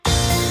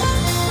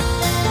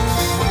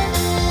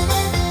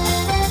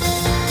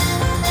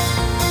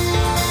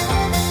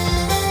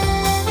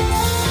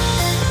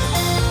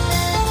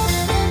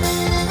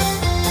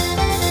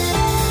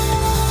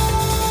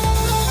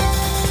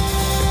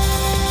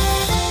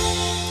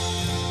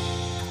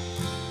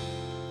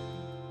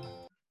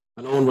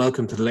and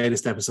welcome to the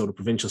latest episode of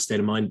Provincial State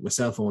of Mind.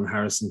 Myself, Owen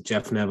Harrison,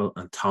 Jeff Neville,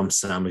 and Tom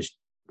Savage.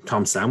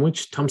 Tom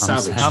Sandwich.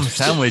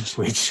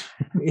 Which,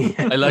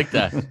 yeah. I like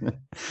that.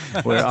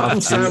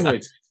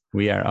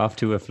 We are off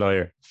to a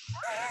flyer.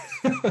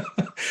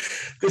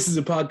 This is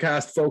a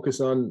podcast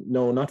focused on,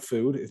 no, not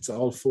food. It's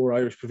all four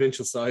Irish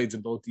provincial sides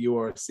in both the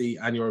URC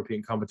and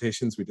European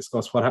competitions. We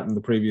discuss what happened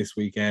the previous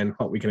weekend,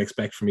 what we can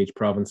expect from each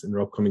province in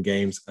their upcoming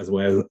games, as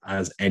well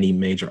as any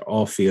major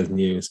off-field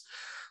news.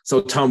 So,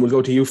 Tom, we'll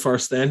go to you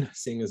first then,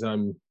 seeing as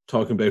I'm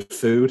talking about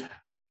food.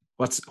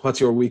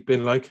 What's your week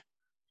been like?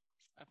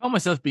 I found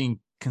myself being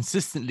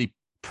consistently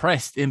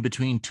pressed in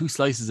between two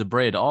slices of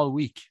bread all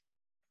week.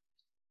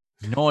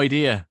 No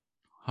idea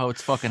how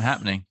it's fucking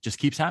happening. Just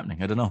keeps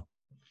happening. I don't know.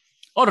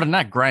 Other than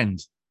that,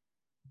 grand.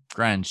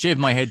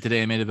 Shaved my head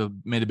today. Made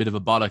a bit of a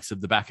bollocks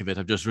of the back of it.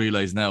 I've just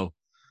realized now,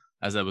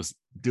 as I was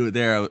doing it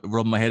there, I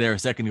rubbed my head there a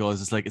second ago. I was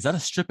just like, is that a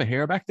strip of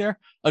hair back there?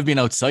 I've been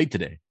outside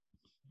today.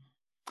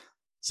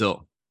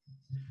 So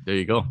there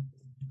you go.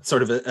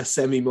 Sort of a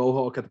semi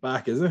mohawk at the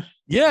back, is it?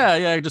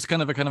 Yeah, just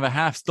kind of a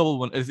half stubble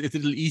one. It's a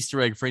little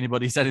Easter egg for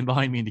anybody sitting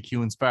behind me in the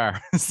queue and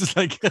spar. It's just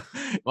like,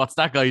 what's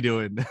that guy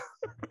doing?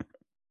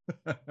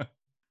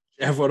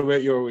 Jeff, what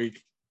about your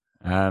week?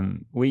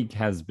 Week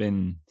has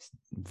been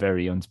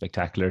very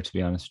unspectacular, to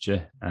be honest with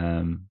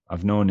you.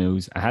 I've no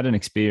news. I had an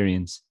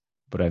experience,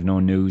 but I've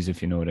no news,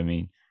 if you know what I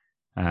mean.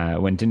 I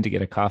went in to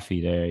get a coffee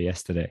there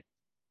yesterday,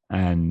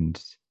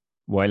 and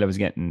while I was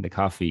getting the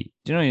coffee,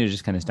 you're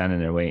just kind of standing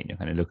there waiting, you're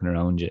kind of looking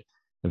around you.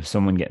 There was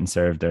someone getting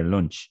served their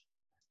lunch,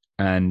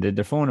 and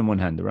their phone in one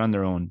hand, they were on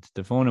their own.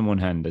 The phone in one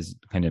hand, as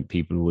kind of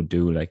people would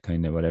do, like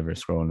kind of whatever,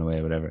 scrolling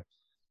away, whatever.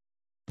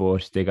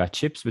 But they got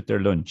chips with their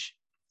lunch,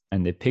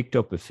 and they picked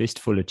up a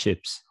fistful of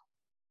chips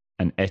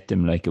and ate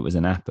them like it was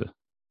an apple.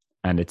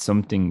 And it's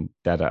something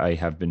that I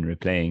have been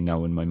replaying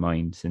now in my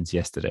mind since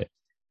yesterday.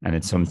 And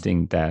it's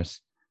something that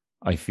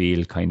I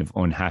feel kind of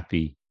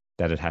unhappy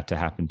that it had to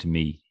happen to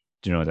me.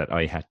 That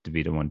I had to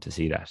be the one to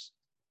see that.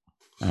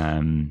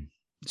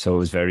 So it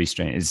was very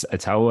strange.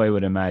 It's how I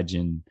would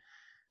imagine,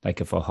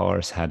 like if a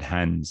horse had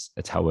hands,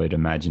 it's how I'd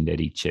imagine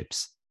they'd eat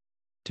chips,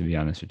 to be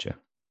honest with you.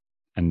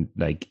 And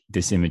like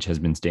this image has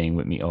been staying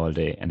with me all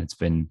day, and it's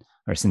been,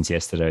 or since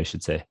yesterday, I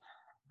should say,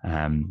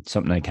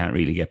 something I can't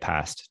really get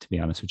past, to be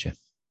honest with you.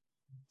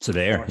 So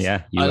there,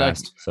 yeah, you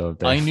asked. So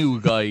there. I knew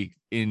a guy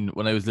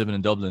when I was living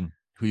in Dublin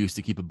who used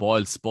to keep a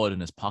boiled spud in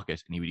his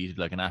pocket, and he would eat it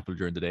like an apple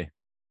during the day.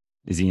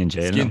 Is he in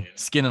jail now?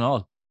 Skin and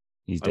all.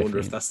 I wonder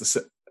if that's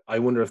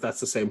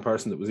the same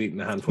person that was eating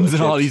a handful of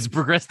chips. He's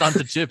progressed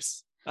onto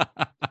chips.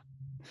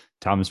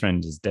 Tom's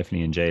friend is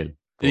definitely in jail.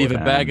 Did he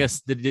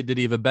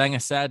have a bang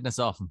of sadness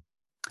off him?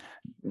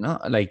 No,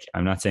 like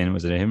I'm not saying it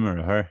was a him or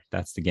a her.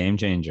 That's the game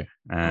changer.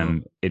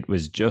 It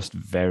was just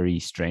very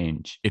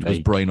strange. It was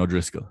Brian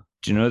O'Driscoll.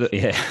 Do you know that?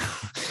 Yeah.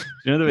 Do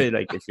you know the way,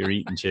 like, if you're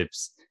eating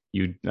chips,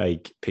 you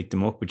like pick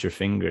them up with your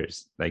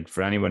fingers. Like,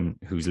 for anyone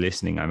who's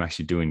listening, I'm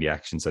actually doing the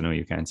actions. I know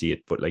you can't see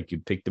it, but like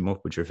you'd pick them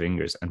up with your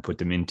fingers and put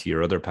them into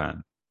your other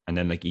pan, and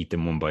then like eat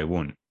them one by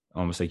one,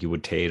 almost like you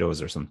would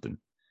potatoes or something.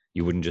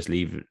 You wouldn't just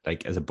leave it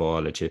like as a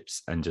ball of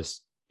chips and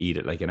just eat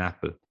it like an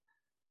apple.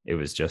 It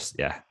was just,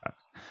 yeah.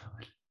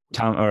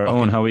 Tom or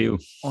Owen, how are you?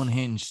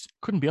 Unhinged.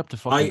 Couldn't be up to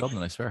fucking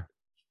Dublin, I swear.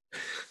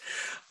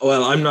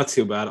 Well, I'm not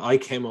too bad. I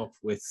came up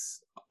with,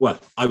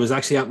 I was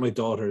actually at my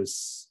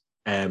daughter's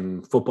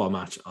football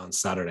match on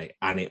Saturday,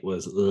 and it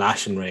was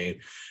lashing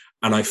rain,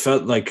 and I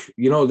felt like,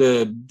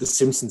 the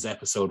Simpsons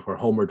episode where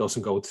Homer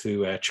doesn't go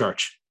to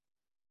church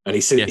and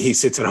he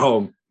sits at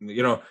home.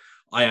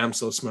 I am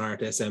so smart,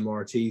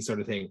 SMRT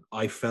sort of thing.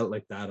 I felt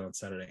like that on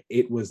Saturday.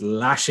 It was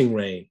lashing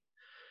rain,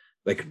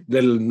 like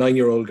little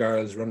 9-year-old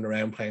girls running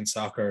around playing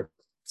soccer,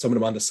 some of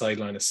them on the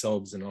sideline as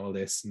subs and all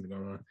this, and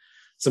going on.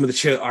 Some of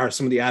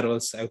the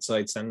adults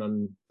outside standing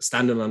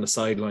on the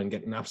sideline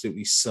getting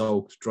absolutely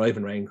soaked,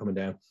 driving rain coming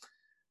down.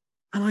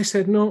 And I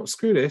said, no,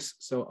 screw this.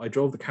 So I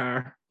drove the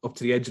car up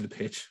to the edge of the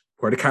pitch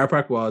where the car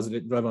park was. I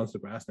didn't drive onto the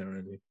grass now or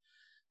anything.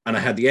 And I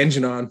had the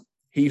engine on,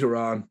 heater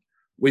on,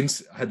 I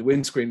had the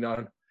windscreen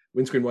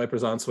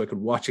wipers on so I could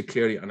watch it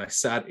clearly. And I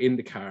sat in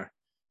the car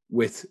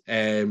with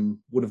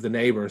one of the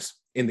neighbours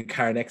in the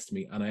car next to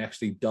me. And I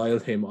actually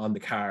dialed him on the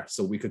car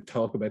so we could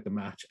talk about the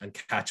match and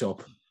catch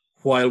up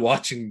while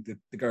watching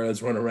the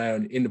girls run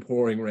around in the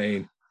pouring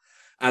rain.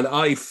 And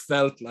I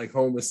felt like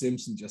Homer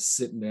Simpson just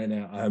sitting there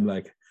now. I'm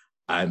like,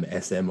 I'm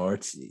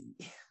SMRT.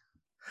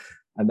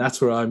 And that's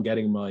where I'm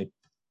getting my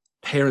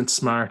parents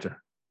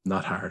smarter,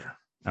 not harder.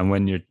 And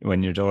when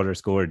your daughter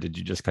scored, did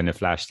you just kind of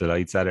flash the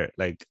lights at her?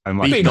 Like, I'm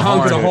watching big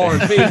honk of the horn,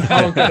 big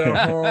honk of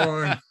the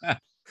horn.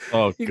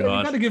 Oh, you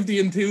got to give the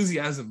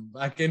enthusiasm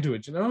back into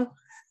it,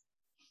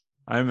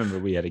 I remember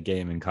we had a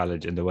game in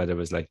college and the weather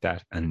was like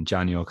that, and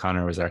Johnny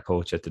O'Connor was our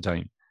coach at the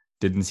time.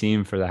 Didn't see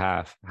him for the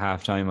half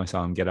time. I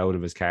saw him get out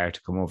of his car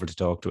to come over to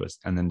talk to us,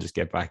 and then just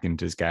get back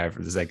into his car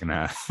for the second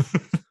half.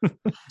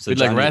 So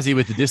like Razzie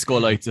with the disco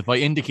lights. If I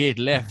indicate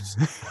left,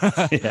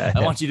 I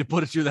want you to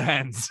put it through the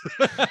hands.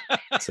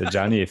 So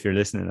Johnny, if you're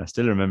listening, I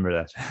still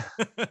remember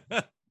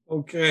that.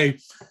 Okay.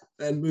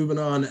 And moving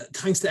on,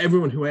 thanks to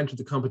everyone who entered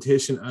the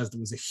competition, as there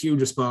was a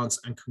huge response,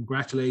 and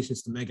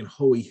congratulations to Megan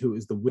Hoey, who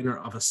is the winner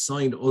of a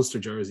signed Ulster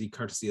jersey,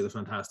 courtesy of the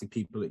fantastic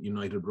people at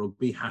United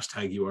Rugby.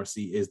 Hashtag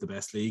URC is the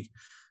best league.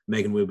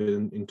 Megan will be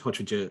in touch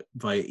with you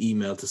via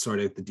email to sort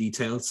out the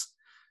details.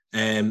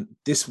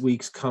 This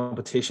week's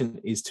competition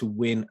is to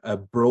win a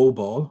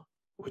BroBall,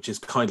 which is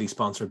kindly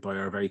sponsored by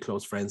our very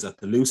close friends at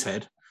the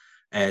Loosehead.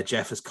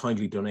 Jeff has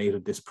kindly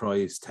donated this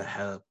prize to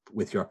help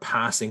with your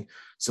passing.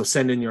 So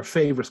send in your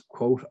favourite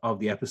quote of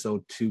the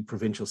episode to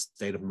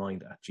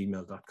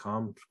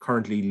provincialstateofmind@gmail.com.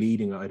 Currently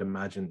leading, I'd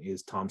imagine,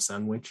 is Tom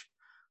Sandwich,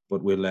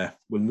 but we'll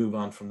move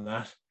on from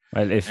that.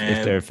 Well, if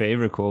their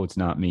favourite quote's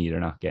not me, they're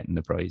not getting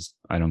the prize.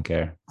 I don't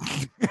care.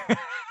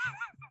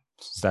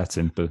 It's that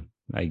simple.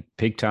 Like,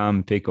 pick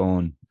Tom, pick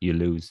Owen, you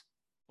lose.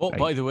 Oh, like,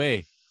 by the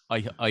way,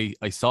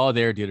 I saw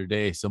there the other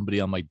day, somebody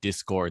on my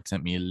Discord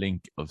sent me a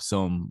link of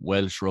some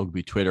Welsh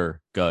rugby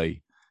Twitter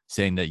guy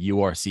saying that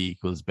URC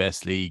equals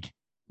best league.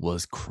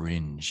 Was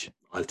cringe.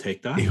 I'll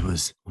take that. It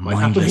was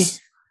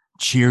mindless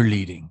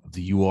cheerleading of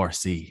the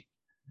URC,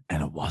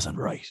 and it wasn't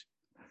right.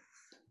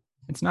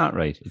 It's not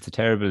right. It's a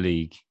terrible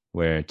league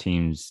where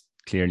teams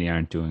clearly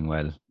aren't doing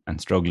well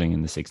and struggling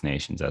in the Six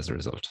Nations as a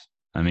result.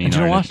 I mean, and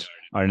you know what?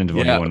 Ireland have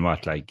only won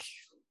like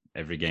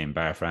every game,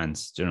 bar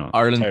France. You know,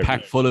 Ireland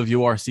packed full of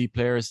URC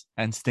players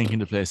and stinking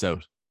the place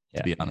out.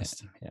 To be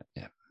honest,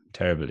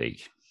 terrible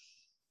league.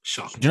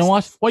 Shocking. Do you know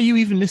what? Why are you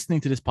even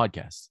listening to this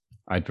podcast?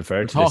 I'd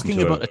prefer talking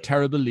about a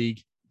terrible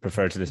league.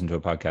 Prefer to listen to a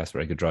podcast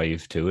where I could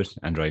drive to it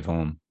and drive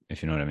home,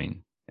 if you know what I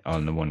mean. All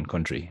in the one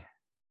country.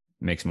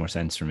 It makes more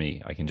sense for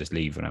me. I can just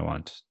leave when I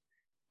want.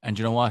 And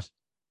you know what?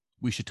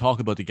 We should talk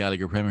about the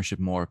Gallagher Premiership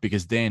more,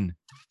 because then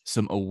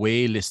some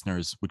away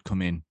listeners would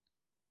come in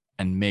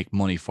and make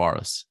money for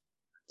us.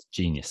 It's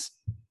genius.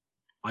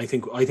 I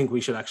think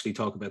we should actually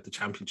talk about the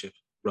championship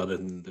rather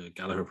than the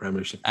Gallagher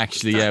Premiership.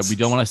 Actually, yeah, we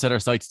don't want to set our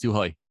sights too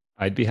high.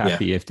 I'd be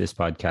happy if this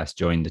podcast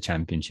joined the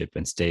championship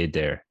and stayed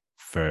there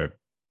for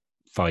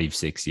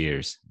 5-6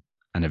 years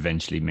and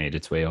eventually made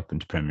its way up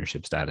into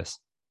Premiership status.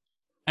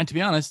 And to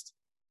be honest,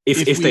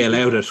 if they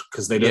allowed it,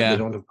 because they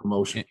don't have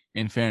promotion.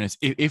 In fairness,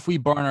 if we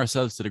burn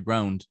ourselves to the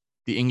ground,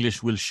 the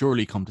English will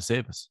surely come to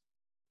save us.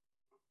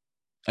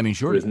 I mean,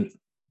 surely.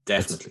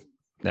 Definitely.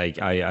 Like,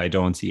 I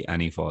don't see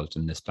any fault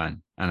in this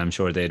plan. And I'm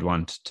sure they'd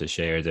want to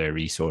share their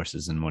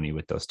resources and money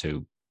with us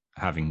too,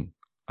 having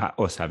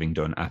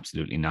done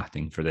absolutely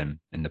nothing for them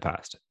in the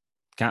past.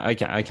 I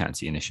can't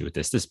see an issue with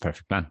this. This is a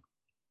perfect plan.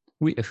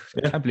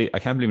 I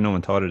can't believe no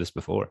one thought of this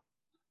before.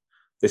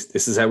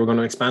 This is how we're going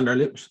to expand our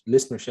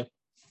listenership.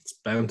 It's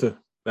bound to.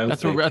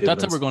 That's how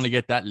we're going to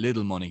get that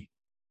little money.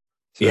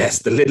 So, yes,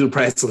 the little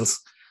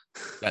pretzels.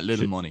 That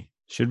little money.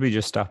 Should we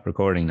just stop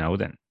recording now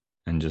then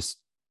and just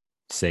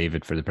save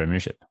it for the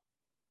Premiership?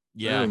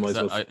 Yeah, do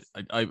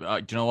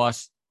you know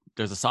what?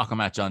 There's a soccer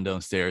match on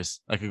downstairs.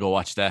 I could go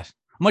watch that.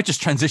 I might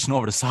just transition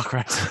over to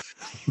soccer.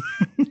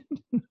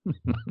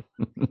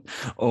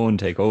 Owen,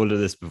 take hold of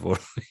this before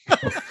we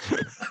go.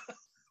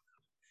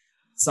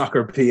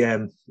 Soccer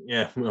PM.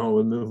 Yeah, no,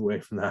 we'll move away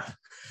from that.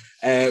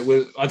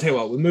 I'll tell you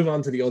what, we'll move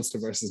on to the Ulster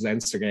versus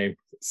Leinster game.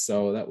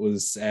 So that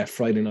was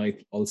Friday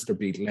night. Ulster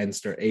beat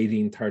Leinster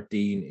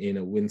 18-13 in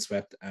a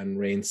windswept and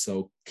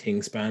rain-soaked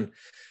Kingspan.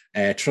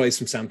 Tries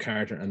from Sam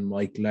Carter and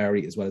Mike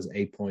Lowry, as well as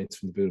 8 points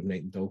from the boot of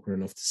Nathan Doker,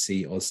 enough to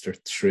see Ulster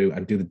through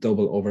and do the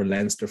double over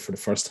Leinster for the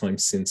first time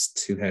since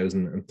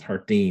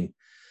 2013.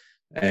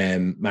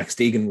 Max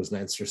Deegan was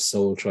Leinster's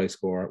sole try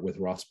scorer, with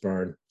Ross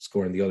Byrne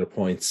scoring the other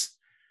points.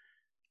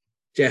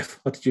 Jeff,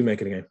 what did you make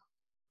of the game?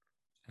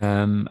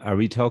 Are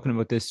we talking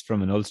about this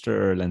from an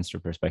Ulster or Leinster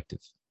perspective?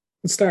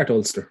 Let's start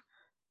Ulster.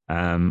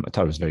 I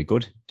thought it was very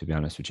good, to be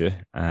honest with you.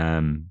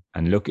 And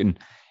looking,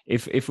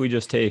 if we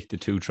just take the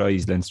 2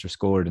 tries Leinster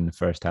scored in the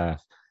first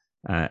half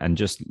and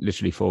just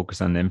literally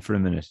focus on them for a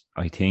minute,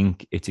 I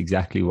think it's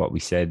exactly what we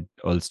said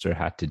Ulster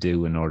had to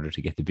do in order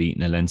to get the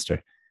beating of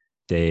Leinster.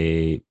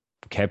 They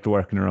kept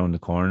working around the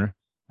corner.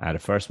 The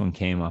first one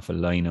came off a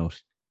line out,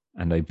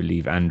 and I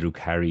believe Andrew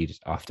carried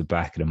off the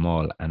back of the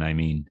maul. And I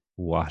mean,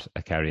 what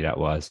a carry that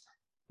was.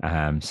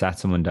 Sat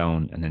someone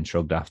down and then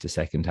shrugged off the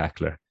second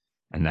tackler.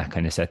 And that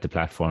kind of set the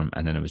platform.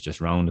 And then it was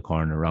just round the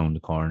corner,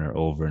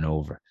 over and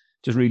over.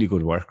 Just really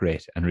good work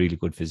rate and really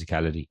good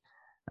physicality.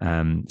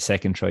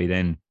 Second try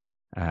then,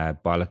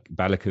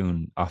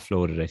 Balakoon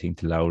offloaded, I think,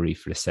 to Lowry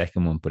for the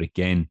second one. But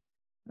again,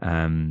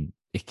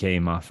 it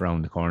came off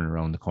round the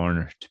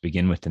corner to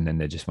begin with. And then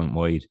they just went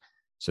wide.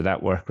 So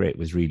that work rate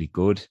was really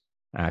good.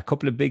 A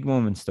couple of big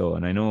moments though,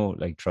 and I know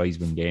like tries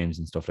win games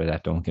and stuff like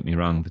that, don't get me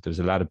wrong, but there was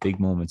a lot of big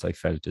moments I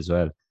felt as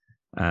well.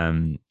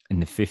 In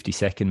the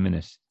 52nd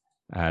minute,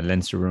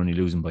 Leinster were only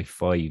losing by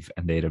 5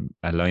 and they had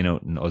a line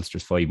out in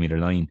Ulster's 5 metre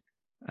line,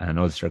 and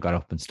Ulster got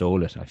up and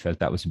stole it. I felt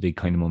that was a big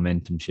kind of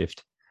momentum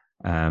shift.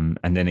 And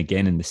then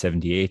again in the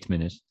 78th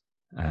minute,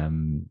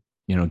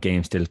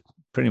 game still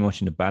pretty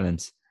much in the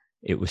balance.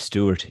 It was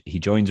Stewart. He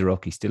joins a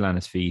ruck, he's still on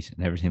his feet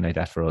and everything like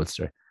that for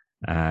Ulster.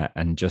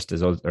 And just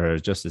as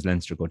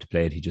Leinster go to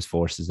play it, he just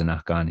forces a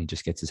knock on. He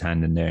just gets his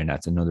hand in there, and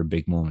that's another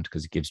big moment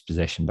because it gives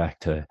possession back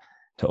to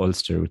to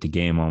Ulster with the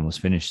game almost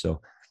finished.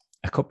 So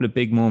a couple of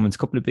big moments, a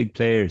couple of big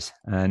players.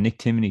 Nick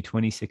Timoney,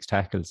 26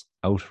 tackles,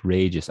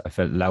 outrageous. I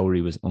felt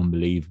Lowry was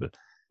unbelievable.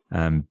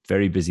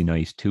 Very busy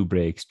night, 2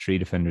 breaks, 3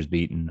 defenders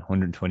beaten,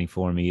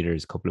 124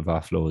 meters, couple of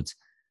offloads.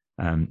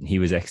 He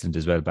was excellent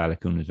as well.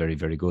 Balakoon was very,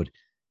 very good.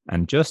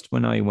 And just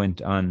when I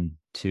went on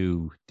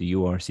to the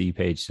URC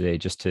page today,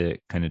 just to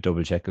kind of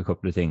double check a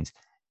couple of things,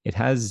 it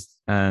has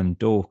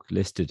Doak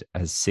listed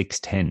as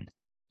 6'10".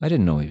 I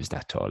didn't know he was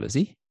that tall, is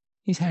he?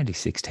 He's hardly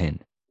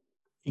 6'10".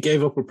 He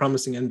gave up a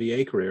promising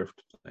NBA career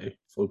to play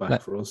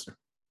fullback for Ulster.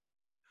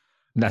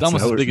 That's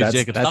almost as big as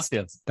Jacob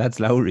Stockdale. That's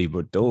Lowry,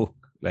 but Doak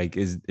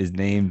is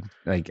named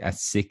like at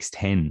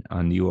 6'10"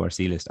 on the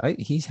URC list.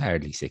 He's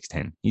hardly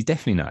 6'10". He's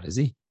definitely not, is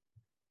he?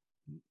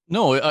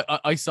 No,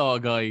 I saw a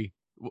guy.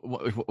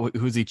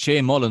 Who's he?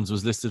 Che Mullins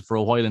was listed for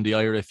a while in the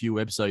IRFU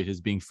website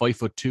as being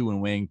 5'2"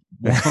 and weighing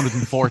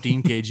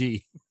 114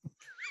 kg.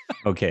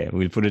 Okay,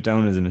 we'll put it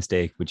down as a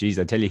mistake. But geez,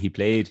 I tell you, he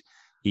played.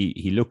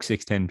 He looked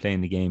 6'10" playing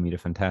the game. He had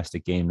a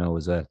fantastic game now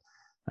as well.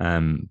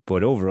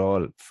 But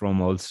overall,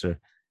 from Ulster,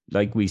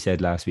 like we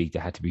said last week, they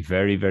had to be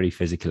very, very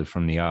physical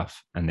from the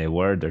off, and they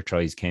were. Their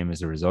tries came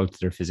as a result of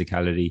their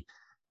physicality.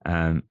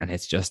 And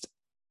it's just,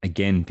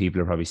 again, people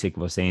are probably sick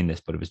of us saying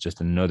this, but it was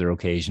just another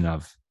occasion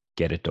of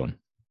get it done.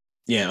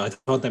 Yeah, I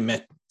thought they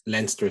met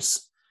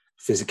Leinster's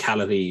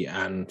physicality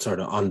and sort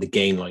of on the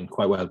gain line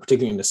quite well,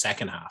 particularly in the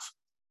second half,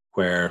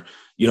 where,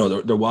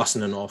 there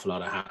wasn't an awful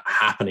lot of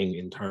happening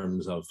in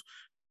terms of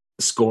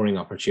scoring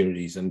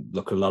opportunities. And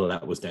look, a lot of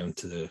that was down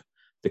to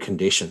the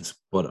conditions.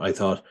 But I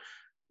thought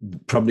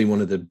probably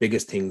one of the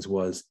biggest things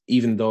was,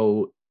 even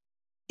though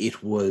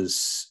it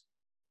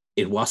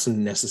wasn't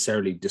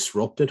necessarily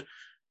disrupted,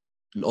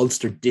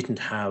 Ulster didn't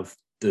have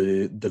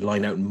the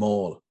line out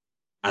maul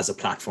as a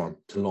platform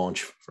to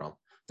launch from.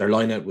 Their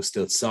line out was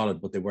still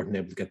solid, but they weren't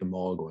able to get the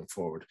maul going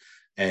forward.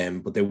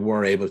 But they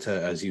were able to,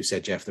 as you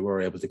said, Jeff, they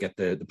were able to get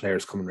the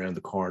players coming around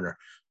the corner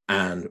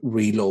and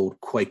reload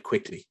quite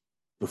quickly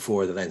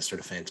before the Leinster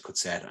defence could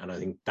set. And I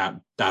think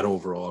that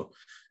overall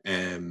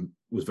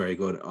was very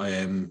good.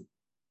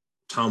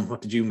 Tom,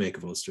 what did you make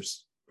of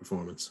Ulster's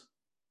performance?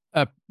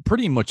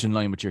 Pretty much in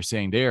line with what you're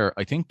saying there.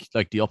 I think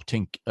like the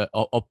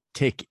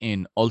uptick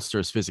in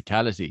Ulster's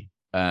physicality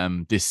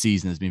this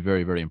season has been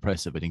very, very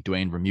impressive. I think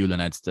Dwayne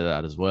Vermeulen adds to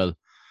that as well.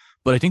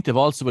 But I think they've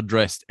also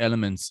addressed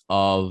elements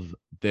of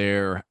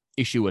their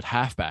issue at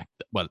halfback.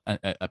 Well,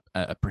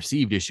 a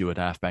perceived issue at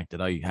halfback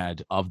that I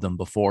had of them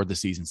before the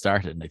season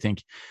started. And I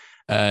think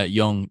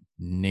young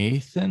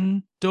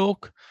Nathan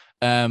Doak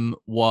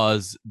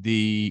has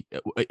been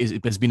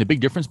a big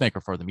difference maker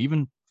for them.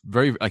 Even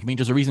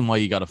there's a reason why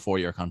he got a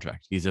 4-year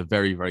contract. He's a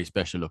very, very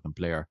special looking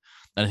player.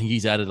 And I think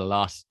he's added a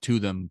lot to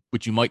them,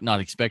 which you might not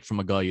expect from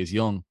a guy as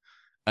young.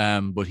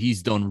 But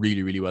he's done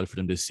really, really well for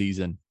them this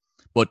season.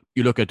 But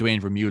you look at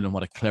Dwayne Vermeulen,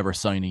 what a clever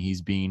signing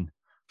he's been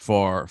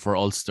for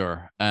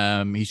Ulster.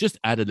 He's just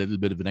added a little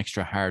bit of an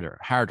extra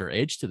harder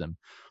edge to them.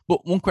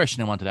 But one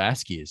question I wanted to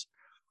ask you is,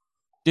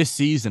 this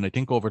season, I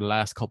think over the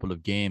last couple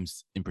of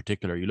games in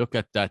particular, you look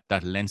at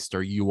that Leinster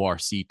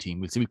URC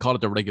team. We call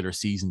it the regular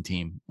season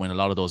team when a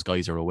lot of those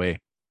guys are away.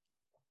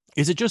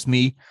 Is it just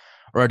me,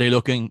 or are they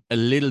looking a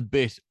little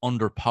bit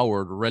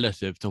underpowered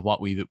relative to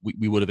what we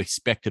would have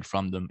expected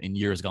from them in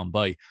years gone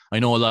by? I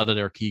know a lot of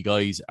their key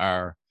guys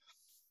are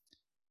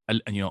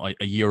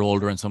a year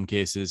older in some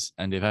cases,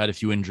 and they've had a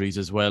few injuries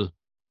as well.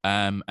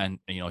 I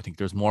think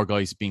there's more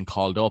guys being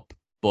called up,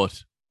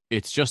 but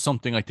it's just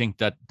something I think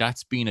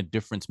that's been a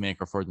difference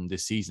maker for them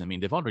this season. I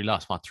mean, they've already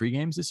lost 3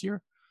 games this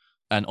year,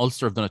 and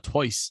Ulster have done it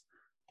twice.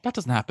 That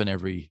doesn't happen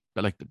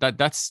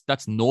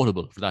that's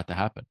notable for that to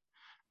happen.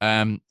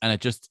 And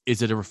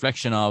is it a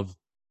reflection of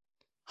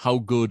how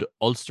good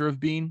Ulster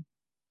have been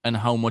and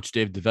how much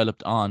they've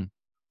developed on,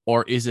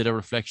 or is it a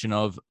reflection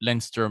of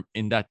Leinster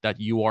in that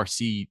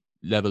URC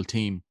level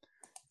team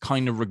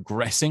kind of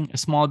regressing a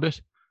small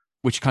bit,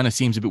 which kind of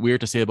seems a bit weird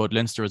to say about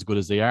Leinster as good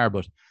as they are,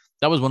 but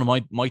that was one of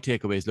my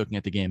takeaways looking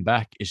at the game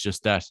back. Is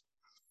just that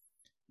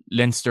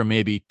Leinster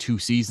maybe 2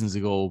 seasons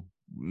ago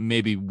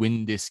maybe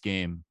win this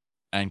game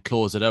and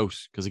close it out,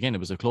 because again, it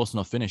was a close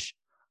enough finish,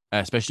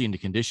 especially in the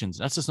conditions.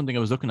 That's just something I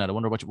was looking at. I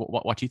wonder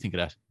what you think of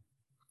that.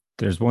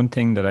 There's one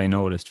thing that I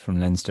noticed from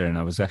Leinster, and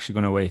I was actually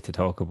going to wait to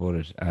talk about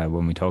it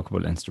when we talk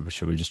about Leinster, but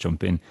sure, we'll just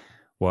jump in,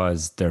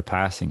 was their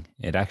passing.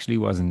 It actually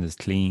wasn't as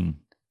clean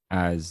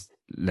as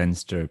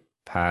Leinster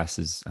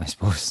passes, I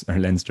suppose, or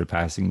Leinster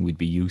passing we'd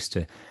be used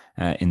to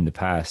in the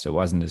past. It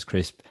wasn't as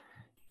crisp.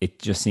 It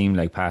just seemed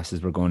like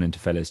passes were going into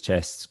fellas'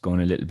 chests,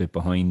 going a little bit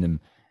behind them,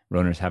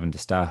 runners having to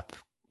stop,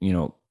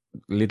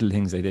 little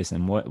things like this.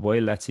 And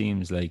while that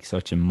seems like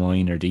such a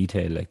minor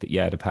detail, like that,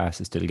 yeah, the pass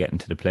is still getting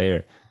to the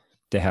player,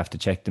 they have to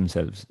check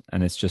themselves.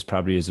 And it's just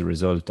probably as a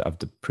result of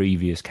the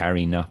previous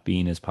carry not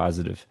being as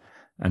positive.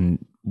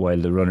 And while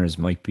the runners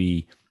might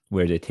be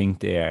where they think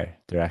they are,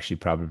 they're actually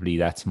probably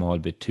that small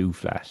bit too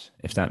flat,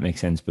 if that makes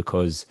sense,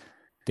 because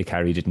the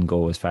carry didn't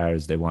go as far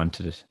as they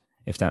wanted it,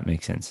 if that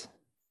makes sense.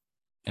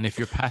 And if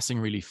you're passing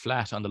really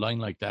flat on the line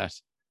like that,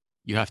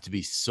 you have to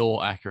be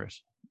so accurate.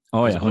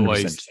 Oh yeah, 100%.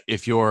 Otherwise,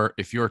 if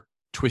you're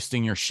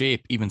twisting your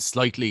shape even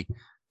slightly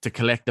to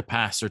collect the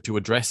pass or to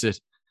address it,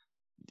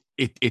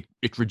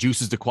 it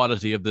reduces the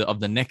quality of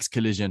the next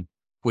collision,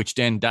 which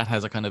then that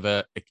has a kind of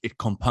it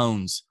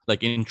compounds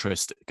like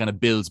interest. It kind of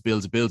builds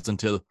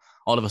until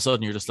all of a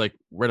sudden you're just like,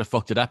 where the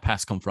fuck did that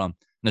pass come from?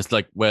 And it's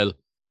like, well,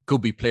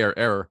 could be player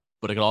error,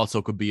 but it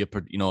also could be a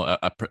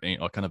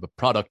kind of a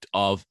product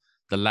of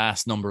the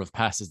last number of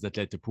passes that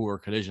led to poor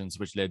collisions,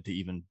 which led to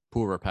even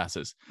poorer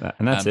passes.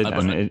 And that's it.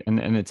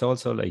 And it's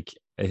also like,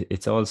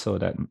 it's also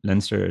that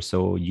Leinster are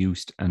so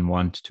used and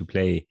want to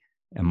play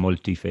a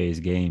multi-phase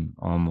game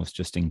almost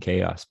just in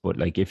chaos. But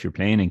like, if you're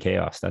playing in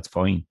chaos, that's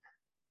fine.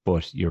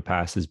 But your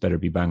passes better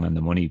be bang on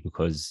the money,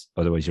 because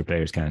otherwise your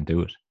players can't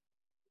do it.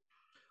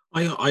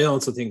 I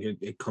also think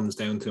it comes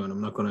down to, and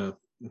I'm not going to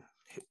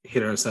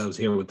hit ourselves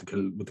here with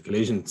the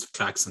collisions,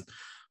 Claxon,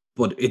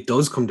 but it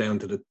does come down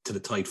to the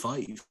tight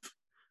five.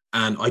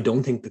 And I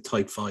don't think the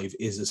tight five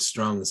is as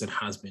strong as it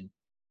has been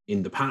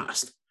in the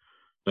past.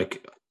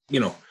 Like,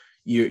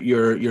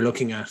 you're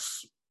looking at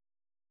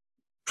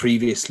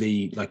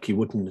previously, like you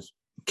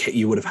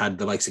would have had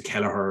the likes of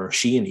Kelleher or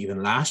Sheehan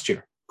even last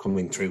year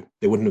coming through.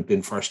 They wouldn't have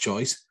been first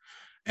choice.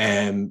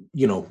 Even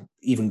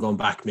going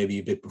back maybe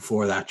a bit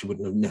before that, you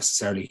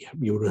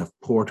would have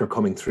Porter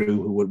coming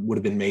through, who would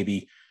have been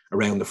maybe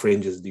around the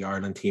fringes of the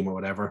Ireland team or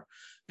whatever.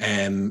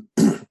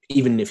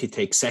 Even if you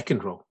take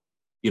second row,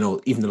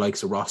 even the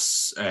likes of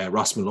Ross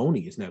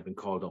Maloney has now been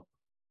called up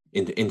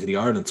into the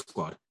Ireland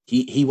squad.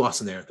 He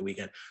wasn't there at the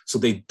weekend. So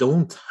they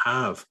don't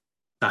have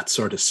that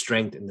sort of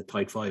strength in the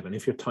tight five. And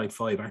if your tight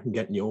five aren't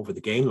getting you over the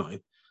game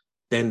line,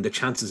 then the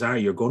chances are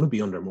you're going to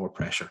be under more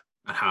pressure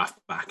at half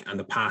back, and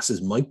the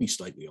passes might be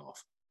slightly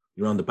off.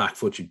 You're on the back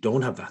foot. You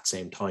don't have that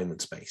same time and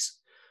space.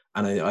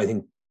 And I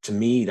think, to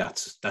me,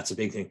 that's a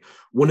big thing.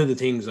 One of the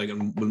things, like,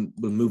 we'll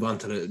move on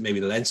to maybe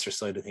the Leinster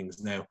side of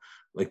things now.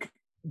 Like,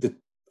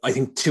 I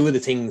think two of the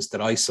things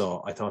that I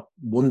saw, I thought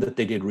one that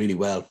they did really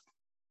well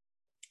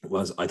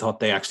was, I thought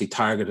they actually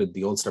targeted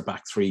the Ulster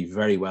back three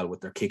very well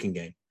with their kicking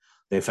game.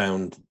 They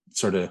found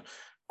sort of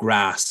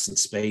grass and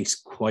space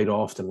quite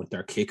often with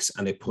their kicks,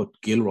 and they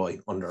put Gilroy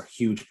under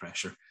huge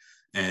pressure.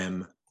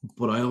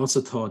 But I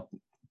also thought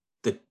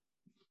that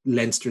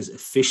Leinster's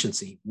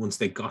efficiency, once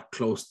they got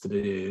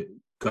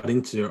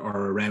into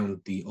or around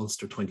the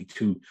Ulster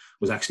 22,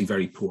 was actually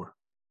very poor.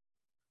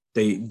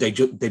 They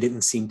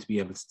didn't seem to be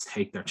able to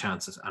take their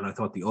chances, and I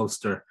thought the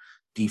Ulster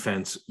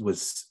defense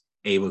was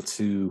able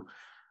to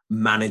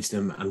manage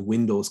them and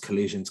win those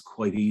collisions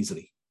quite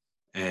easily,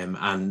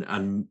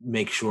 and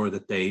make sure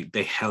that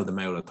they held them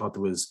out. I thought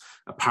there was,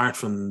 apart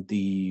from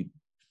the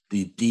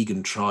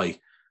Deegan try,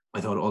 I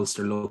thought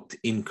Ulster looked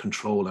in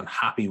control and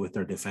happy with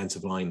their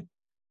defensive line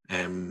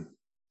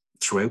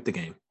throughout the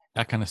game.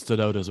 That kind of stood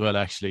out as well,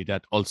 actually,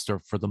 that Ulster,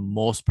 for the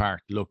most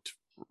part, looked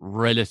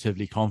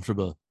relatively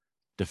comfortable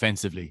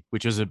defensively,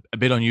 which is a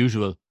bit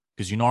unusual,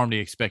 because you normally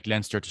expect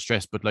Leinster to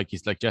stress. But like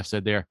Jeff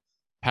said there,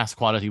 pass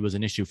quality was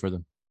an issue for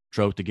them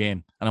throughout the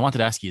game. And I wanted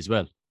to ask you as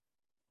well,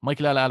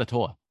 Michael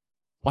Alatoa,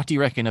 what do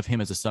you reckon of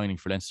him as a signing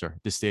for Leinster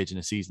at this stage in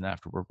the season,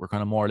 after we're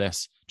kind of more or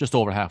less just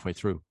over halfway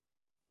through?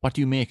 What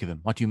do you make of him?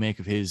 What do you make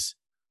of his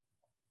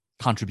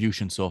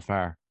contribution so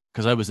far?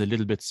 Because I was a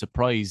little bit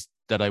surprised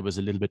that I was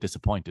a little bit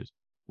disappointed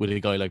with a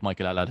guy like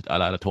Michael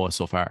Alatoa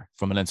so far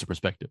from a Leinster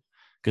perspective.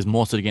 Because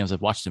most of the games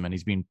I've watched him, and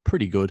he's been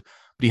pretty good,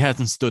 but he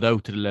hasn't stood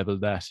out to the level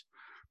that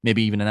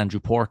maybe even an Andrew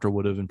Porter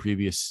would have in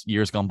previous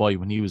years gone by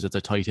when he was at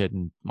the tight head.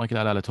 And Michael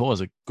Alatoa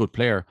is a good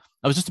player.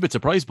 I was just a bit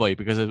surprised by it,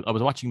 because I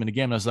was watching him in the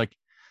game and I was like,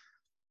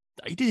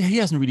 he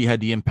hasn't really had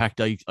the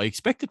impact I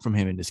expected from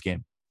him in this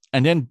game.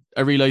 And then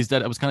I realized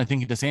that I was kind of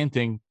thinking the same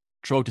thing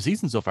throughout the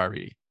season so far,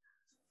 really.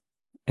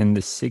 In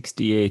the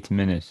 68th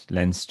minute,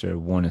 Leinster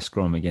won a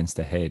scrum against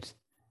the head.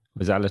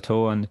 Was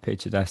Alatoa on the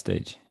pitch at that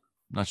stage?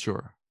 Not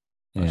sure.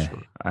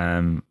 Sure.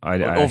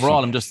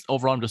 Overall, I'm just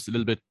a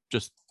little bit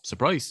just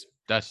surprised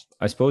that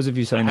I suppose if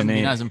you sign a name,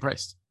 been as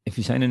impressed. If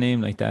you sign a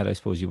name like that, I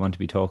suppose you want to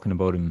be talking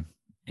about him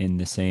in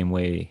the same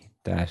way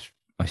that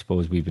I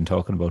suppose we've been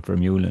talking about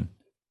Vermeulen.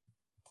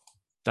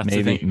 That's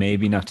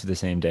maybe not to the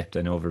same depth.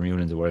 I know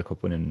Vermeulen's a World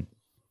Cup winning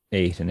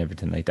 8 and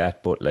everything like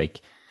that, but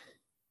like,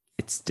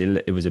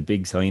 it was a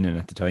big signing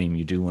at the time.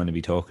 You do want to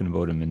be talking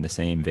about him in the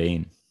same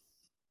vein.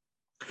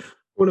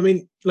 Well, I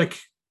mean, like,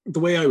 the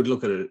way I would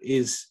look at it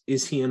is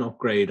he an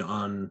upgrade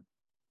on,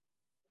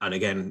 and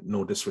again,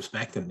 no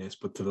disrespect in this,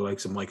 but to the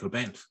likes of Michael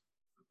Bent,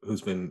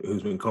 who's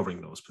been covering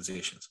those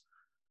positions.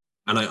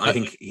 And I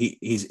think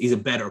he's a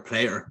better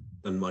player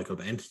than Michael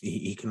Bent.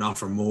 He can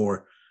offer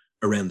more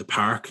around the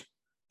park.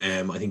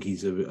 I think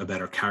he's a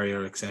better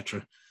carrier,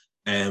 etc.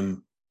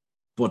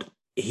 But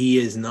he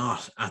is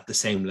not at the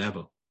same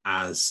level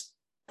as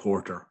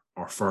Porter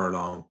or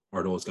Furlong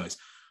or those guys.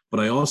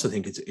 But I also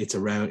think it's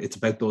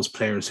about those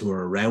players who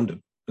are around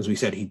him. As we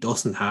said, he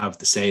doesn't have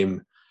the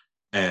same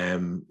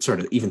sort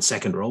of even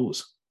second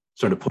rows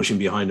sort of pushing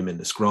behind him in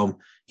the scrum.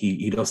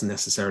 He doesn't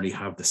necessarily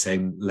have the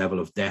same level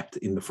of depth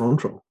in the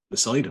front row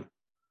beside him.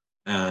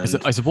 And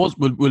I suppose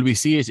will we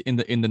see it in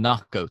the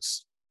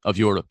knockouts? of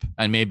Europe,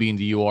 and maybe in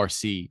the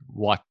URC,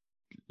 what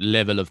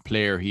level of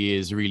player he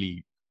is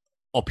really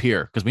up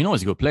here, because we know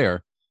he's a good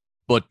player.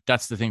 But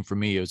that's the thing for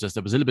me. It was just,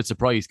 I was a little bit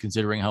surprised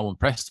considering how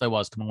impressed I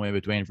was coming away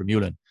with Dwayne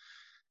Vermeulen,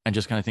 and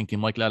just kind of thinking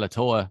Michael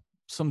Alatoa,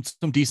 some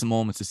decent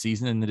moments this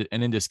season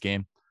and in this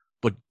game,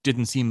 but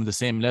didn't seem the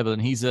same level.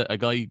 And he's a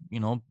guy, you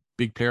know,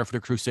 big player for the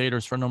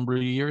Crusaders for a number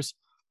of years,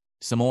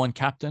 Samoan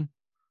captain.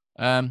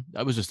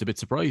 I was just a bit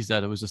surprised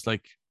that it was just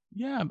like,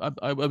 yeah,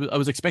 I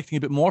was expecting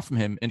a bit more from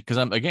him, and because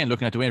I'm again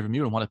looking at Dwayne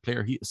Vermeulen, what a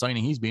player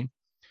signing he's been.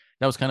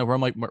 That was kind of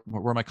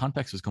where my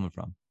context was coming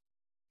from.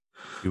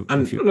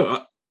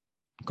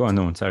 Go on,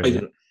 no,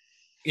 sorry.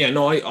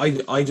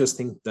 I just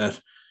think that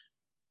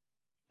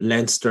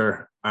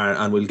Leinster,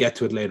 and we'll get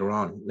to it later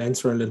on,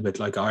 Leinster are a little bit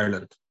like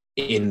Ireland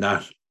in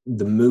that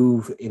the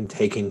move in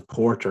taking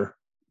Porter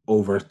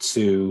over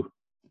to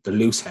the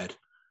Loosehead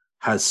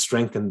has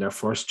strengthened their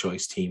first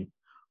choice team,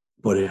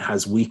 but it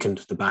has weakened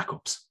the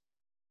backups.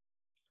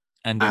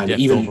 And depth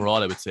even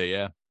overall, I would say,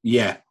 yeah.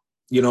 Yeah,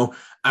 you know,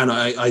 and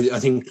I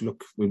think,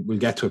 look, we'll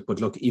get to it, but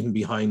look, even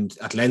behind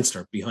at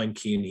Leinster, behind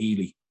Cian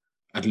Healy,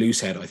 at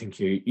Loosehead, I think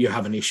you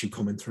have an issue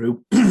coming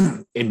through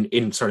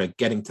in sort of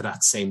getting to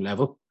that same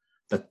level,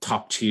 the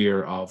top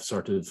tier of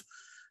sort of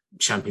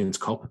Champions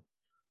Cup.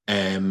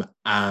 And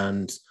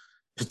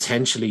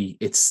potentially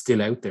it's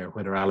still out there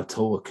whether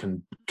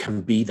Alatoa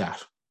can be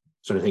that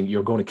sort of thing.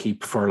 You're going to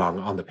keep Furlong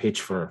on the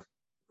pitch for,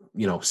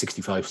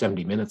 65,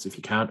 70 minutes if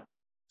you can't,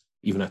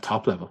 even at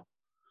top level.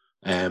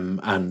 And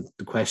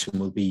the question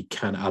will be,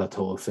 can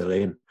Alatoa fill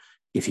in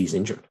if he's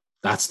injured?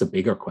 That's the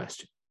bigger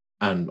question.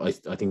 And I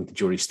think the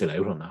jury's still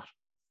out on that.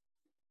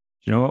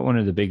 You know what? One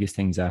of the biggest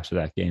things after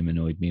that game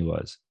annoyed me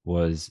was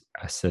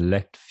a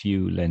select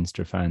few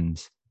Leinster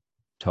fans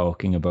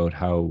talking about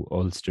how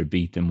Ulster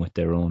beat them with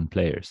their own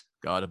players.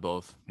 God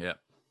above, yeah.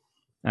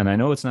 And I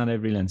know it's not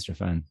every Leinster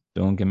fan.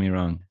 Don't get me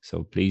wrong.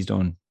 So please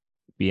don't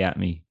be at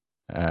me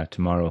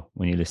tomorrow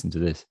when you listen to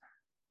this.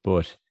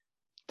 But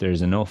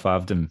there's enough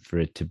of them for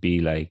it to be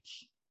like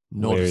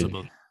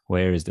noticeable.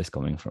 Where is this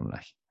coming from?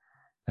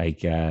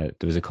 There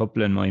was a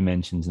couple in my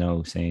mentions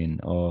now saying,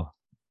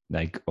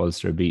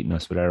 Ulster beating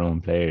us with our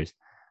own players.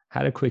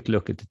 Had a quick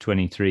look at the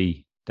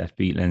 23 that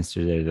beat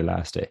Leinster there the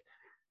last day.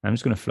 I'm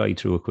just going to fly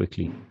through it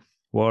quickly.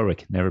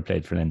 Warwick never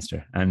played for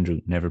Leinster. Andrew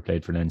never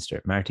played for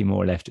Leinster. Marty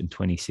Moore left in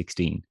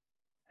 2016,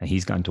 and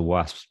he's gone to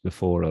Wasps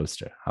before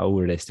Ulster. How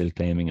were they still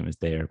claiming him as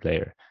their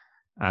player?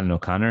 Alan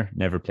O'Connor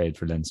never played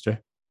for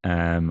Leinster.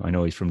 I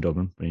know he's from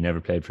Dublin, but he never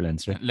played for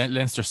Leinster.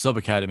 Leinster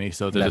sub-academy,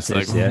 so they're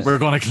we're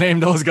going to claim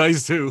those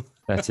guys too.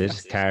 That's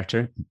it.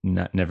 Carter,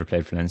 never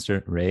played for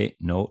Leinster. Ray,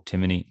 no.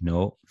 Timoney,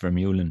 no.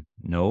 Vermeulen,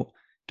 no.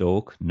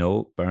 Doak,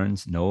 no.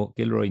 Burns, no.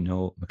 Gilroy,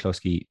 no.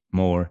 McCluskey,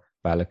 Moore,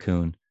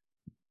 Balakoon,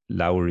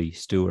 Lowry,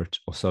 Stewart,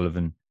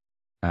 O'Sullivan,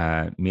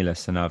 Mila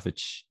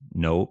Sanovic,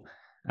 no.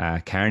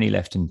 Carney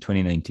left in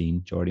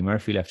 2019, Jordy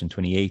Murphy left in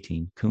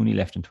 2018, Cooney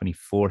left in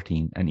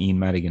 2014, and Ian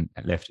Madigan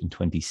left in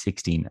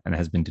 2016 and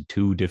has been to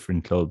two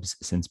different clubs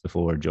since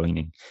before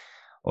joining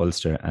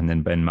Ulster. And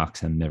then Ben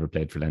Moxham never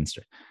played for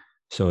Leinster.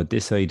 So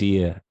this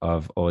idea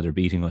of, they're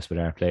beating us with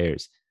our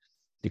players,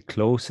 the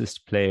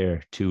closest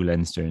player to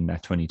Leinster in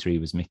that 23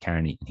 was Mick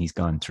Carney, and he's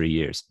gone 3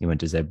 years. He went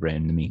to Zebra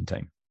in the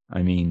meantime.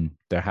 I mean,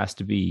 there has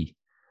to be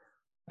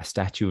a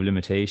statute of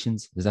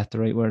limitations. Is that the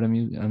right word I'm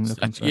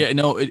looking for? Yeah,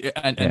 no.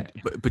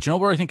 But you know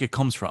where I think it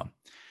comes from?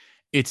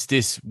 It's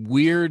this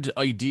weird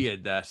idea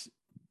that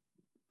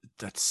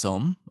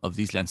some of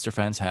these Leinster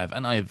fans have,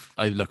 and I've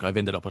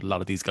ended up with a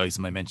lot of these guys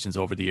in my mentions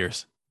over the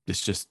years.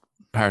 It's just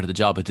part of the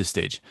job at this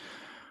stage,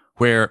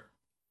 where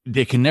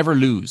they can never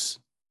lose.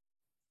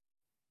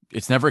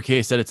 It's never a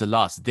case that it's a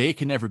loss. They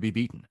can never be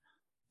beaten,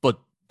 but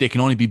they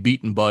can only be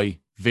beaten by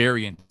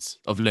variants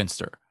of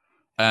Leinster.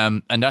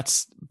 And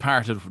that's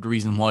part of the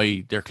reason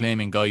why they're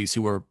claiming guys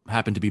who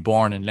happen to be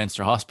born in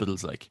Leinster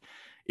hospitals. Like,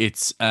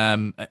 it's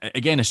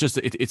again, it's just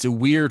it's a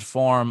weird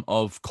form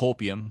of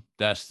copium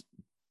that,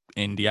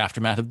 in the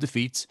aftermath of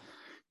defeats,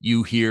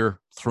 you hear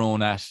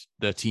thrown at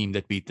the team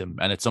that beat them,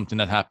 and it's something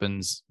that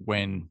happens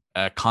when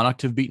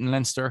Connacht have beaten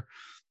Leinster,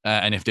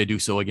 and if they do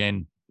so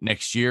again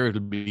next year, it'll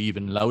be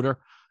even louder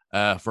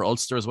for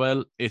Ulster as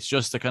well. It's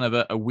just a kind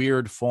of a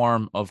weird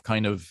form of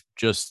kind of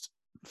just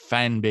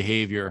fan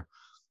behavior.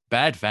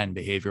 Bad fan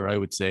behavior, I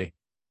would say,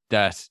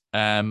 that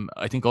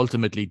I think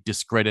ultimately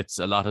discredits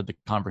a lot of the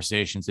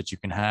conversations that you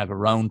can have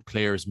around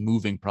players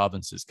moving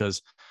provinces.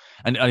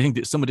 And I think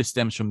that some of this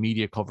stems from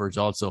media coverage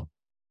also,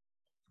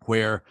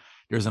 where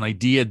there's an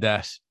idea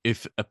that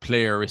if a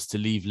player is to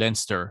leave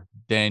Leinster,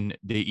 then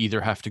they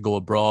either have to go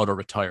abroad or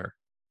retire,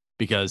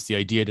 because the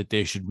idea that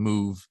they should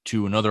move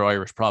to another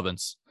Irish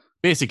province,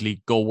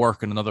 basically go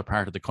work in another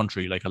part of the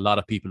country, like a lot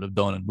of people have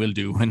done and will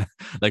do, and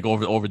like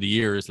over the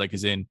years, like,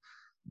 as in,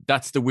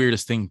 that's the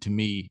weirdest thing to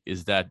me,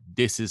 is that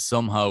this is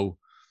somehow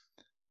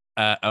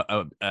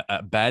a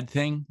bad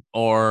thing,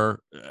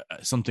 or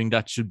something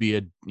that should be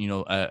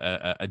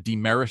a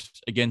demerit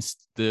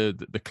against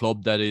the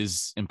club that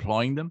is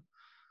employing them.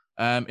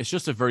 It's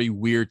just a very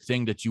weird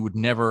thing that you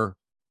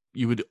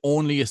would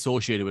only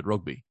associate it with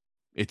rugby.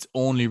 It's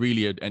only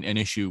really an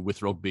issue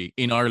with rugby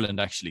in Ireland,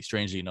 actually,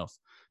 strangely enough,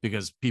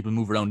 because people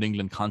move around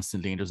England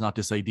constantly, and there's not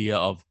this idea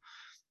of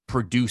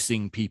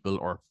producing people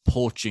or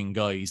poaching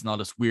guys, not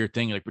this weird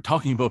thing. Like, we're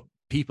talking about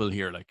people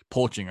here, like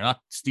poaching or not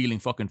stealing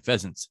fucking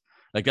pheasants.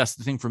 Like, that's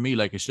the thing for me.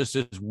 Like, it's just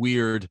this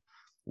weird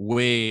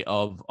way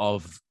of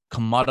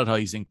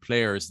commoditizing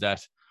players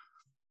that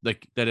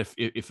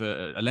if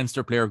a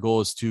Leinster player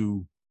goes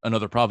to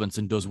another province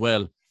and does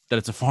well, that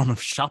it's a form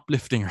of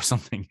shoplifting or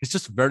something. It's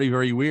just very,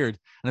 very weird.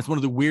 And it's one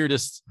of the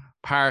weirdest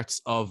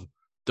parts of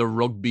the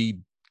rugby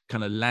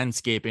kind of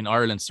landscape in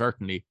Ireland,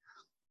 certainly,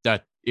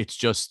 that it's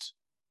just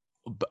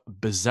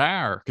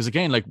bizarre. Because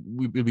again, like,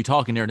 we'll be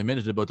talking there in a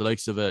minute about the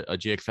likes of a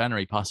Jake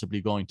Flannery possibly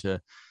going to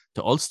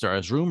Ulster,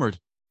 as rumored.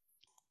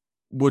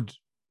 Would,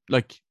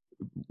 like,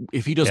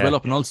 if he does well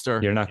up in Ulster,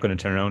 you're not going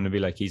to turn around and be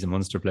like, he's a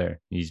Munster player.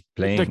 He's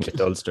playing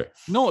with Ulster.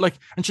 No, like,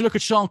 and you look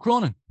at Sean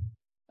Cronin,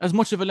 as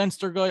much of a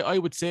Leinster guy, I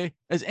would say,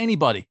 as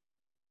anybody.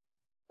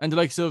 And the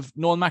likes of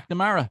Noel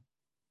McNamara.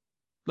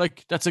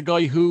 Like, that's a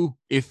guy who,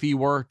 if he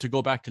were to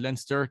go back to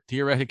Leinster,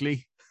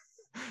 theoretically,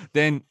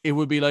 then it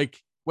would be like,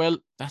 well,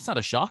 that's not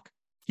a shock.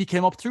 He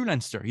came up through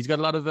Leinster. He's got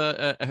a lot of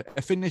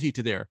affinity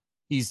to there.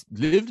 He's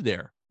lived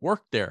there,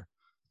 worked there.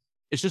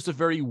 It's just a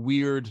very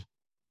weird,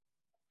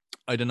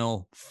 I don't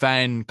know,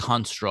 fan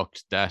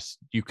construct that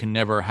you can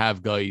never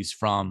have guys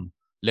from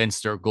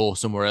Leinster go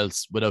somewhere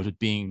else without it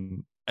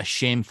being a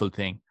shameful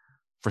thing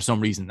for some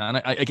reason. And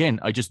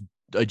I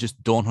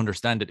just don't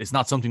understand it. It's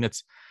not something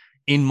that's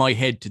in my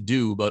head to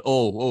do, but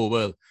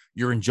well,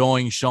 you're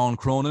enjoying Sean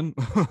Cronin.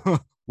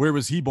 Where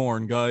was he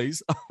born,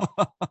 guys?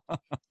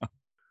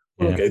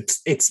 Look,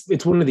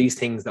 it's one of these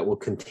things that will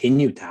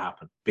continue to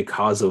happen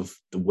because of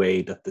the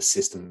way that the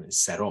system is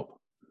set up.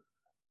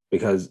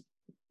 Because,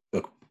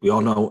 look, we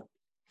all know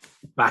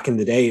back in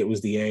the day it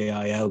was the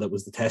AIL that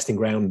was the testing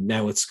ground.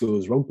 Now it's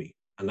schools rugby,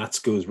 and that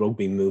schools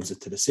rugby moves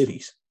it to the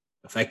cities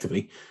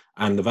effectively,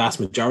 and the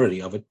vast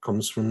majority of it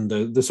comes from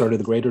the sort of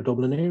the greater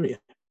Dublin area.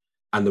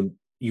 And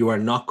you are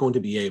not going to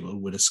be able,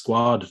 with a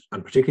squad,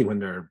 and particularly when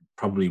they're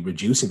probably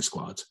reducing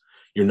squads,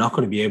 you're not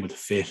going to be able to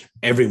fit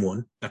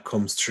everyone that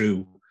comes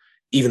through,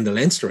 even the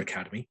Leinster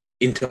Academy,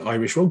 into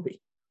Irish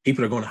rugby.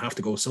 People are going to have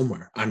to go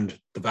somewhere, and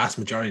the vast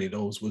majority of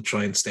those will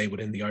try and stay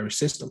within the Irish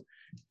system.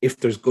 If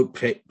there's good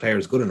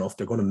players good enough,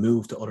 they're going to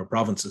move to other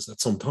provinces at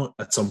some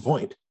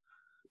point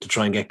to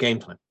try and get game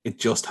time. It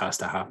just has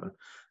to happen.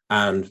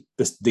 And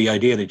the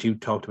idea that you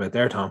talked about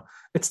there, Tom,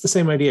 it's the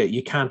same idea.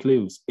 You can't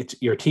lose. It's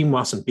your team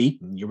wasn't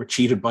beaten. You were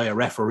cheated by a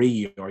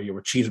referee, or you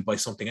were cheated by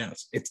something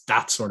else. It's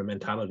that sort of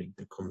mentality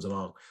that comes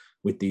along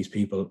with these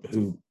people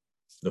who,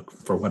 look,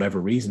 for whatever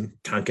reason,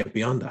 can't get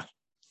beyond that.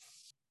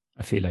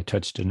 I feel I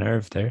touched a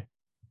nerve there.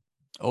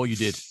 Oh, you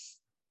did.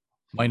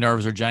 My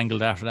nerves are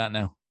jangled after that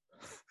now.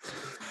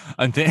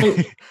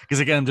 Because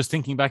again, I'm just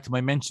thinking back to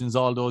my mentions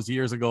all those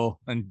years ago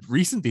and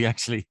recently,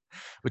 actually,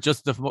 with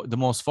just the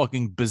most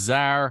fucking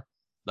bizarre,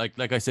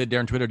 like I said there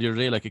on Twitter the other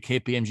day, like a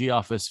KPMG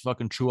office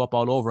fucking threw up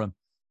all over him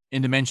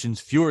in the mentions,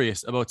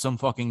 furious about some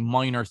fucking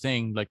minor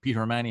thing, like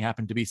Peter O'Mahony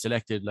happened to be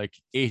selected like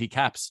 80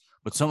 caps,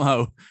 but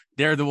somehow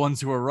they're the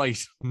ones who are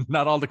right,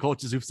 not all the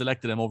coaches who've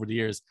selected him over the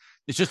years.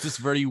 It's just this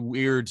very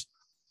weird.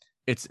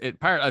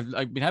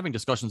 I've been having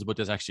discussions about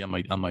this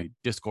actually on my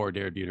Discord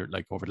there,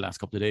 like over the last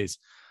couple of days,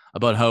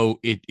 about how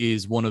it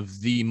is one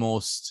of the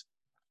most,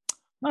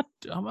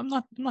 I'm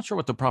not sure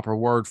what the proper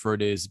word for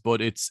it is,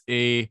 but it's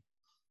the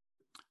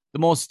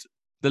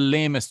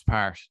lamest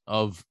part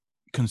of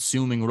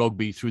consuming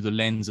rugby through the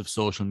lens of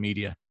social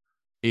media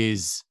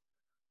is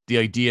the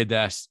idea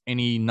that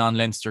any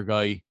non-Leinster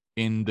guy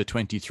in the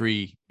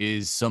 23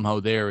 is somehow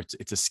there.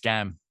 It's a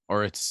scam,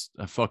 or it's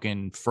a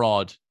fucking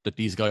fraud that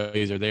these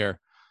guys are there,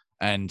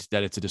 and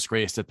that it's a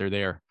disgrace that they're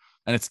there.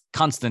 And it's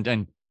constant.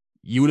 And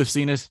you would have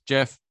seen it,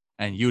 Jeff,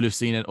 and you'll have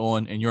seen it,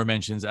 Owen, in your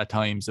mentions at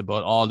times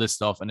about all this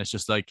stuff. And it's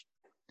just like,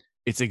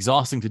 it's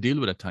exhausting to deal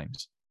with at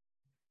times.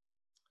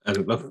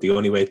 And look, the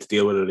only way to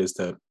deal with it is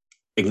to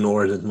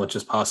ignore it as much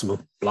as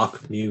possible.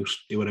 Block, mute,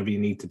 do whatever you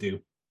need to do.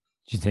 Do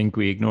you think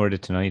we ignored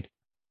it tonight?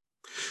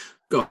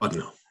 God,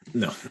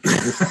 no.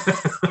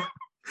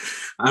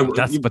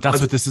 But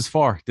that's what this is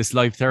for, this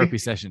live therapy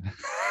session.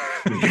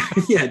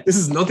 Yeah, this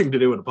is nothing to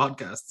do with a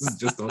podcast. This is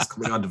just us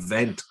coming on to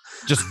vent.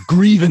 Just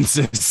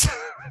grievances.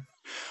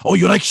 Oh,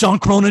 you like Sean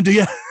Cronin, do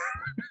you?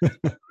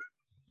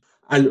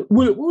 And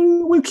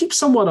we'll keep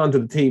somewhat onto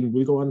the team.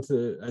 We'll go on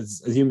to,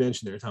 as you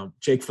mentioned there, Tom,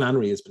 Jake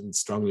Flannery has been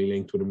strongly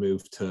linked with a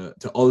move to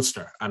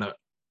Ulster. And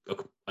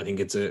look, I think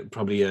it's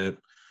probably a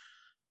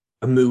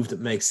move that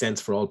makes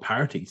sense for all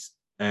parties.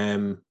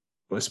 But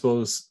I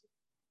suppose,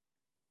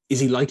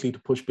 is he likely to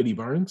push Billy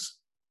Burns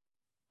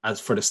as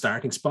for the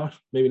starting spot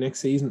maybe next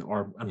season?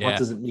 What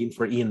does it mean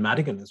for Ian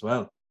Madigan as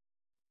well?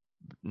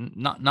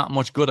 Not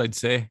much good, I'd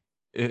say.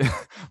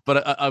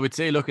 But I would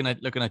say looking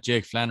at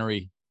Jake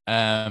Flannery,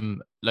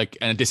 and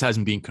this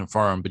hasn't been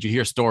confirmed, but you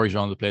hear stories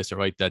around the place,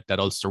 right, that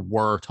Ulster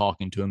were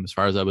talking to him, as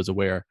far as I was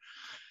aware.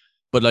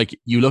 But like,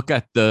 you look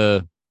at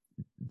the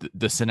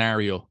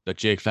scenario that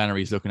Jake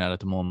Flannery is looking at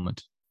the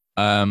moment.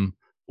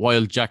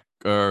 while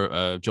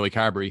Joey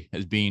Carberry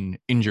has been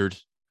injured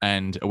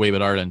and away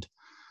with Ireland,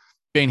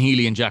 Ben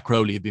Healy and Jack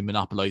Crowley have been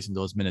monopolising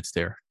those minutes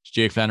there.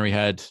 Jake Flannery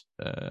had,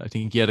 I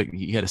think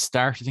he had a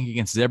start, I think,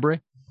 against Zebre.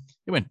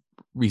 It went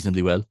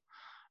reasonably well.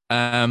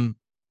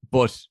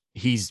 But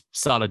he's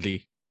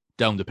solidly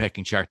down the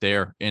pecking chart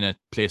there in a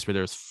place where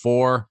there's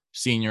 4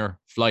 senior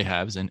fly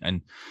halves.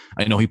 And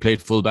I know he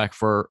played fullback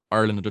for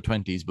Ireland under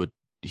 20s, but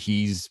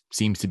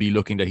seems to be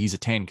looking that he's a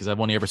 10, because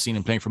I've only ever seen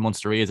him playing for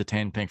Munster A as a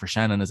 10, playing for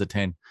Shannon as a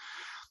 10.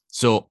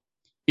 So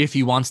if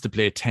he wants to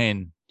play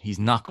 10, he's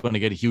not going to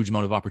get a huge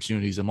amount of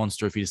opportunities at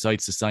Munster if he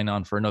decides to sign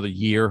on for another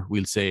year,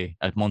 we'll say,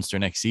 at Munster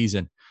next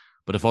season.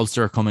 But if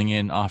Ulster are coming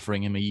in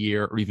offering him a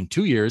year or even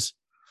 2 years,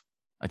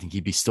 I think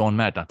he'd be stone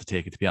mad not to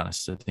take it, to be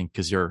honest. I think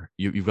because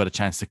you've got a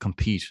chance to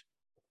compete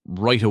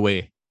right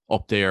away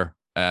up there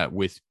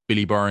with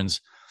Billy Burns,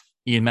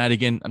 Ian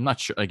Madigan. I'm not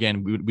sure.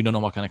 Again, we don't know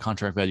what kind of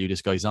contract value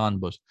this guy's on,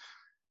 but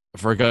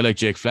for a guy like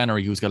Jake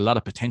Flannery, who's got a lot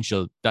of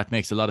potential, that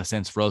makes a lot of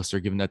sense for Ulster,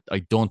 given that I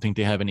don't think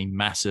they have any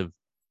massive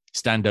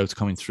standouts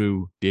coming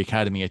through the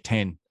academy at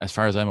 10, as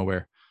far as I'm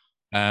aware.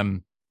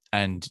 And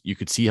you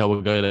could see how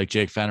a guy like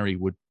Jake Flannery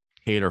would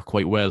tailor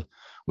quite well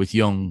with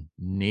young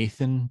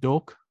Nathan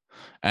Doak.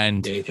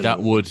 And that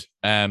would,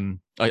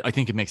 I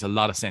think it makes a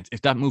lot of sense.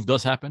 If that move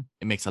does happen,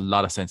 it makes a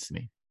lot of sense to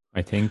me.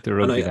 I think the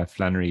rugby that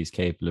Flannery is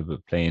capable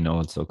of playing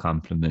also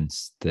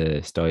complements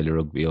the style of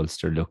rugby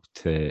Ulster look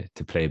to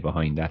play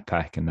behind that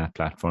pack and that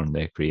platform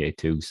they create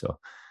too. So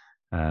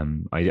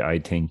I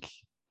think,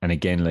 and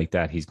again, like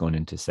that, he's going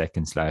into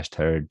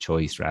 2nd/3rd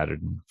choice rather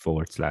than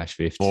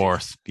 4th/5th.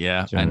 4th,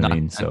 yeah. Do you know what I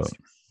mean? So,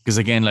 because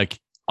again, like,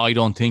 I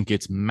don't think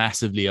it's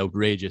massively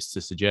outrageous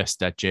to suggest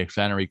that Jake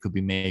Flannery could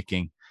be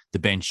making the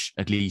bench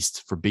at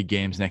least for big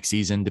games next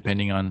season,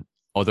 depending on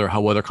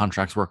how other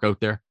contracts work out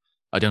there.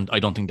 I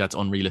don't think that's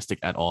unrealistic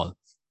at all.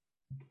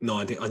 No,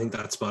 I think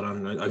that's spot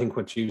on. I think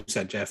what you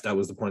said, Jeff, that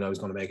was the point I was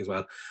going to make as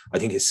well. I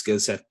think his skill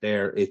set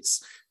there,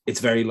 it's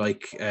very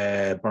like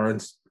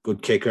Burns,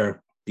 good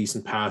kicker,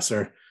 decent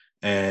passer,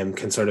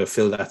 can sort of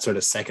fill that sort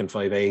of 2nd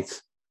 5/8.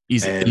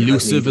 He's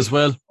elusive as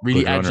well,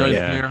 really agile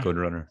player. Good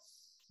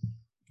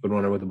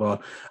runner with the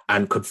ball,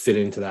 and could fit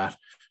into that.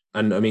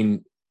 And I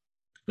mean,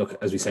 look,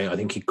 as we say, I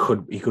think he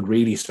could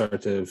really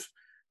sort of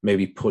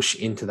maybe push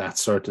into that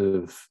sort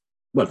of,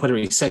 well, whether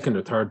he's 2nd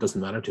or 3rd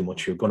doesn't matter too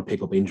much. You're going to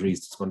pick up injuries.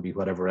 It's going to be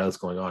whatever else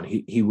going on.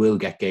 He will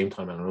get game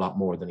time and a lot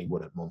more than he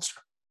would at Munster.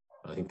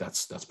 I think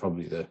that's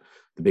probably the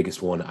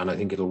biggest one, and I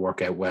think it'll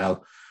work out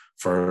well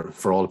for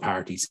all the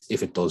parties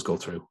if it does go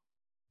through.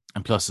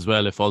 And plus, as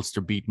well, if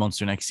Ulster beat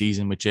Munster next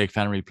season with Jake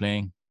Flannery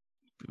playing,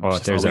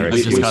 there's our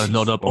just got to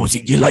load up. Oh,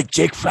 you like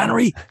Jake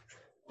Flannery?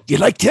 You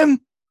liked him?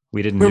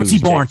 We didn't. Where was he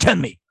born? Tell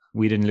me.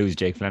 We didn't lose.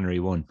 Jake Flannery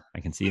won.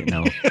 I can see it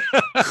now.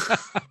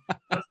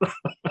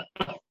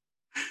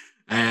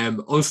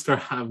 Ulster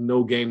have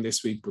no game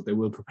this week, but they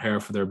will prepare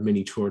for their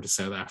mini tour to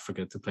South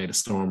Africa to play the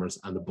Stormers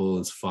and the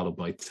Bulls, followed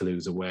by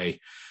Toulouse away.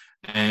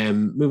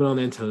 Moving on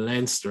then to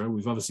Leinster,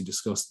 we've obviously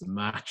discussed the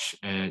match.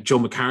 Joe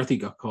McCarthy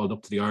got called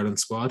up to the Ireland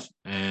squad,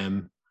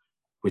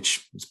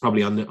 which was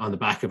probably on the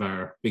back of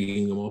our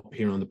bigging him up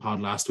here on the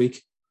pod last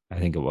week. I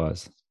think it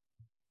was.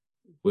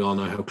 We all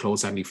know how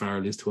close Andy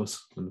Farrell is to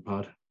us on the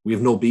pod. We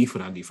have no beef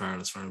with Andy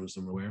Farrell as far as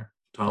I'm aware.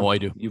 Tom, I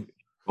do.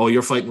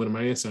 You're fighting with him,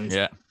 are you? Sorry.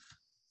 Yeah.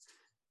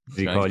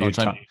 Did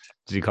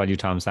he call you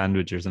Tom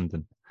Sandwich or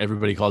something?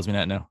 Everybody calls me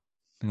that now.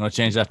 I'm going to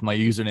change that to my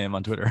username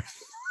on Twitter.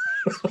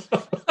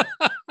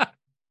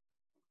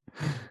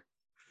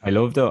 I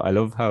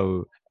love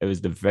how it was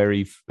the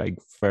very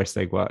first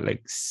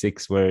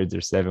 6 words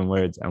or 7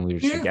 words, and we were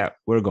just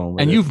we're going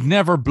with and it. You've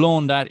never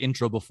blown that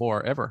intro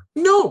before, ever.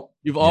 No.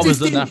 You've always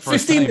done that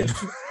first 15,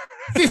 time.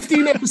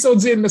 15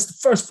 episodes in, that's the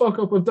first fuck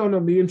up I've done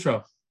on the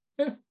intro.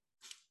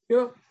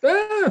 Yeah.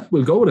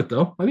 We'll go with it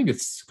though. I think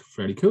it's a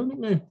fairly cool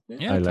nickname.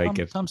 Yeah, I like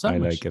it. I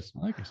like it.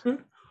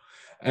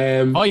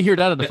 I hear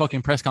that at the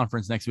fucking press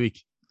conference next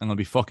week. I'm going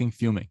to be fucking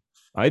fuming.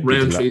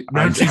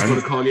 Roundtree's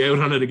going to call you out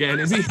on it again,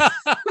 is he?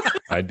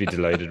 I'd be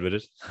delighted with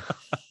it.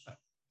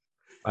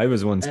 I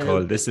was once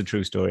called, this is a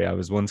true story, I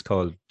was once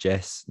called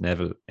Jess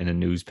Neville in a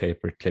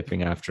newspaper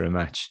clipping after a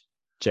match.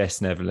 Jess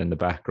Neville in the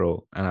back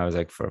row. And I was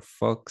like, for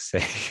fuck's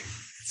sake.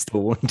 It's the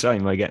one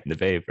time I get in the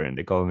paper and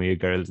they call me a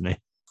girl's name.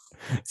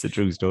 It's a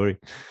true story.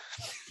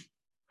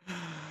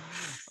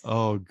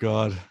 Oh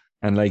God.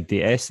 And like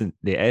the S and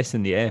the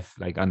F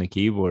like on the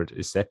keyboard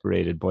is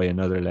separated by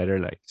another letter,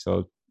 like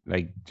so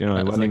like it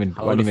wasn't even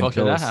close.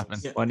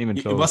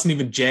 It wasn't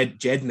even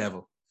Jed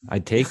Neville.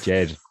 I'd take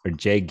Jed or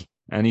Jeg,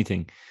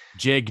 anything.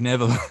 Jeg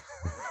Neville.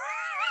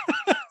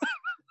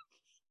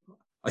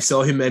 I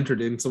saw him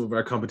entered in some of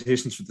our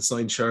competitions for the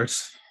signed shirt.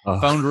 Oh.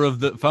 Founder of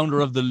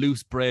the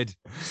loose bread,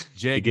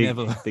 Jeg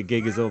Neville. The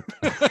gig is up.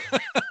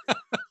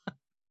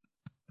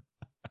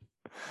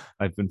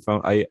 I've been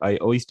found. I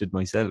oystered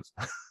myself.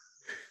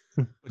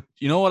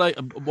 You know what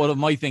I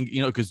might think,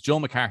 because Joe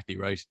McCarthy,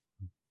 right?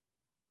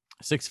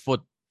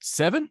 6'7",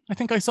 I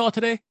think I saw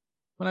today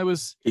when I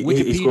was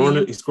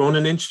Wikipedia. He's grown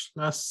an inch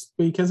last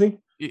week, has he?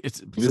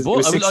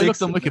 I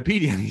looked on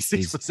Wikipedia and he's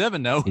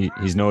 6'7" now.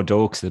 He's no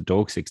Dokes, a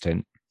Doke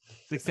 6'10".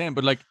 6'10",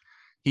 but like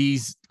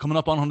he's coming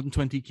up on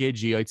 120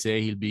 kg. I'd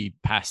say he'll be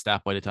past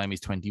that by the time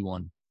he's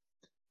 21.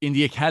 In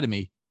the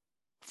academy,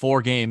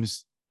 4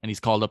 games, and he's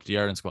called up to the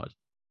Ireland squad.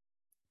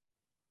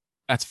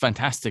 That's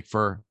fantastic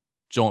from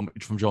Joe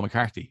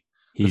McCarthy.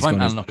 He's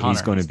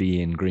going to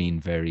be in green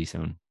very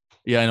soon.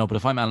 Yeah, I know, but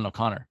if I'm Alan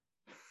O'Connor,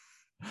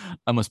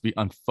 I'm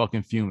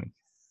fucking fuming.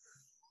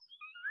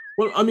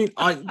 Well, I mean,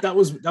 that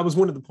was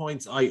one of the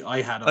points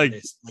I had on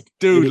this. Like,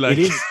 dude, it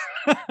is,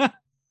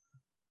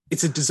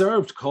 it's a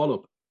deserved call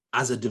up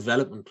as a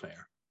development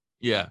player.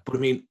 Yeah, but I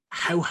mean,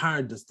 how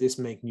hard does this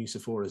make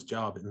Nucifora's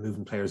job in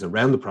moving players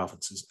around the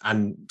provinces,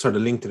 and sort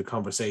of link to the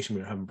conversation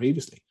we were having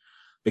previously?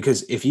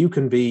 Because if you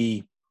can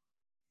be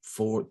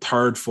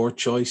third, fourth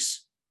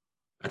choice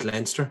at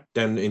Leinster,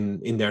 then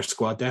in their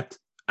squad depth,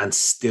 and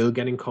still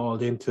getting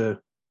called into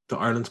the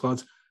Ireland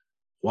squads,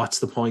 what's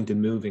the point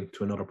in moving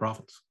to another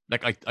province?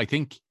 Like, I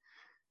think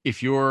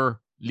if you're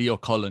Leo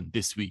Cullen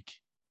this week,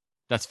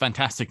 that's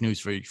fantastic news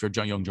for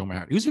young Joe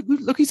McCarthy.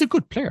 He's a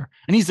good player.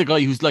 And he's the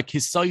guy who's like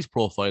his size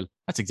profile.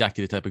 That's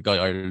exactly the type of guy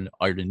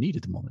Ireland need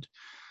at the moment.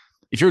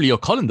 If you're Leo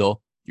Cullen,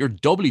 though, you're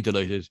doubly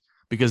delighted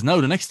because now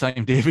the next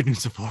time David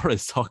Nucifora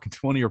is talking to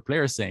one of your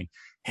players saying,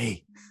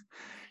 hey,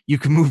 you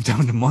can move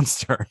down to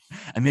Munster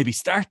and maybe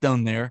start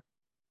down there,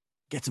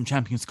 get some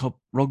Champions Cup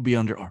rugby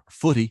or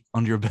footy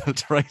under your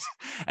belt, right?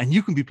 And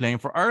you can be playing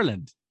for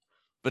Ireland.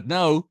 But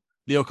now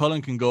Leo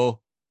Cullen can go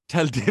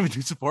tell David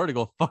Nucifora to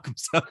go fuck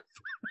himself.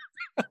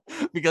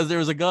 Because there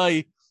was a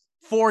guy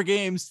 4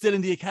 games still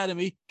in the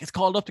academy gets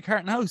called up to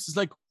Carton House. It's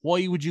like,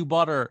 why would you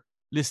bother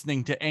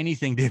listening to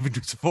anything David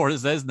Nucifora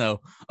says now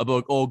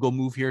about, go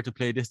move here to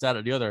play this, that,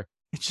 or the other?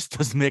 It just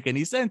doesn't make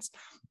any sense.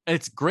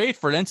 It's great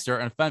for Leinster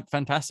and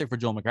fantastic for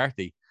Joe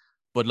McCarthy,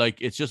 but like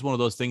it's just one of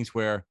those things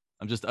where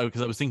I'm just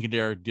because I was thinking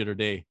there the other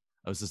day,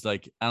 I was just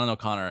like, Alan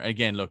O'Connor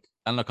again. Look,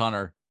 Alan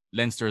O'Connor,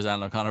 Leinster is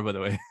Alan O'Connor, by the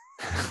way,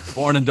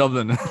 born in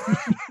Dublin.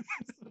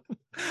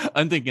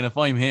 I'm thinking if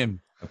I'm him,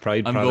 a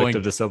product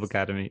of the sub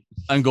academy.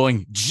 I'm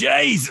going,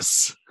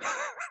 Jesus,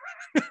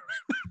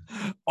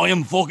 I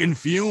am fucking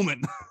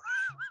fuming.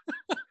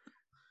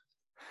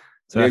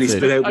 So really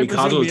spit out we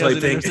coddle type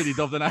thing. City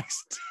Dublin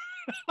accent.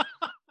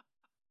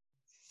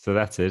 So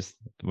that's it.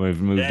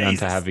 We've moved on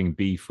to having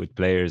beef with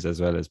players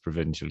as well as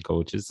provincial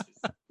coaches.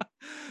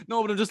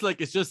 No, but I'm just like,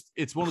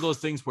 it's one of those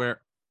things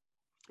where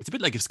it's a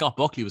bit like if Scott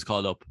Buckley was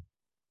called up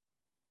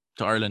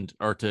to Ireland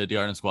or to the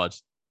Ireland squad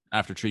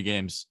after 3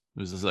 games.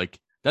 It was just like,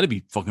 that'd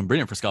be fucking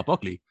brilliant for Scott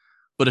Buckley.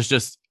 But it's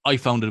just, I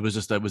found I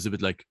was a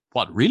bit like,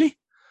 what, really?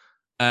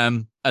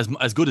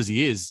 As good as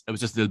he is, I was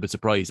just a little bit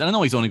surprised. And I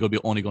know he's only going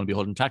to be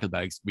holding tackle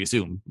bags. We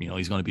assume,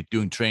 he's going to be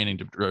doing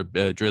training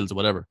drills or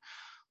whatever.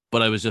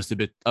 But I was a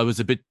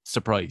bit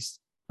surprised.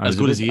 As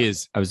good as he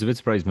is, I was a bit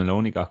surprised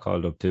Maloney got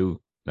called up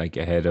too, like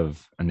ahead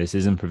of, and this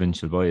isn't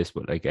provincial bias,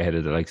 but like ahead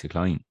of the likes of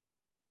Klein.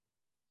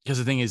 Because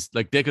the thing is,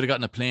 like they could have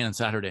gotten a plane on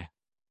Saturday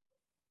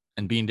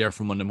and been there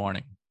for Monday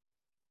morning.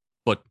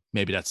 But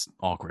maybe that's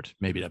awkward.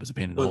 Maybe that was a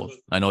pain in the hole.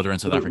 I know they're in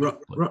South Africa.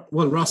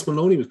 Well, Ross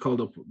Maloney was called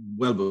up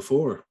well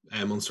before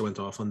Munster went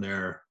off on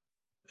their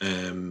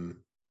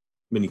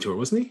mini tour,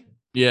 wasn't he?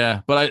 Yeah,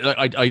 but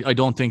I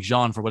don't think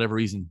Jean, for whatever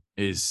reason,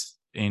 is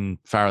in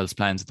Farrell's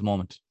plans at the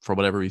moment. For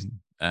whatever reason.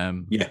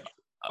 Yeah.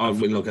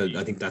 Look,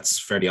 I think that's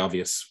fairly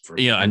obvious.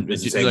 And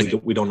as you say, like,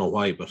 we don't know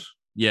why, but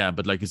yeah,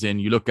 but like as in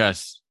you look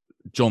at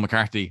Joe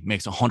McCarthy,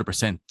 makes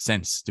 100%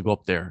 sense to go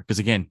up there because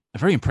again, a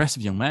very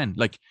impressive young man.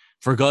 Like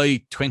for a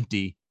guy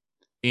 20,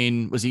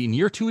 was he in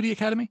year 2 of the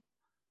academy?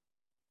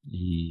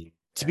 Yeah.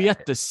 To be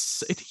at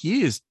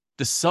he is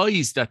the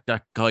size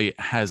that guy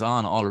has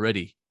on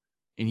already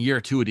in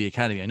year 2 of the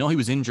academy. I know he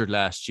was injured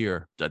last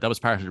year. That was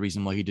part of the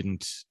reason why he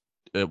didn't.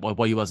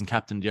 Why he wasn't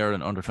captain of the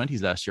Ireland under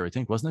 20s last year, I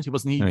think, wasn't it?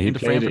 Wasn't he? No, in the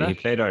frame for that? He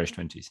played Irish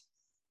 20s.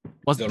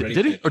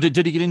 Did he? Or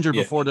did he get injured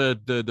before the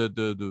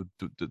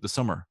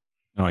summer?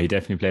 No, he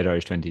definitely played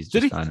Irish 20s.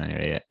 Did he?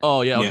 Anyway, yeah.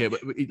 Oh yeah, okay.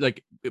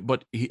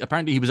 But he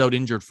apparently he was out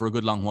injured for a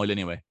good long while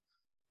anyway.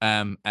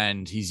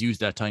 And he's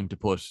used that time to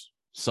put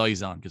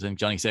size on because I think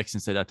Johnny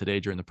Sexton said that today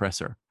during the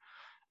presser.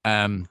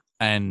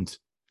 And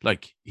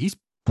like he's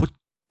put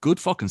good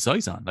fucking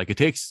size on. Like it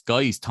takes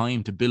guys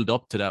time to build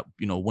up to that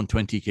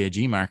 120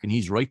 kg mark, and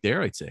he's right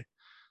there, I'd say.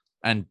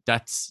 And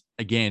that's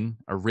again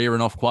a rare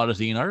enough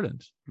quality in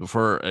Ireland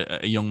for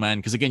a young man.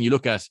 Because again, you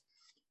look at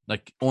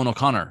like Owen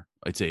O'Connor,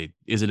 I'd say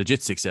is a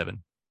legit 6'7",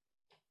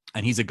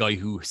 and he's a guy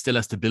who still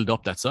has to build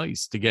up that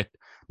size to get.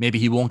 Maybe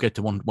he won't get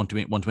to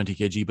 120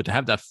 kg, but to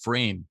have that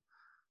frame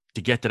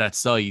to get to that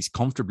size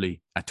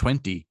comfortably at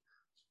 20,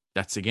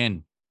 that's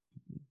again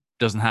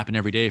doesn't happen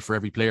every day for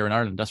every player in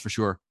Ireland. That's for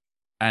sure.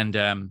 And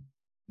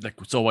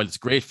so while it's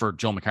great for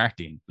Joe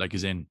McCarthy, like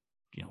as in,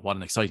 what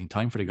an exciting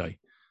time for the guy.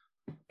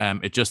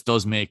 It just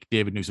does make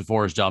David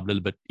Nucifora's job a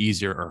little bit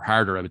easier or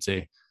harder, I would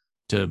say,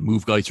 to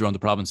move guys around the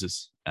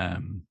provinces.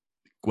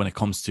 When it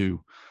comes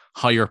to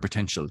higher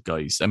potential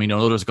guys, I mean, I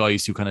know there's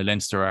guys who kind of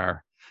Leinster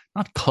are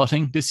not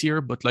cutting this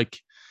year, but like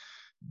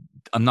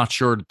I'm not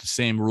sure that the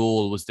same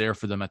role was there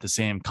for them at the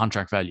same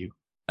contract value,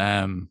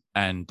 and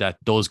that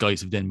those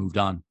guys have then moved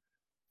on.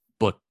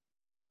 But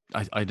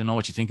I don't know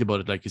what you think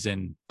about it. Like, as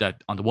in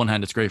that on the one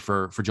hand, it's great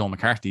for Joe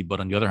McCarthy, but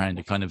on the other hand,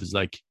 it kind of is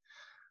like,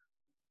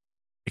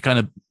 it kind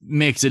of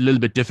makes it a little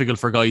bit difficult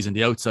for guys on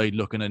the outside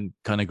looking and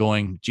kind of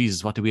going,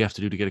 Jesus, what do we have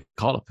to do to get a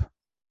call up?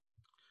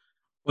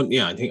 Well,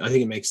 yeah, I think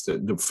it makes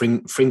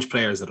the fringe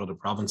players at other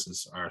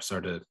provinces are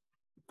sort of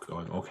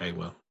going, okay,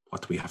 well,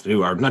 what do we have to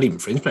do? Or not even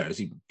fringe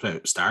players, even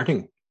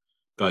starting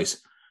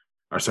guys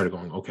are sort of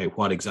going, okay,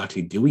 what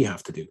exactly do we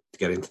have to do to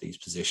get into these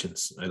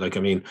positions? Like, I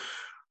mean,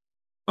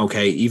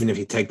 okay, even if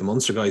you take the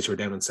Munster guys who are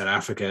down in South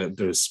Africa,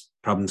 there's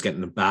problems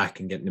getting them back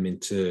and getting them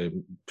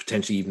into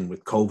potentially even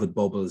with COVID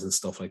bubbles and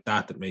stuff like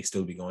that may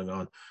still be going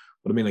on.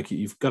 But I mean, like,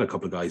 you've got a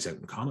couple of guys out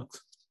in Connacht,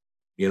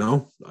 you've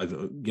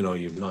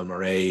Niall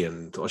Murray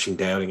and Ushing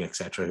Dowling,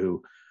 etc.,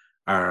 who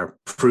are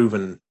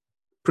proven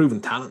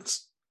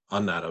talents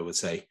on that, I would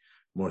say,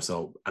 more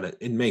so. And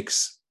it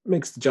makes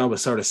the job of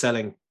sort of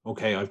selling,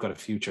 okay, I've got a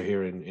future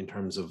here in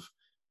terms of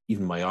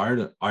even my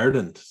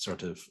Ireland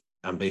sort of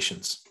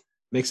ambitions.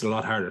 Makes it a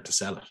lot harder to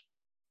sell it.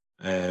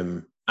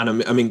 And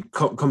I mean,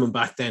 coming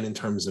back then in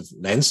terms of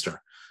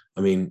Leinster,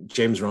 I mean,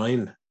 James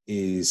Ryan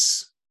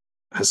has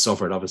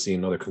suffered obviously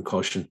another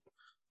concussion.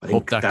 I think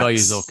hope that guy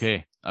is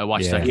okay. I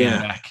watched that game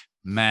back.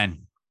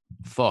 Man,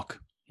 fuck.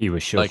 He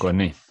was shook,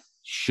 wasn't he?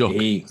 Shook.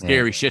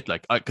 Scary shit.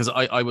 Like, because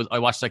I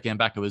watched that game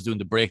back. I was doing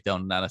the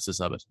breakdown analysis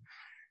of it.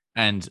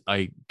 And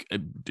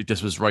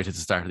this was right at the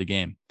start of the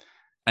game.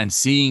 And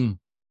seeing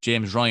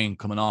James Ryan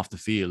coming off the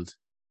field,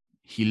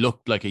 he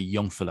looked like a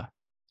young fella.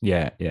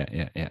 Yeah.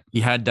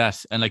 He had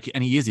that, and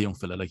he is a young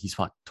fella. Like, he's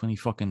what,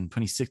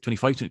 26,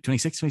 25,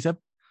 26, 27?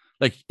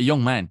 Like, a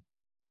young man.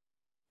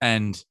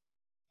 And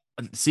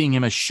seeing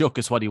him as shook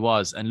as what he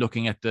was, and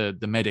looking at the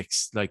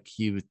medics, like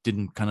he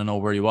didn't kind of know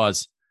where he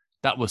was,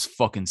 that was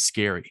fucking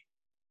scary.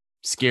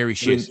 Scary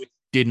shit.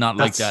 Did not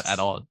like that at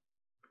all.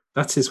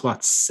 That's his,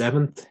 what,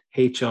 7th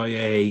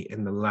HIA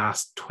in the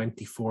last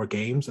 24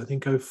 games, I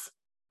think I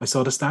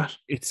saw the stat.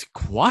 It's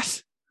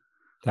what?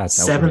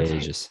 That's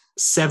outrageous.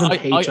 7th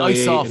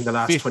HIA in the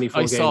last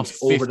 24 games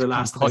over the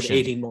last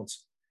 18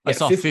 months. I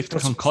saw fifth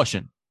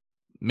concussion.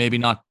 Maybe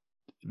not.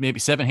 Maybe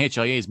 7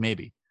 HIAs,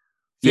 maybe.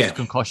 Fifth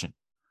concussion.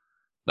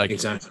 Like,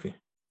 exactly.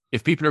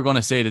 If people are going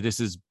to say that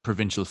this is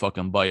provincial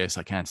fucking bias,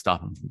 I can't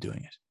stop them from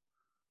doing it.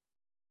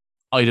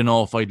 I don't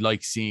know if I'd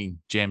like seeing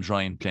James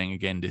Ryan playing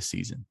again this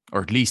season,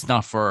 or at least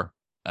not for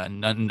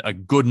a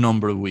good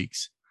number of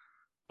weeks.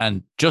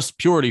 And just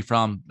purely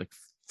from, like,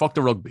 fuck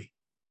the rugby.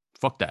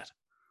 Fuck that.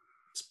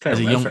 As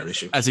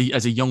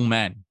a young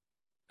man,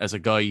 as a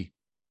guy,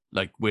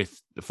 like,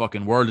 with the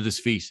fucking world at his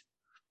feet,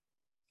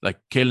 like,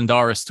 Caelan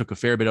Doris took a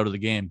fair bit out of the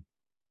game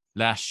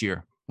last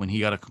year when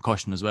he got a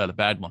concussion as well, a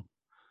bad one.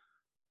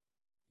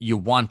 You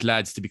want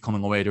lads to be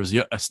coming away. There was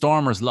a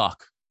Stormers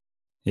lock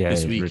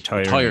this week,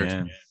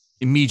 retired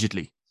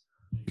immediately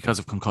because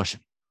of concussion.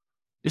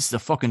 This is a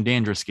fucking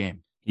dangerous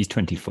game. He's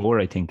 24,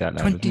 I think, that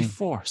lad.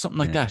 24, something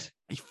like that.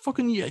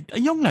 A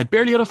young lad,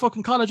 barely out of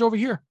fucking college over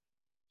here.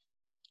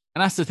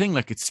 And that's the thing,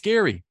 like, it's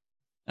scary.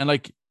 And,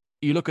 like,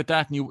 you look at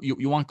that and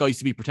you want guys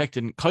to be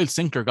protected. And Kyle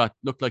Sinclair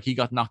looked like he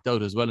got knocked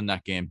out as well in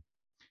that game.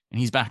 And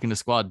he's back in the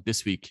squad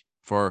this week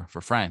for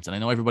France. And I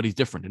know everybody's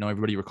different. I know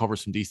everybody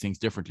recovers from these things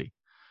differently.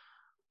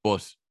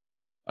 But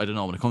I don't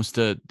know, when it comes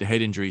to the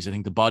head injuries, I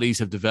think the bodies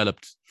have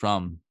developed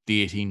from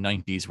the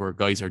 1890s where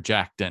guys are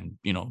jacked and,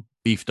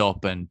 beefed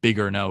up and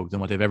bigger now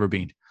than what they've ever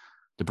been.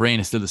 The brain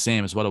is still the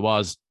same as what it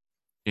was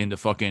in the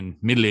fucking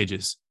Middle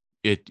Ages.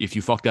 If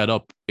you fuck that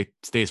up, it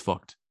stays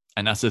fucked.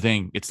 And that's the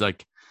thing. It's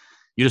like,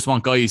 you just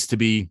want guys to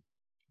be,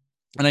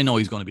 and I know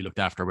he's going to be looked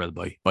after well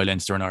by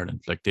Leinster and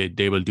Ireland. Like,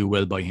 they will do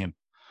well by him.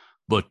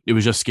 But it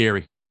was just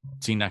scary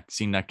seeing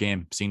that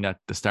game, seeing that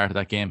the start of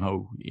that game,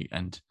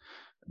 and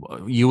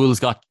Ewell's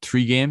got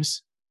 3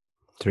 games.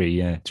 3,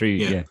 yeah.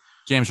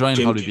 James Ryan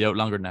will probably be out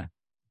longer than that.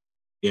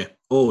 Yeah.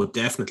 Oh,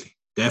 definitely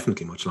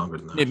much longer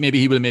than that. Maybe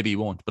he will, maybe he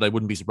won't, but I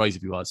wouldn't be surprised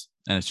if he was.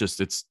 And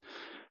it's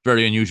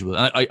very unusual.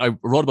 And I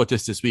wrote about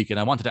this week, and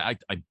I wanted to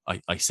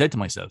I said to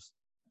myself,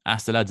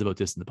 ask the lads about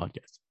this in the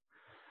podcast.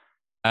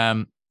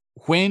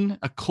 When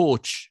a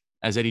coach,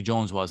 as Eddie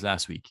Jones was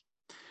last week,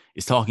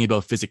 is talking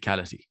about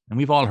physicality, and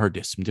we've all heard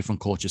this from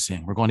different coaches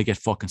saying, we're going to get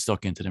fucking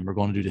stuck into them, we're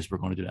going to do this, we're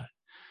going to do that.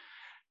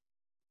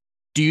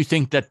 Do you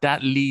think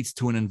that leads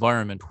to an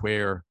environment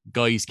where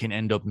guys can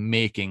end up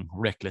making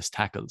reckless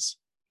tackles,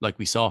 like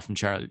we saw from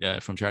Charlie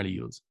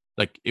Ewells?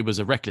 Like, it was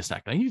a reckless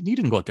tackle. He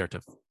didn't go out there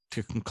to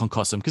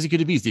concuss him, because he could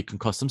have easily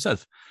concussed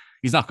himself.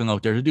 He's not going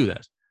out there to do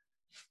that.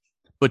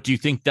 But do you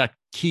think that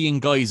keying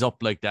guys up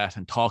like that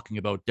and talking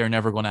about they're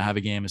never going to have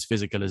a game as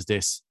physical as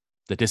this,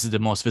 that this is the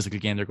most physical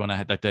game they're going to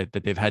have,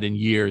 that they've had in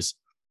years,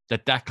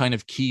 that kind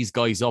of keys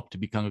guys up to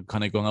be kind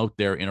of going out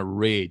there in a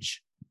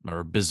rage or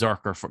a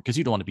berserker, because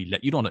you don't want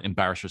to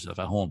embarrass yourself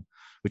at home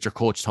with your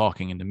coach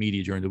talking in the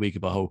media during the week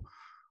about how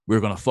we're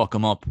going to fuck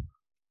him up,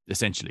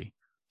 essentially.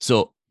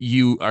 So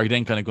you are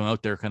then kind of going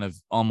out there, kind of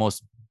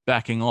almost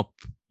backing up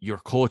your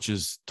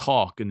coach's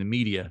talk in the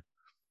media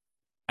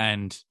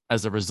And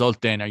as a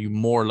result, then are you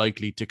more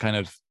likely to kind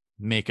of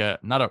make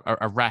not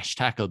a rash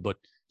tackle, but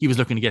he was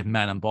looking to get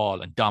man and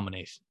ball and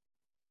dominate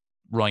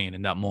Ryan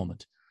in that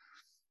moment.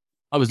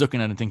 I was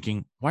looking at it and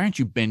thinking, why aren't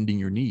you bending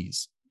your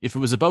knees? If it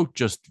was about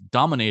just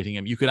dominating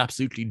him, you could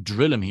absolutely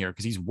drill him here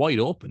because he's wide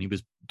open. He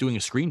was doing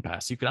a screen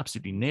pass. You could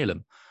absolutely nail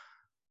him.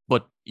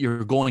 But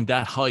you're going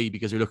that high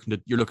because you're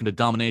looking to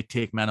dominate,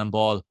 take man and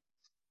ball.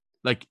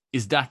 Like,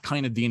 is that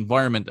kind of the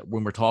environment that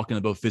when we're talking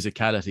about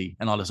physicality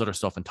and all this other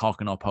stuff and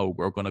talking up how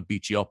we're going to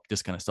beat you up,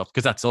 this kind of stuff?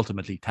 Because that's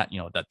ultimately,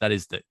 that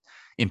is the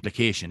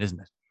implication,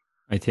 isn't it?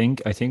 I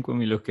think when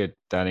we look at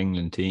that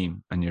England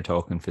team and you're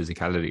talking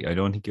physicality, I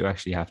don't think you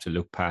actually have to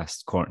look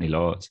past Courtney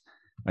Laws.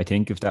 I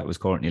think if that was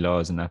Courtney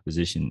Laws in that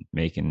position,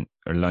 making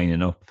or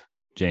lining up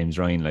James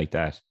Ryan like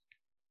that,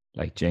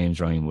 like James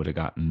Ryan would have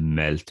got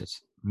melted.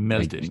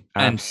 Like,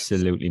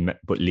 absolutely,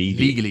 but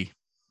legally.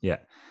 Yeah.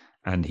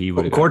 And he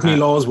would have Courtney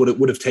Laws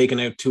would have taken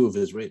out 2 of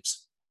his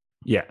ribs.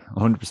 Yeah,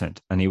 100%.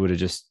 And he would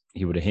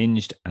have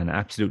hinged and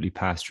absolutely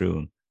passed through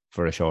him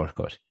for a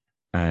shortcut.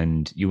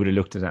 And you would have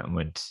looked at that and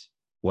went,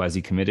 was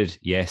he committed?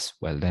 Yes.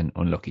 Well, then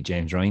unlucky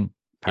James Ryan,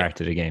 part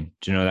of the game.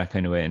 Do you know that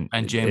kind of way?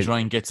 And James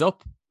Ryan gets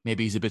up.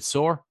 Maybe he's a bit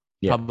sore.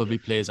 Yeah. Probably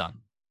plays on.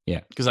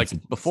 Yeah. Because I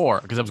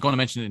was going to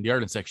mention it in the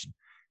Ireland section,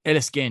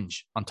 Ellis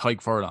Genge on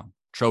Tyke Furlong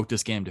throughout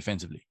this game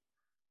defensively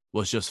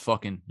was just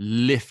fucking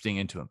lifting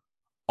into him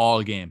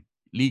all game.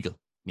 Legal.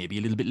 Maybe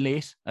a little bit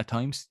late at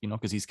times,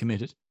 because he's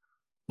committed.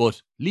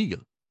 But legal.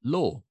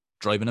 Low.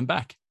 Driving him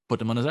back.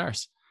 Put him on his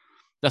arse.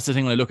 That's the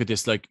thing when I look at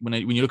this. Like, when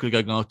you look at a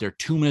guy going out there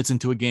 2 minutes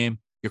into a game,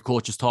 your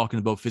coach is talking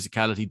about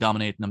physicality,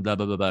 dominating and blah,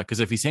 blah, blah, blah.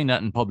 Because if he's saying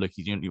that in public,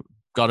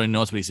 God only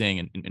knows what he's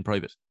saying in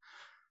private.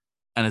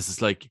 And it's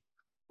just like,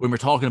 when we're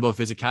talking about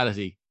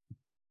physicality,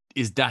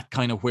 is that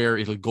kind of where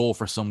it'll go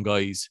for some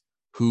guys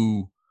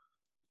who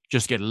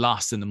just get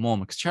lost in the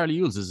moment? Because Charlie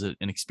Ewels is an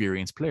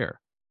experienced player.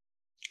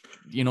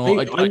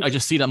 I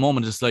just see that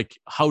moment. It's like,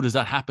 how does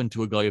that happen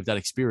to a guy of that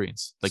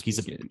experience? Like,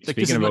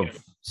 speaking about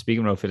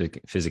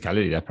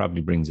physicality, that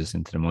probably brings us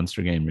into the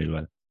Munster game real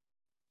well.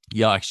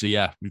 Yeah, actually,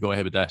 yeah, we go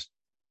ahead with that.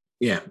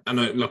 Yeah, and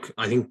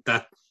I think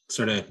that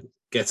sort of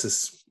gets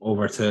us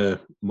over to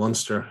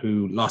Munster,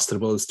 who lost to the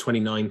Bulls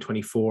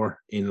 29-24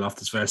 in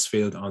Loftus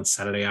Versfeld on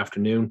Saturday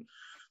afternoon.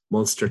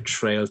 Munster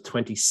trailed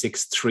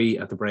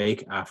 26-3 at the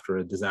break after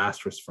a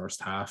disastrous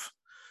first half,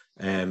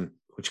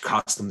 which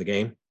cost them the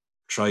game.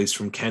 Tries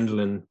from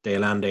Kendall,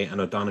 Deilande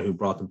and O'Donoghue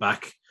brought them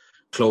back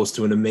close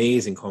to an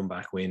amazing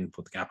comeback win,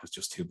 but the gap was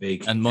just too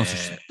big. And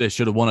Munster, they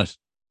should have won it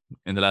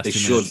in the last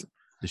 2 minutes.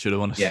 They should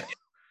have won it.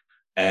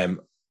 Yeah.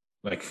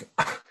 Like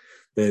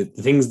the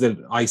things that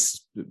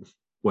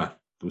there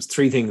was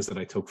 3 things that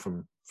I took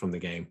from the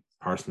game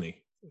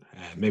personally.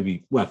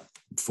 Maybe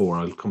 4.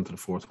 I'll come to the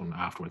 4th one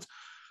afterwards.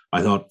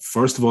 I thought,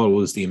 first of all, it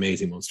was the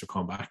amazing Munster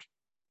comeback.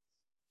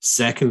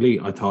 Secondly,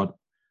 I thought,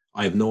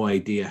 I have no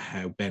idea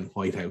how Ben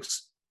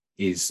Whitehouse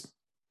is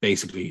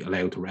basically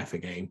allowed to ref a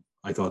game.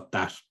 I thought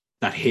that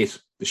hit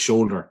the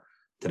shoulder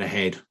to the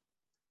head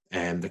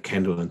that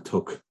Kendall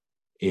took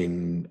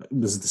in,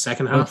 was it the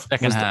second half?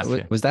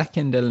 Was that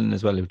Ken Dillon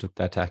as well who took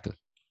that tackle?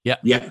 Yeah.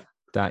 Yeah.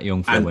 That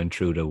young fella went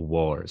through the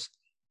wars.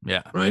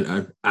 Yeah.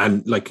 Right.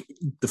 And like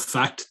the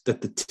fact that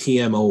the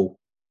TMO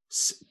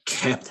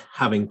kept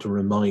having to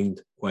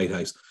remind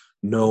Whitehouse,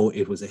 no,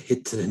 it was a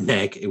hit to the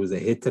neck, it was a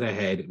hit to the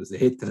head, it was a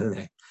hit to the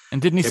neck.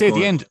 And didn't he say at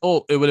the end,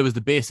 it was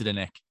the base of the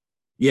neck?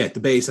 Yeah,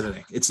 the base of the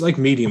neck. It's like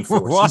medium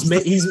force.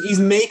 He's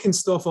making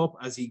stuff up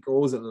as he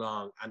goes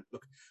along. And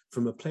look,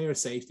 from a player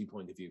safety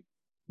point of view,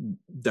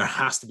 there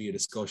has to be a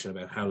discussion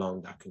about how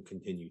long that can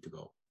continue to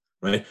go,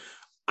 right?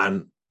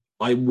 And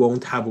I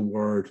won't have a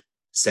word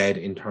said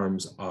in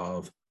terms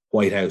of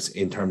Whitehouse,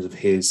 in terms of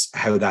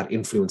how that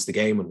influenced the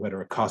game and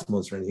whether it cost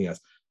Munster or anything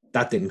else.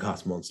 That didn't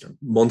cost Munster.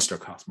 Munster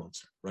cost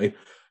Munster, right?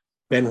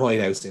 Ben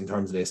Whitehouse, in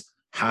terms of this,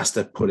 has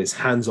to put his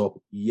hands up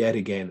yet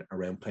again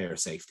around player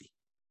safety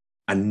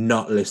and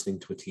not listening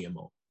to a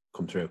TMO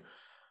come through,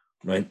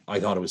 right? I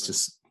thought it was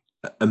just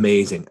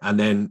amazing. And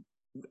then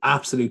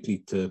absolutely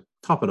to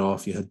top it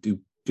off, you had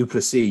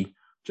Duplessis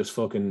just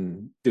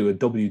fucking do a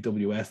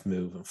WWF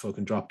move and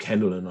fucking drop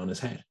Kendall on his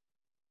head.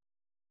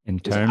 In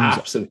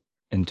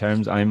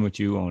terms, I'm with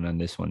you on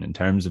this one. In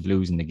terms of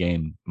losing the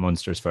game,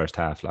 Munster's first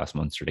half lost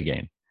Munster the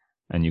game.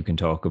 And you can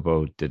talk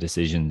about the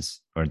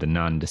decisions or the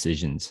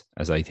non-decisions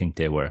as I think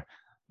they were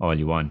all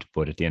you want.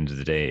 But at the end of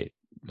the day,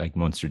 like,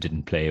 Munster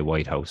didn't play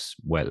Whitehouse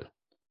well.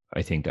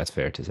 I think that's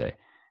fair to say.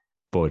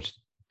 But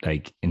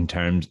like, in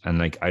terms, and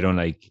like, I don't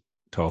like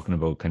talking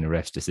about kind of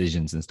refs'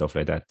 decisions and stuff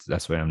like that.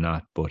 That's why I'm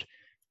not. But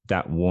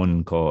that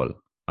one call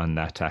on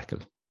that tackle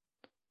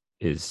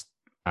is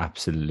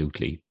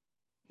absolutely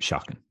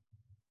shocking.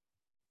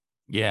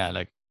 Yeah,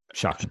 like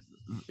shocking.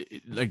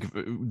 Like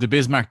the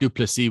Bismarck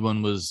Duplessis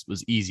one was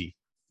easy.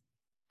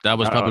 That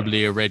was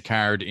probably a red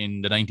card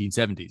in the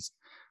 1970s.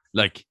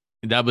 Like,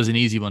 that was an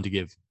easy one to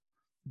give.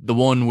 The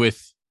one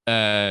with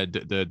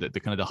the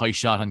kind of the high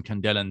shot on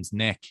Candellan's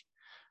neck.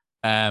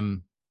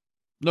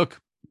 Look,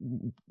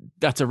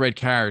 that's a red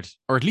card,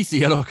 or at least a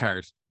yellow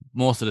card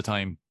most of the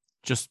time.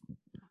 Just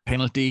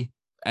penalty,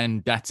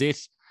 and that's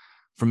it.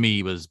 For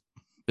me, was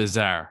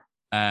bizarre.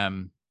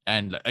 And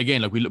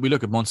again, like we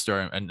look at Munster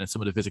and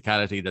some of the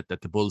physicality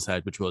that the Bulls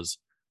had, which was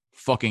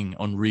fucking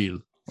unreal.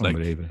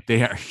 Like,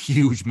 they are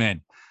huge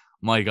men.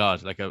 My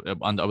God, like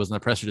I was in a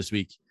presser this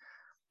week,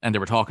 and they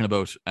were talking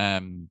about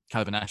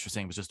Calvin Nash was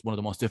saying it was just one of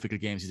the most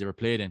difficult games he's ever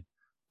played in,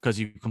 because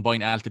you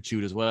combine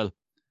altitude as well.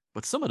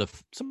 But some of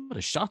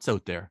the shots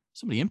out there,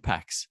 some of the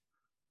impacts,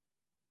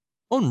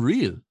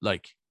 unreal.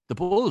 Like, the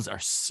Bulls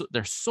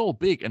they're so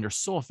big and they're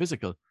so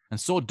physical and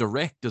so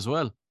direct as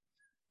well.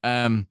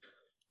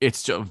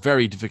 It's just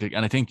very difficult,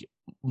 and I think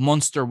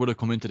Munster would have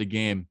come into the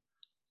game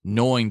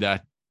knowing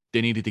that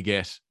they needed to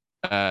get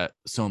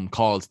some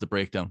calls to the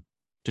breakdown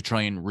to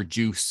try and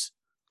reduce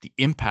the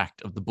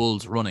impact of the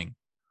Bulls running.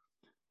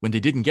 When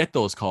they didn't get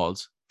those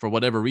calls, for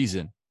whatever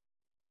reason,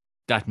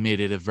 that made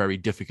it a very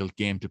difficult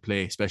game to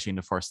play, especially in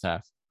the first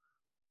half.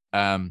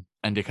 And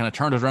they kind of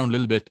turned it around a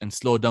little bit and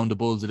slowed down the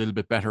Bulls a little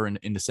bit better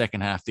in the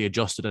second half. They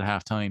adjusted at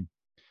halftime.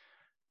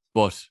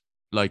 But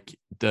like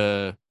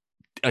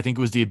I think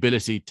it was the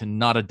ability to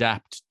not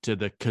adapt to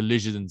the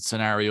collision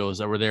scenarios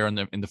that were there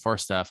in the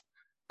first half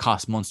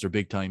cost Munster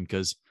big time,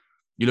 because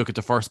you look at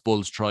the first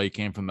Bulls try,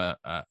 came from a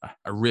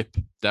rip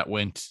that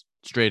went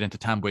straight into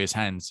Tamboy's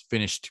hands,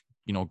 finished,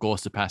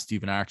 ghosted past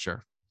Stephen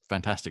Archer.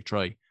 Fantastic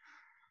try.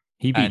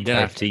 He beat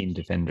 13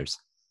 defenders.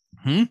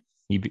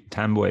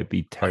 Tamboy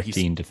beat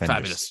 13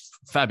 defenders.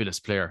 Fabulous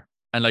player.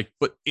 And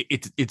but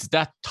it's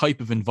that type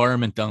of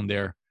environment down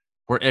there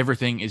where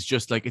everything is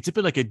just like, it's a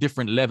bit like a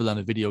different level on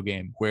a video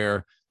game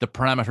where the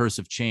parameters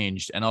have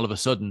changed, and all of a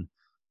sudden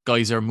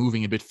guys are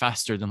moving a bit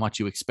faster than what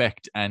you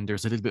expect, and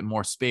there's a little bit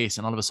more space,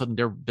 and all of a sudden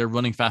they're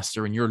running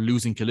faster, and you're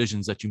losing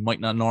collisions that you might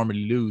not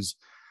normally lose.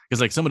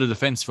 Because like some of the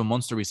defense from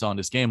Munster we saw in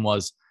this game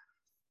was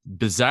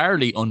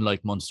bizarrely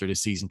unlike Munster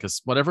this season,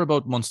 because whatever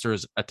about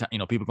Munster's attack,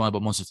 people going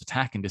about Munster's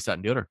attack and this, that,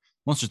 and the other,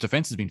 Munster's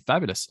defense has been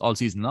fabulous all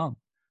season long.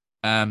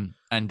 And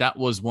that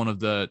was one of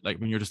the, like,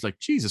 when you're just like,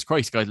 Jesus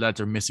Christ, guys,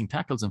 lads are missing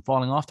tackles and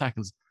falling off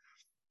tackles.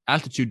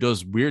 Altitude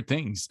does weird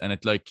things, and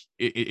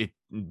it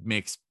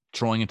makes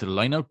throwing into the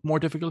line out more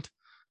difficult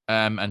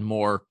and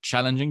more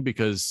challenging,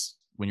 because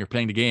when you're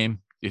playing the game,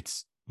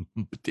 it's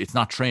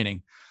not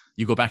training.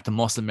 You go back to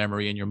muscle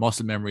memory, and your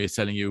muscle memory is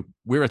telling you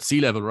we're at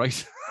sea level,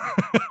 right?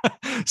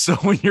 So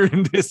when you're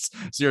in this,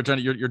 so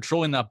you're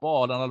throwing that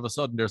ball, and all of a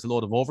sudden there's a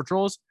load of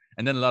overthrows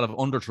and then a lot of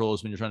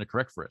underthrows when you're trying to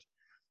correct for it.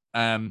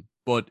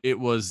 But it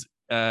was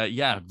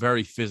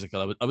very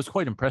physical. I was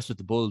quite impressed with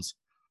the Bulls,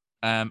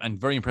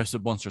 and very impressed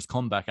with Munster's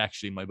comeback.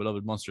 Actually, my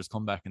beloved Munster's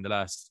comeback in the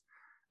last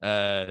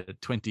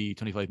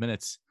 20-25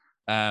 minutes.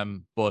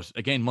 But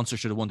again, Munster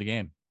should have won the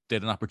game. They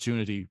had an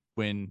opportunity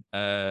when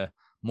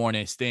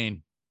Mornay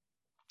Stain,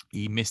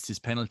 he missed his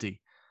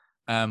penalty,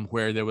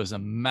 where there was a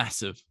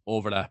massive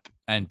overlap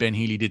and Ben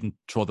Healy didn't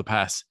throw the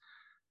pass.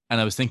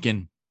 And I was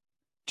thinking,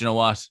 do you know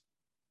what?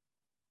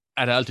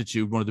 At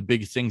altitude, one of the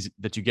biggest things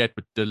that you get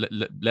with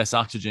the less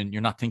oxygen,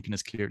 you're not thinking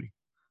as clearly.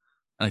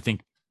 And I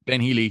think Ben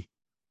Healy,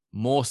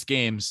 most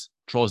games,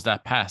 throws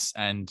that pass,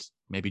 and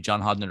maybe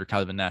John Hodnett or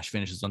Calvin Nash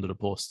finishes under the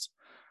posts.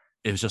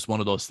 It was just one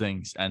of those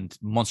things. And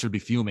Munster would be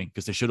fuming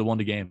because they should have won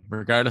the game,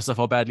 regardless of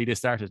how badly they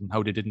started and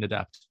how they didn't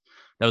adapt.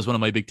 That was one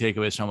of my big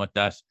takeaways from it,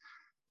 that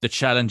the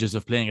challenges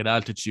of playing at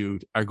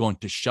altitude are going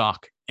to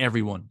shock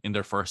everyone in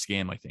their first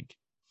game, I think.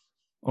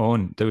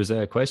 Owen, there was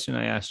a question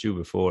I asked you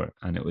before,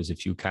 and it was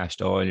if you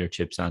cashed all your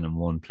chips on him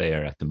one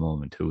player at the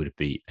moment, who would it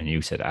be? And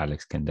you said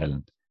Alex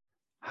Kendellan.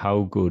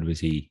 How good was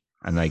he?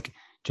 And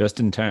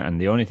just in turn,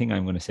 and the only thing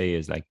I'm going to say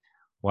is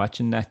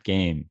watching that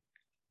game,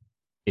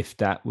 if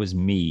that was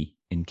me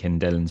in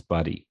Kendellan's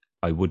body,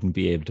 I wouldn't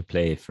be able to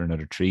play for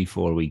another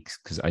 3-4 weeks,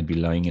 because I'd be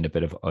lying in a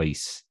bit of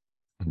ice,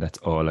 and that's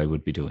all I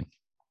would be doing.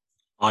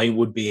 I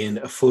would be in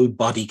a full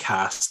body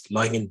cast,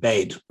 lying in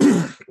bed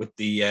with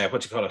the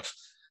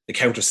the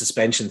counter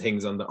suspension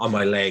things on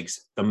my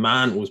legs. The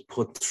man was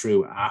put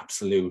through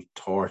absolute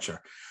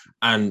torture.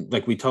 And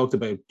we talked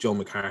about Joe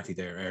McCarthy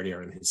there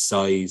earlier, and his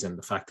size and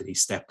the fact that he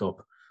stepped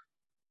up.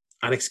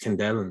 Alex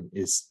Kendellan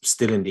is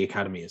still in the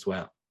academy as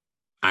well.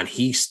 And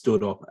he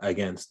stood up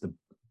against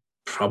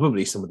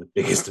probably some of the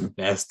biggest and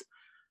best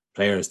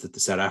players that the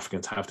South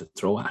Africans have to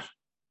throw at.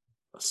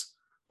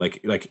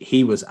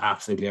 He was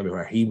absolutely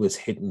everywhere. He was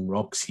hitting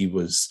rucks. He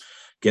was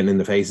getting in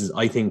the faces.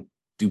 I think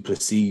du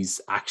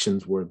Plessis'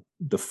 actions were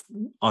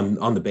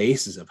on the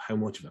basis of how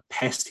much of a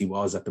pest he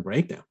was at the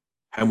breakdown,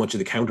 how much of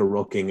the counter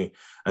rucking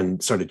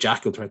and sort of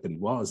jackal threat that he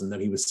was, and then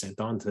he was sent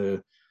on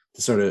to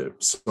sort of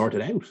sort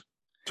it out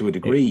to a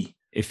degree.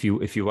 If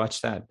you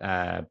watch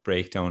that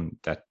breakdown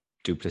that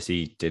du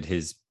Plessis did,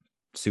 his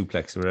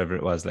suplex or whatever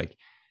it was,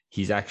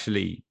 he's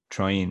actually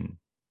trying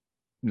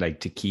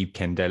to keep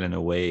Kendellan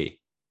away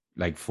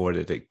for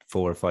the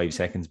 4 or 5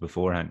 seconds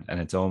beforehand, and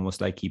it's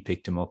almost like he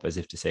picked him up as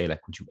if to say,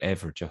 would you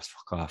ever just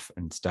fuck off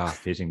and stop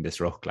hitting this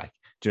ruck?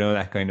 Do you know,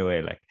 that kind of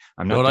way?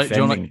 I'm not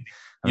defending.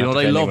 You know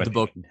what I loved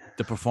about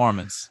the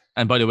performance?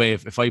 And by the way,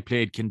 if I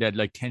played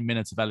Kendellan 10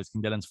 minutes of Alex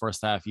Kendellan's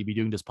first half, you'd be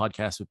doing this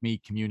podcast with me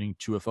communing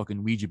to a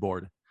fucking Ouija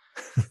board.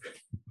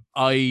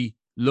 I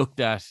looked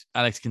at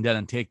Alex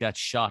Kendellen take that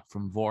shot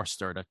from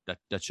Vorster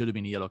that should have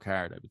been a yellow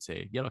card, I would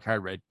say. Yellow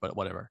card, red, but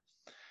whatever.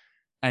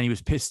 And he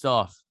was pissed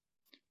off.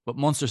 But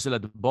Munster still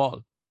had the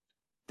ball.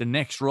 The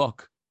next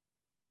ruck,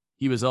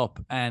 he was up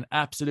and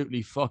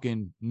absolutely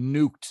fucking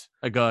nuked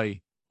a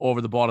guy over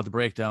the ball at the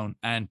breakdown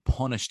and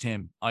punished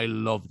him. I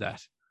love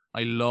that.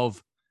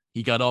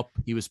 He got up,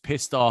 he was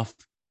pissed off.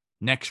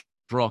 Next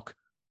ruck,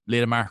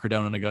 laid a marker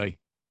down on a guy.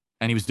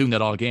 And he was doing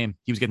that all game.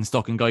 He was getting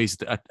stuck in guys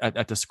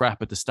at the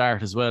scrap at the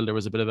start as well. There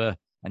was a bit of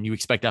and you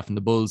expect that from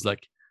the Bulls,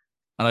 like.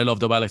 And I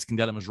loved how Alex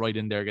Kendellen was right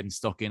in there getting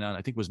stuck in on,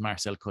 I think it was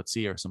Marcel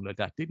Coetzee or something like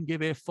that. Didn't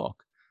give a fuck.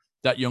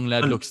 That young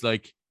lad looks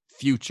like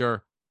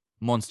future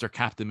Munster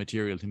captain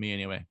material to me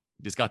anyway.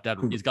 He's got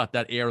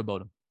that air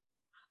about him.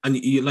 And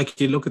you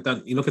look at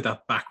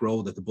that back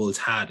row that the Bulls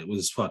had. It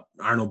was what,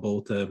 Arno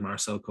Botha,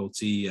 Marcel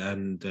Coetzee,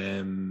 and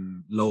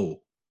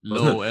Lowe.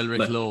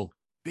 Elric Lowe.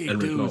 Big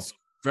dudes.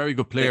 Very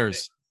good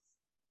players.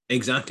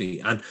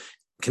 Exactly. And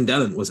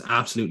Kendellen was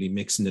absolutely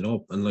mixing it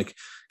up. And like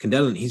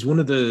Kendellen, he's one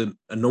of a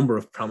number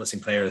of promising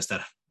players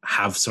that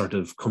have sort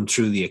of come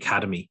through the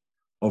academy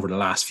over the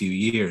last few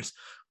years.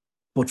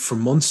 But for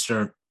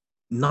Munster,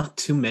 not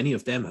too many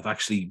of them have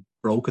actually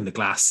broken the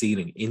glass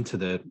ceiling into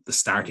the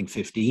starting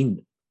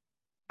 15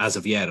 as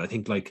of yet. I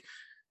think like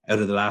out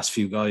of the last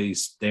few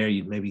guys there,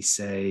 you'd maybe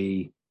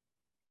say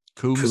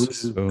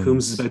Coombs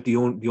is about the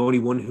only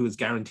one who is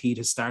guaranteed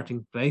his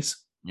starting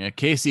place. Yeah,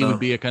 Casey would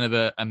be a kind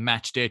of a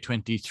match day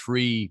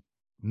 23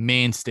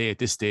 mainstay at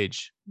this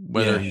stage,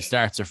 whether he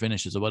starts or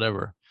finishes or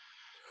whatever.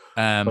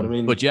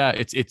 But yeah,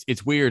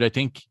 it's weird. I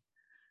think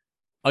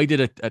I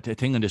did a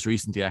thing on this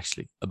recently,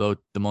 actually, about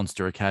the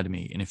Munster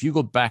Academy. And if you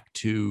go back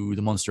to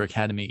the Munster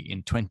Academy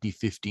in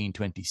 2015,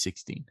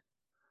 2016,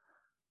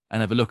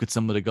 and have a look at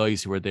some of the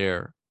guys who were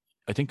there,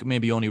 I think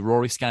maybe only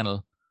Rory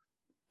Scannell,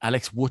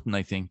 Alex Wotton,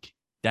 I think,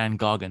 Dan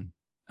Goggin,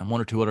 and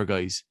one or two other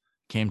guys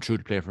came through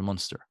to play for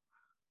Munster.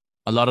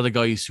 A lot of the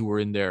guys who were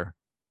in there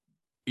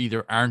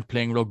either aren't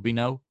playing rugby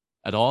now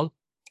at all,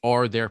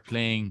 or they're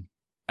playing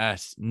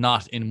at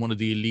not in one of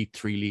the elite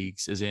three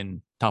leagues, as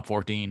in top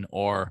 14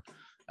 or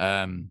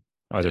they're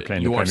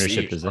playing the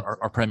Premiership, is it?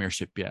 Or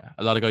Premiership, yeah.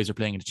 A lot of guys are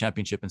playing in the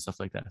Championship and stuff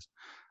like that.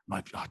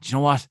 Do you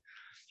know what?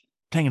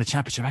 Playing in the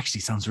Championship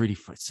actually sounds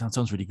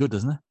really good,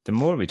 doesn't it? The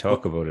more we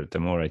talk about it, the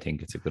more I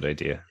think it's a good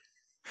idea.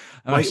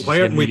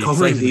 Why aren't we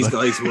covering these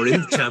guys who are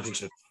in the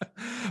Championship?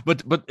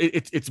 But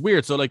it's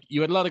weird. So like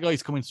you had a lot of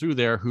guys coming through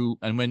there who,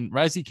 and when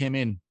Razzie came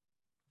in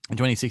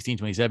 2016,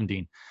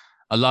 2017,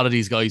 a lot of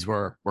these guys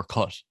were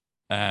cut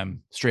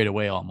straight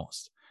away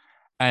almost.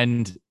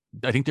 And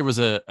I think there was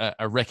a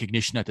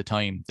recognition at the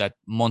time that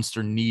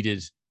Munster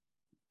needed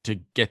to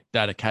get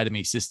that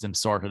academy system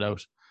sorted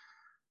out.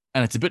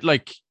 And it's a bit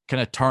like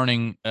kind of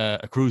turning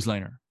a cruise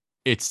liner.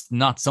 It's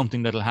not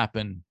something that'll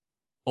happen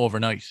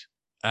overnight.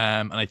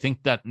 And I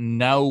think that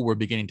now we're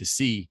beginning to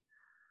see,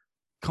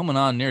 coming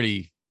on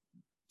nearly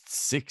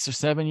 6 or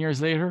 7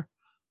 years later,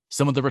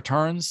 some of the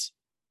returns.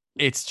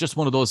 It's just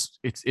one of those.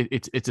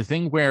 It's a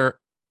thing where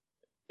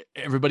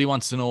everybody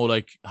wants to know,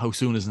 like, how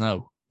soon is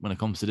now when it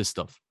comes to this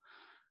stuff,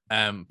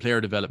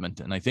 player development.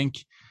 And I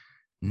think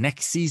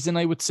next season,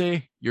 I would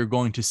say you're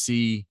going to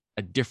see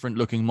a different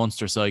looking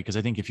Munster side, because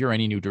I think if you're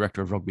any new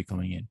director of rugby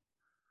coming in,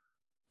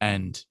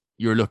 and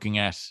you're looking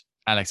at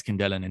Alex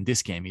Kendellen in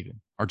this game,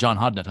 even, or John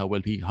Hodnett, how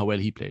well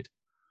he played,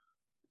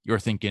 you're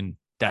thinking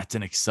that's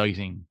an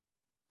exciting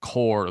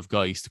core of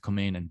guys to come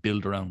in and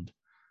build around,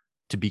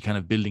 to be kind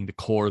of building the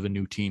core of a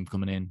new team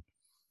coming in.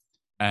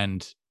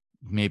 And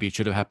maybe it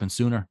should have happened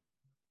sooner.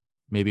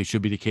 Maybe it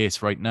should be the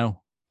case right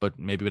now. But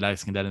maybe with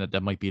Alex Kendellen,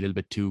 that might be a little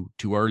bit too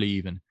early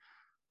even.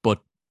 But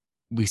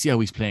we see how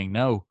he's playing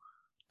now.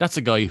 That's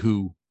a guy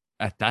who,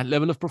 at that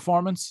level of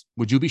performance,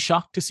 would you be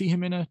shocked to see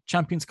him in a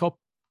Champions Cup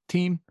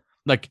team?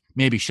 Like,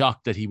 maybe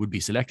shocked that he would be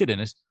selected in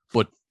it,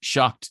 but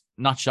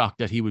not shocked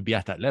that he would be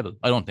at that level.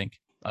 I don't think.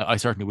 I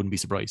certainly wouldn't be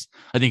surprised.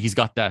 I think he's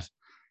got that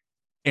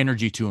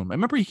energy to him. I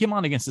remember he came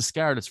on against the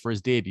Scarlets for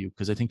his debut,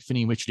 because I think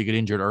Finney Wycherley got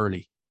injured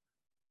early,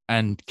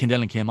 and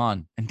Kendellen came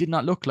on and did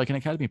not look like an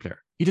academy player.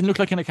 He didn't look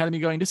like an academy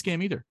guy in this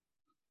game either.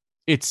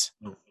 It's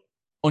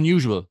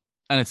unusual.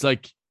 And it's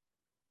like,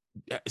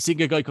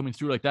 seeing a guy coming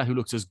through like that who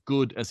looks as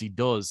good as he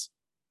does,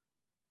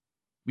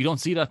 we don't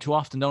see that too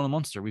often down in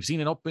Munster. We've seen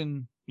it up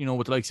in,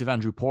 with the likes of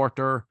Andrew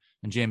Porter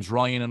and James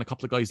Ryan and a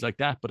couple of guys like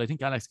that. But I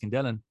think Alex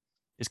Kendellen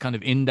is kind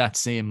of in that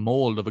same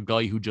mold of a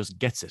guy who just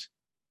gets it.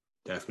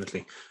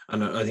 Definitely.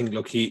 And I think,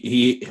 look,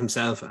 he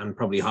himself and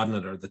probably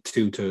Hodnett are the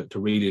two to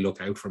really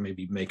look out for,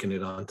 maybe making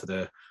it onto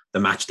the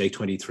match day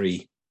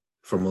 23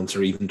 for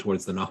Munster, even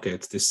towards the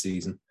knockouts this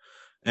season.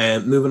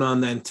 Moving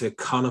on then to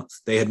Connacht.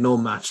 They had no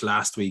match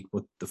last week,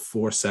 but the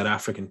 4 South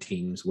African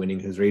teams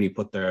winning has really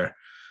put their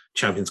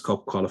Champions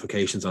Cup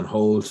qualifications on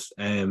hold.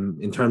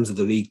 In terms of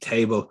the league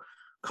table,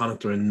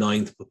 Connacht are in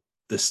 9th, but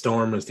the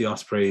Stormers, the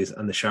Ospreys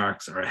and the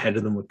Sharks are ahead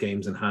of them with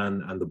games in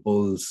hand, and the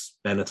Bulls,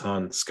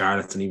 Benetton,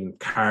 Scarlets and even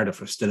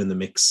Cardiff are still in the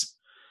mix,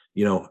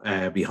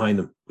 behind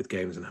them with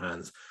games in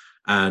hand.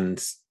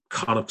 And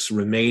Connacht's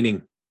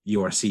remaining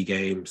URC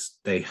games,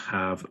 they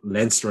have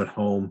Leinster at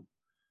home,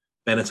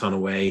 Benetton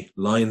away,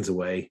 Lions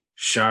away,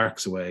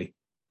 Sharks away,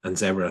 and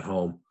Zebra at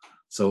home.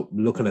 So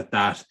looking at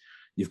that,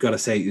 you've got to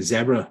say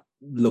Zebra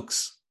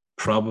looks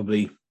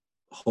probably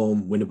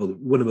home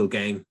winnable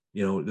game.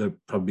 They're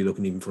probably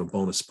looking even for a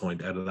bonus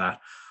point out of that.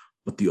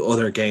 But the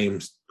other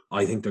games,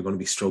 I think they're going to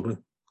be struggling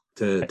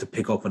to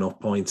pick up enough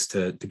points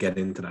to get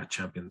into that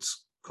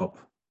Champions Cup.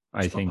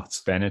 I think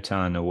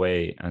Benetton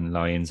away and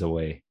Lions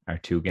away are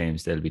two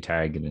games they'll be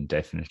targeting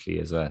definitely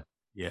as well.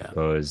 Yeah.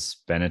 Because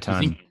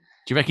Benetton...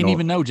 Do you reckon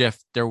even now, Jeff,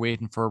 they're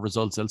waiting for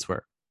results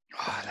elsewhere?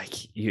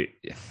 It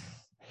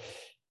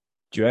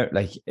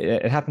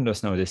happened to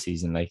us now this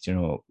season.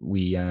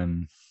 We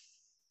and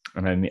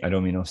I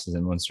don't mean us as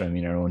in Munster. I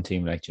mean our own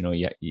team.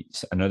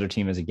 Another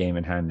team has a game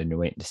in hand, and you're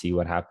waiting to see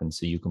what happens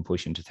so you can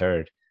push into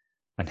third.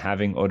 And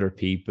having other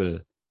people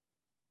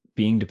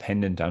being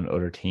dependent on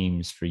other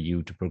teams for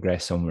you to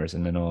progress somewhere is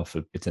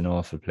it's an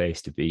awful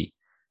place to be,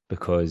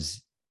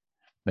 because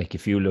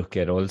if you look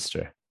at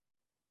Ulster,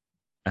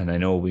 and I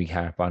know we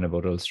harp on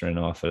about Ulster an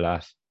awful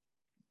lot,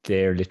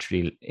 they're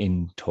literally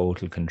in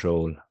total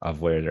control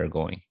of where they're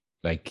going.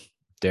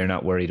 They're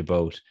not worried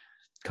about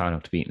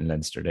Connacht beating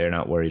Leinster. They're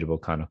not worried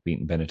about Connacht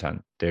beating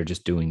Benetton. They're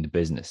just doing the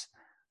business.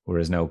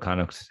 Whereas now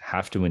Connacht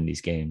have to win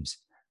these games,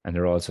 and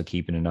they're also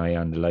keeping an eye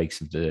on the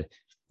likes of the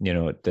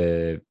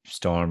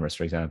Stormers,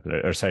 for example,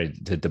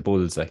 the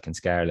Bulls and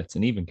Scarlets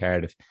and even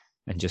Cardiff,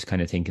 and just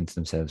kind of thinking to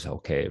themselves,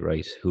 okay,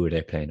 right, who are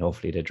they playing?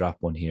 Hopefully they drop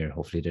one here.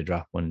 Hopefully they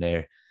drop one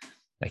there.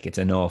 It's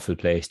an awful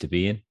place to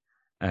be in.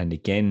 And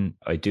again,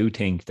 I do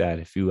think that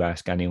if you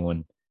ask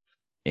anyone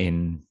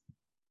in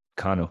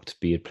Connacht,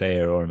 be it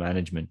player or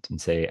management,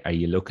 and say, are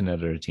you looking at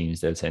other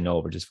teams? They'll say, no,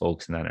 we're just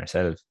focusing on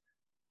ourselves.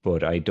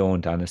 But I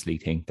don't honestly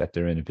think that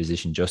they're in a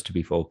position just to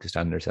be focused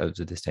on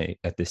themselves at this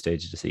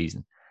stage of the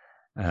season.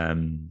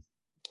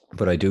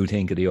 But I do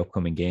think of the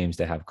upcoming games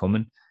they have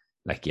coming.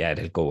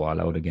 They'll go all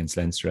out against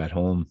Leinster at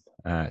home.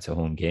 It's a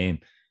home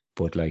game.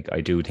 But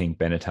I do think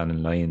Benetton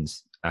and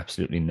Lions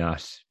absolutely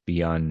not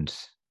beyond.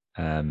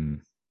 Those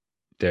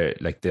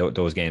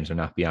games are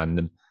not beyond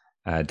them.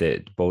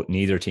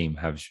 Neither team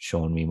have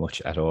shown me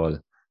much at all.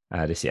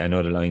 I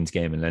know the Lions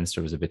game in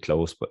Leinster was a bit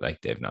close, but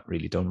they've not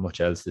really done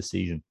much else this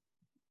season.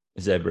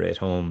 Zebra at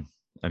home,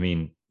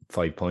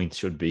 5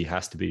 points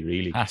has to be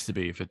really. Has to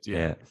be if it's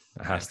it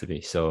has to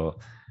be. So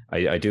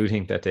I do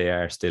think that they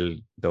are still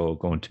though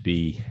going to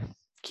be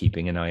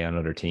keeping an eye on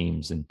other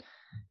teams, and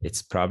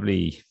it's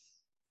probably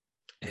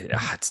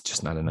it's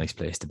just not a nice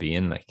place to be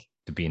in,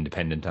 to be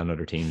independent on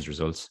other teams'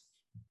 results.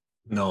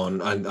 No,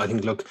 and I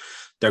think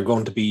they're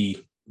going to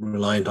be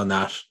reliant on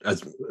that,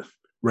 as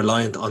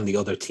reliant on the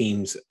other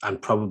teams,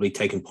 and probably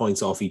taking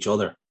points off each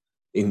other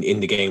in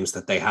the games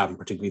that they have, and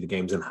particularly the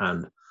games in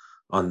hand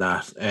on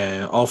that.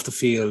 Off the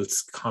field,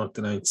 Connacht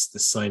announced the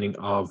signing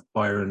of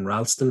Byron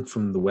Ralston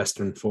from the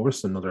Western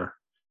Force, another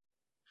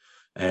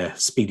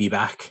speedy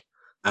back,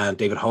 and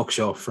David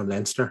Hawkshaw from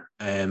Leinster.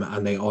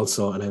 And they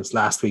also announced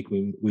last week,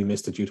 we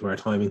missed it due to our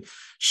timing,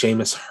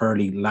 Seamus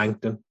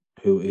Hurley-Langton,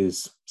 who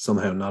is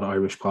somehow not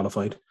Irish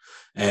qualified,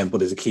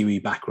 but is a Kiwi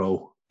back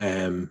row.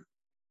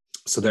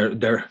 So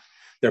they're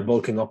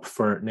bulking up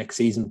for next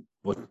season,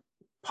 but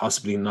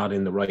possibly not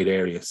in the right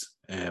areas.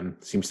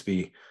 Seems to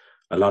be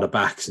a lot of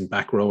backs and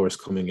back rowers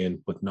coming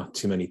in, but not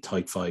too many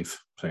type 5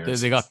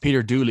 players. They got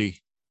Peter Dooley,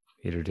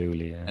 yeah,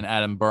 and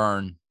Adam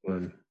Byrne.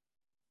 And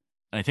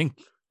I think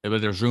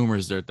there's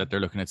rumours that they're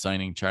looking at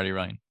signing Charlie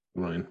Ryan.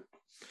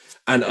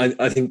 And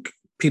I think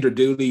Peter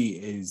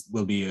Dooley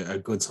will be a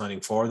good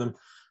signing for them,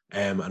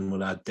 and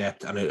will add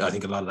depth. And I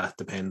think a lot of that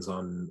depends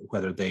on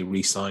whether they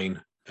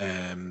re-sign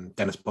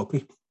Dennis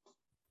Buckley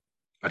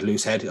at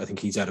Loosehead. I think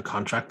he's out of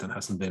contract and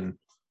hasn't been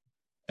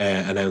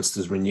announced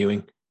as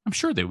renewing. I'm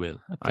sure they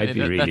will. I'd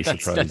be really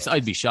surprised.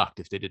 I'd be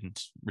shocked if they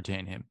didn't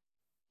retain him.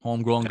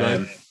 Homegrown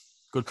guy,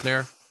 good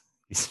player.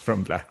 He's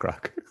from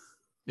Blackrock.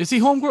 Is he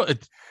homegrown?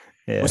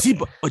 Yeah. Was he?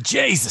 Oh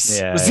Jesus!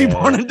 Yeah, was he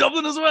born in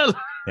Dublin as well?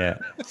 Yeah.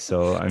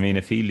 So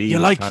if he leaves, you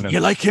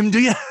like him, do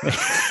you?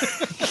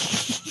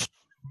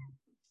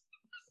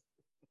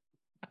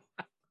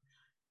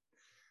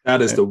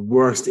 That is the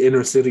worst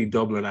inner city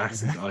Dublin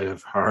accent I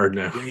have heard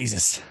now.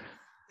 Jesus.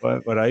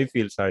 But I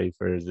feel sorry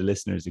for the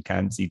listeners who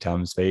can't see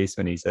Tom's face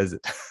when he says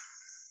it.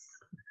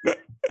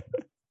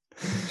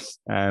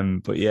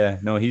 But yeah,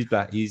 no, he's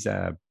black. He's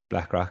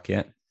Blackrock.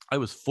 Yeah, I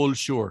was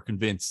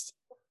convinced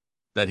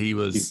that he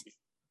was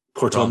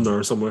Portumna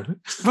or somewhere.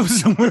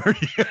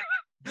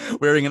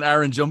 Wearing an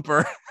Aaron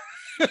jumper.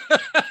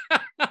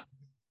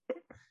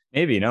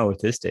 Maybe now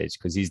at this stage,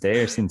 because he's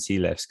there since he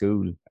left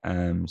school.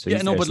 So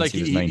yeah, no, but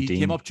he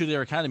came up through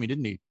their academy,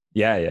 didn't he?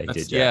 Yeah, he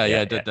did.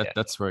 Yeah.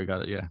 That's where he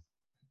got it. Yeah.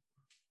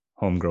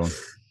 Homegrown.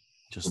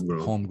 Just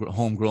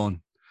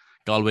homegrown.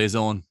 Galway's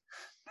own.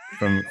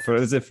 From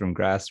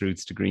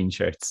grassroots to green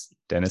shirts,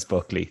 Dennis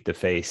Buckley, the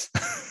face.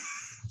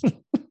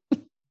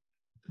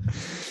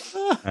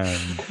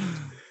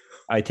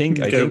 I think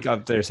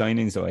of their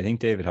signings though, I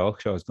think David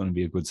Hawkshaw is going to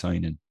be a good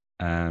signing.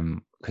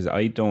 Because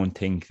I don't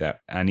think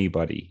that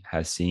anybody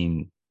has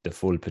seen the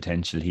full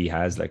potential he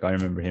has. I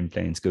remember him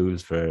playing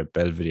schools for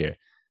Belvedere,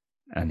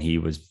 and he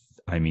was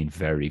I mean,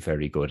 very,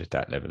 very good at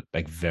that level,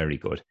 like very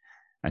good.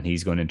 And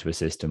he's going into a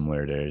system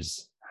where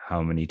there's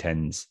how many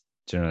tens,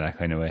 do you know, that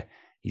kind of way.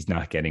 He's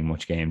not getting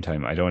much game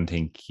time. I don't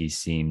think he's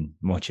seen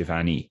much, if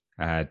any,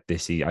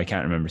 this season. I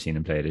can't remember seeing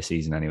him play this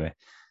season anyway.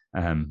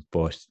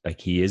 But like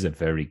he is a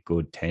very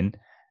good 10.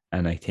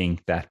 And I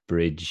think that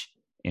bridge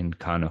in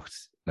Connacht,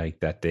 like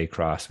that they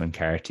cross when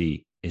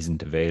Carty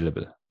isn't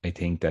available, I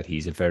think that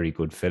he's a very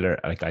good filler.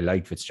 Like I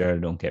like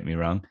Fitzgerald, don't get me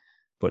wrong.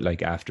 But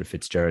like after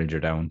Fitzgerald, you're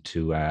down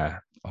to,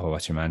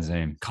 what's your man's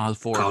name?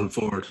 Cathal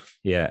Ford.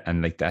 Yeah.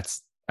 And like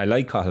I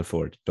like Cathal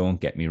Ford,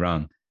 don't get me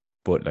wrong.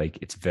 But like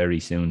it's very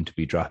soon to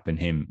be dropping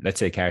him. Let's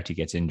say Carty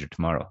gets injured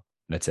tomorrow.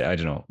 Let's say, I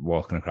don't know,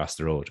 walking across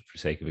the road, for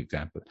sake of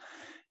example.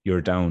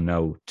 You're down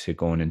now to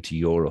going into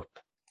Europe,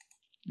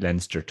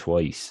 Leinster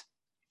twice,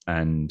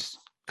 and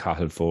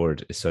Cathal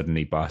Ford is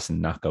suddenly bossing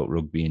knockout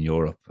rugby in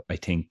Europe. I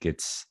think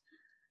it's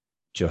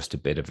just a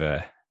bit of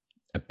a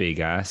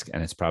big ask,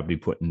 and it's probably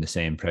putting the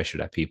same pressure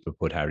that people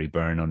put Harry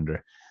Byrne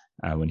under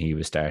when he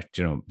was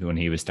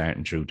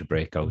starting through to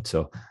break out.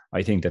 So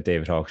I think that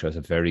David Hawkshaw is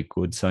a very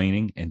good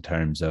signing in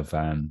terms of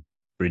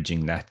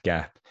bridging that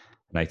gap.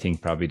 And I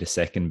think probably the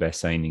second best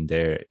signing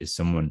there is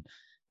someone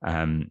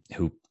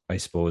who I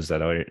suppose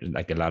that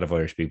like a lot of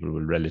Irish people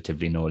will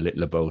relatively know a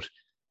little about.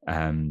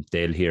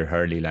 They'll hear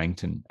Hurley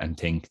Langton and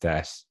think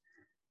that,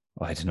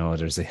 I don't know,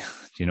 there's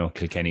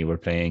Kilkenny were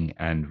playing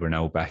and we're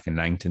now back in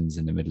Langton's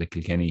in the middle of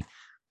Kilkenny.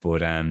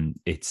 But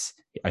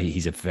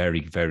he's a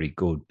very, very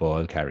good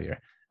ball carrier.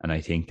 And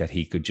I think that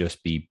he could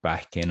just be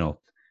backing up.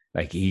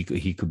 Like he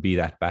could be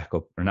that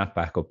backup, or not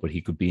backup, but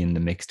he could be in the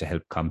mix to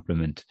help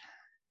complement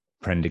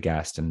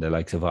Prendergast and the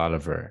likes of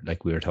Oliver,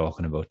 like we were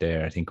talking about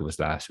there. I think it was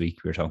last week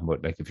we were talking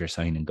about, like, if you're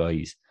signing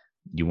guys,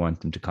 you want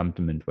them to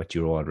complement what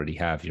you already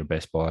have, your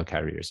best ball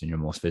carriers and your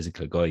most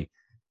physical guy.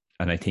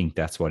 And I think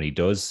that's what he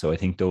does. So I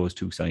think those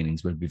two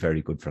signings will be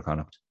very good for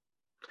Connacht.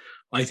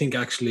 I think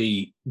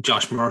actually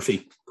Josh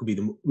Murphy could be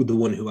the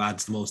one who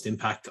adds the most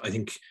impact. I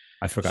think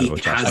I forgot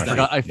about Josh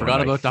Murphy. I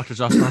forgot about Dr.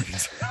 Josh Murphy.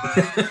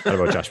 What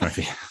about Josh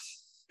Murphy?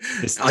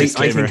 I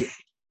think,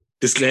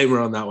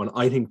 disclaimer on that one,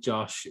 I think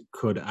Josh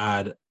could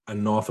add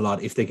an awful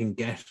lot if they can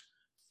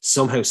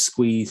somehow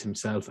squeeze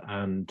himself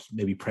and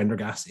maybe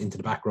Prendergast into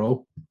the back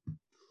row.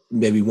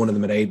 Maybe one of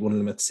them at 8, one of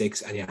them at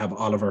 6, and you have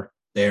Oliver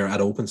there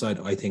at open side.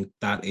 I think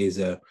that is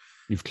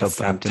you've club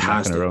captain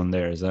knocking around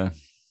there, is that?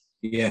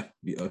 Yeah,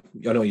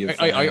 I know you.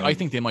 I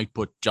think they might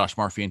put Josh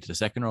Murphy into the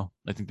second row.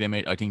 I think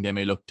they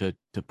may look to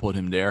put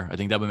him there. I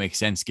think that would make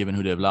sense given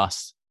who they've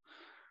lost.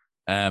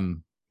 I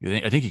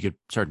think he could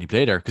certainly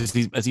play there because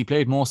has he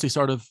played mostly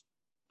sort of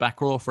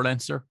back row for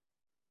Leinster,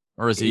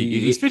 or is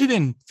he's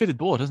fitted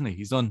both, hasn't he?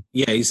 He's done.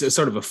 Yeah, he's a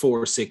sort of a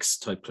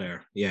 4-6 type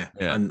player. Yeah.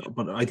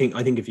 But I think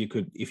if you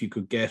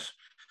could get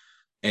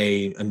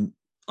either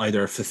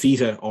a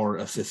Fafita or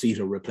a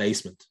Fafita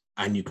replacement,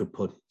 and you could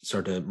put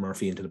sort of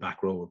Murphy into the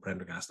back row with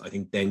Prendergast, I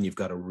think then you've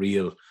got a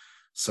real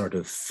sort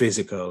of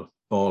physical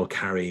ball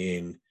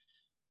carrying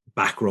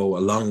back row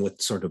along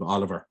with sort of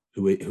Oliver,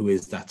 who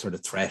is that sort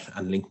of threat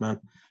and link man.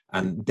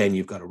 And then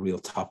you've got a real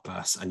top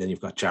class. And then you've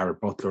got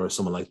Jared Butler or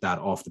someone like that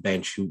off the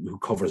bench who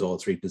covers all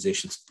three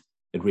positions.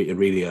 It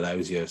really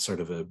allows you sort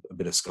of a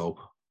bit of scope.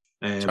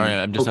 Sorry,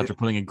 I'm just after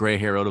pulling a grey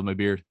hair out of my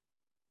beard.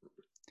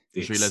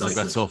 Just realised I've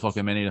got so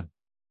fucking many of them.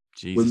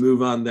 Jesus. We'll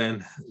move on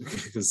then,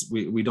 because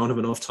we don't have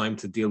enough time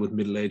to deal with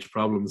middle-age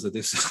problems at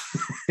this,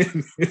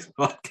 in this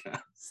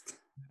podcast.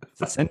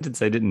 It's a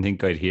sentence I didn't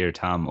think I'd hear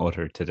Tom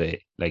utter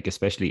today, like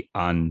especially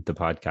on the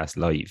podcast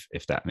live,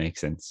 if that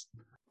makes sense.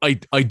 I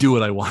do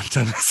what I want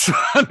on this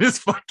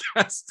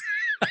podcast.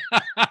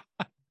 I'm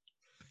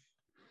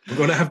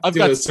going to have to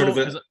do a sort of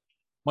a...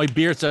 My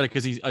beard started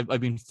because I've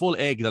been full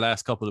egg the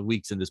last couple of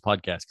weeks in this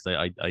podcast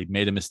because I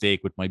made a mistake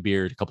with my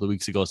beard a couple of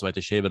weeks ago, so I had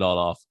to shave it all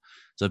off.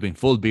 So I've been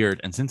full beard,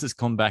 and since it's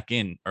come back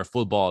in, or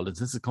full bald, and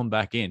since it's come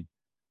back in,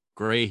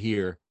 grey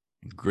here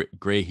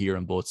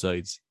on both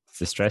sides. It's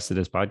the stress of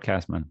this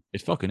podcast, man.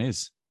 It fucking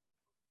is.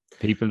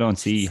 People don't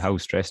see how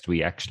stressed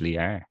we actually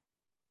are.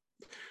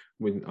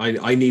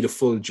 I need a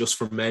full Just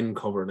for Men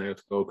cover now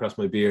to go across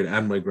my beard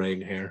and my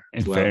greying hair.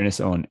 In fairness,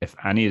 Owen, if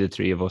any of the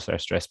three of us are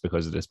stressed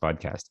because of this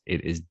podcast,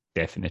 it is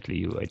definitely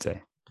you, I'd say.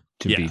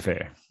 To be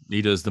fair,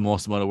 he does the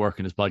most amount of work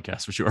in this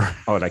podcast for sure.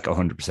 Oh, like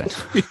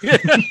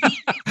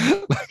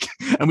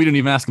 100%. And we didn't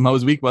even ask him how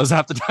his week was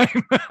half the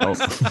time.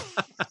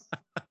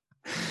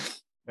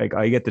 Like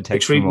I get the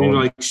text from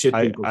Owen.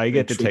 I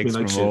get the text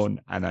from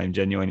Owen, and I'm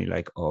genuinely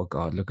like, "Oh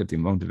God, look at the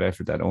amount of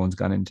effort that Owen's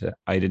gone into."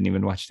 I didn't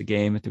even watch the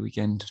game at the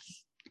weekend.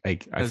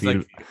 Like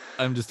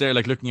I'm just there,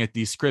 like looking at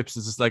these scripts.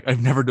 It's just like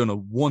I've never done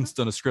a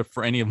script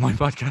for any of my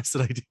podcasts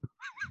that I do.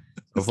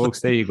 So,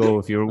 folks, there you go.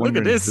 If you were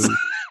wondering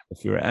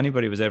if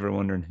anybody was ever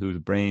wondering who the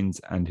brains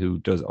and who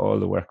does all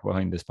the work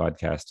behind this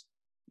podcast,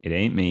 it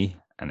ain't me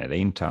and it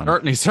ain't Tom.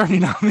 Certainly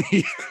not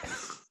me.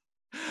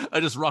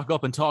 I just rock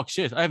up and talk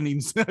shit. I haven't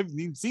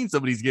even seen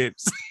some of these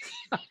games.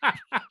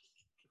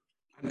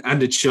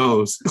 And it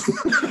shows.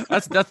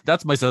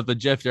 That's myself and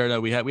Jeff there. Now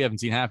we haven't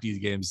seen half these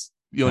games.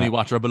 We only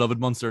watch our beloved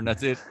Munster, and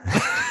that's it.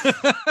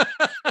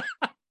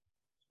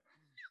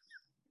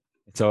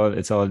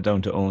 It's all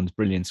down to Owen's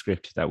brilliant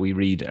script that we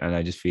read, and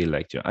I just feel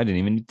like, I didn't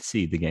even need to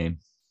see the game.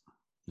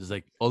 It's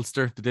like,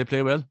 Ulster, did they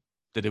play well?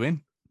 Did they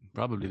win?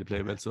 Probably they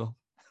played well. So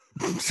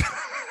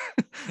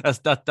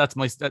that's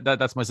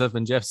myself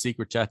and Jeff's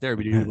secret chat there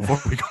we do before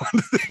we go on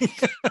the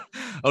thing.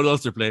 How did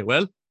Ulster play?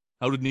 Well,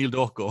 how did Neil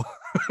Dock go?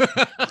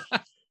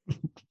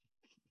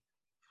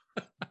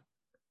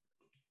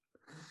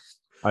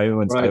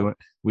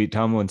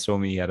 Tom once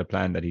told me he had a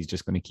plan that he's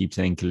just going to keep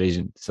saying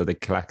collision, so the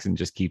klaxon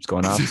just keeps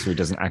going off, so he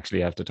doesn't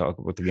actually have to talk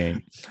about the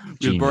game.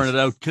 We'll burn it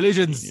out.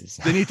 Collisions. Genius.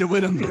 They need to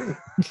win them.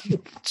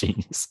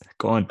 Genius.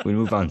 Go on, we'll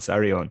move on.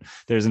 Sorry, on.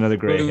 There's another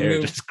grey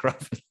hair just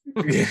cropping.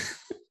 Yeah.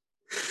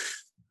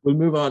 We'll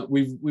move on.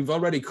 We've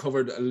already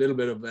covered a little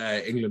bit of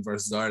England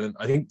versus Ireland.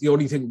 I think the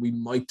only thing we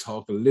might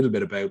talk a little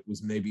bit about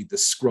was maybe the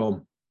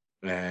scrum,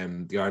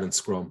 the Ireland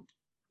scrum,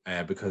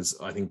 because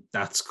I think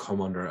that's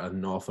come under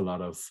an awful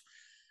lot of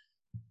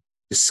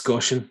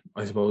discussion,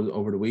 I suppose,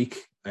 over the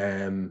week.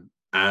 And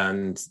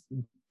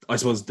I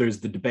suppose there's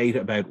the debate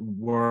about,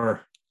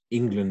 were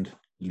England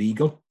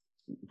legal?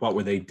 What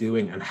were they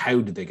doing, and how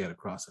did they get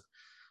across it?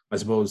 I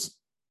suppose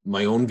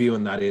my own view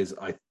on that is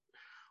I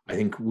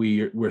think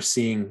we're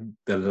seeing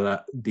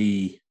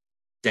the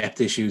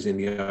depth issues in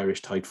the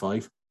Irish tight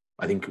five.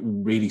 I think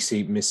really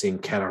see missing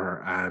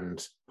Kelleher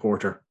and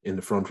Porter in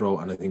the front row,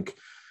 and I think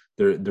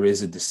there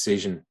is a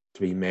decision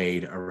to be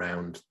made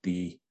around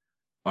the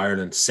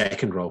Ireland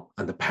second row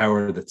and the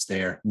power that's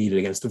there needed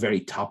against the very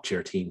top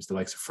tier teams, the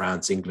likes of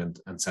France, England,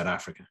 and South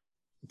Africa.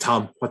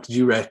 Tom, what did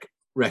you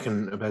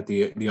reckon about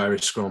the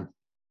Irish scrum?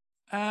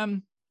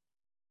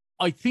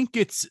 I think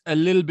it's a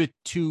little bit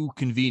too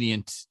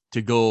convenient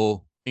to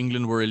go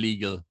England were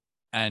illegal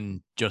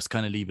and just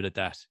kind of leave it at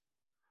that,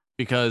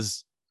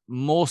 because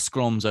most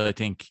scrums, I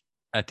think,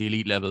 at the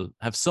elite level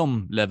have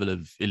some level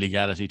of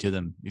illegality to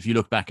them. If you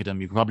look back at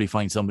them, you can probably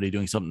find somebody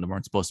doing something they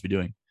weren't supposed to be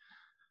doing.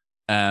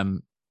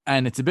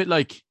 And it's a bit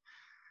like,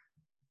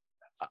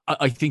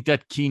 I think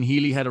that Cian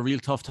Healy had a real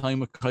tough time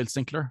with Kyle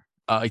Sinclair.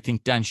 I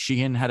think Dan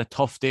Sheehan had a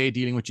tough day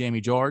dealing with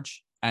Jamie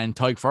George, and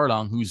Tadhg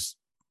Furlong, who's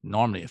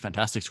normally a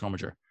fantastic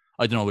scrummager.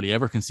 I don't know, will he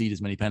ever concede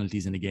as many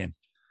penalties in a game?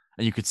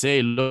 And you could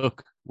say,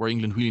 look, were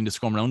England wheeling the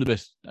scrum around a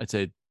bit? I'd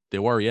say they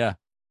were, yeah.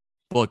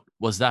 But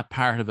was that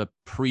part of a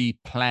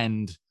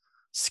pre-planned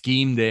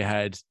scheme they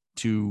had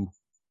to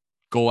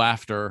go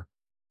after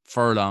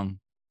Furlong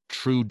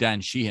through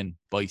Dan Sheehan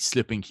by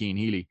slipping Cian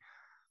Healy?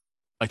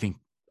 I think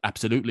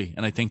absolutely.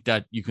 And I think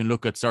that you can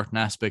look at certain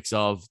aspects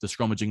of the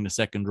scrummaging in the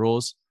second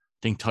rows.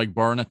 I think Tadhg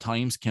Byrne at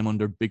times came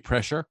under big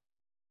pressure.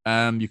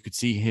 You could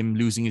see him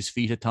losing his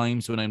feet at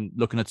times. When I'm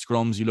looking at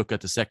scrums, you look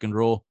at the second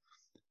row.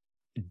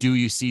 Do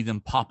you see them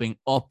popping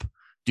up?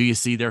 Do you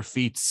see their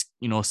feet,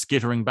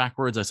 skittering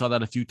backwards? I saw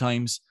that a few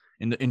times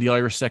in the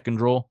Irish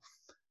second row.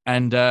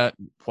 And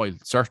while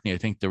certainly I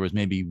think there was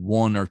maybe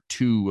one or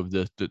two of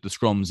the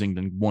scrums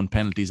England won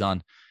penalties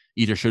on,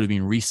 either should have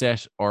been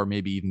reset or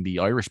maybe even be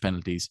Irish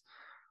penalties.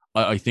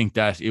 I think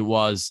that it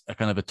was a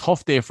kind of a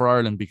tough day for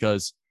Ireland,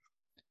 because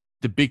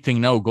the big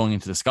thing now going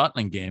into the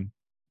Scotland game,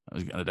 I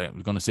was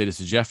going to say this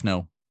to Jeff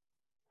now,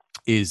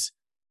 is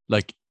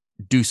like,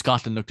 do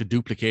Scotland look to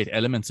duplicate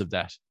elements of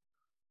that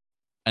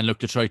and look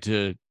to try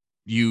to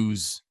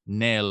use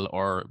Nell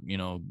or,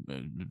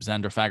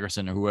 Xander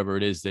Fagerson or whoever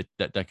it is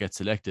that gets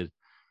selected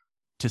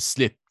to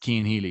slip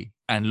Cian Healy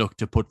and look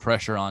to put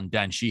pressure on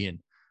Dan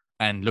Sheehan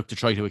and look to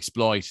try to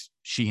exploit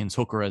Sheehan's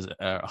hooker as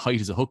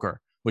height as a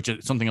hooker, which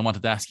is something I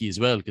wanted to ask you as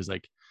well, because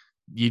like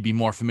you'd be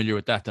more familiar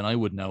with that than I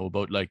would know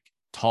about like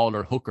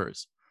taller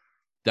hookers.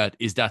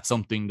 Is that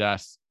something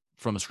that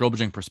from a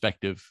scrubbaging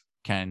perspective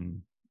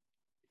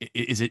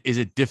is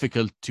it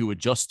difficult to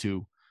adjust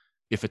to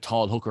if a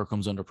tall hooker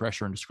comes under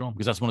pressure in the scrum?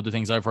 Because that's one of the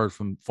things I've heard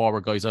from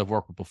forward guys I've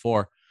worked with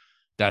before,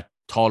 that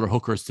taller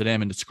hookers to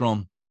them in the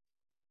scrum,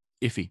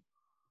 iffy.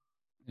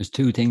 There's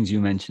two things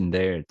you mentioned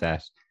there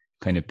that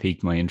kind of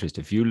piqued my interest.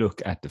 If you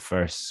look at the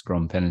first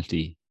scrum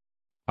penalty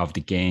of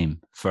the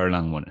game,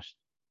 Furlong won it.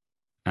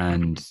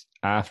 And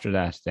after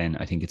that, then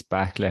I think it's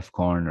back left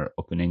corner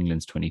up in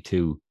England's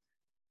 22.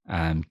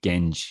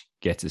 Genge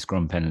gets a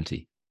scrum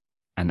penalty.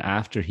 And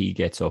after he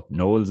gets up,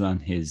 Noel's on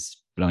his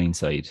blind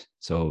side.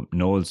 So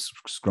Noel's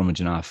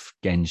scrummaging off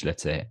Genge,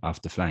 let's say,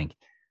 off the flank.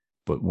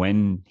 But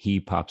when he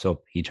pops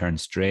up, he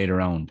turns straight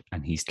around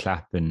and he's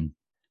clapping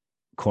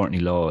Courtney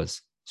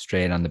Laws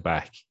straight on the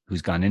back,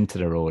 who's gone into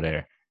the row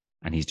there.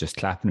 And he's just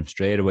clapping him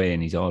straight away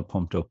and he's all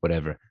pumped up,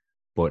 whatever.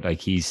 But like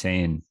he's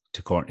saying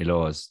to Courtney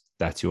Laws,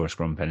 that's your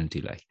scrum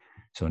penalty. Like,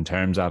 so in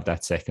terms of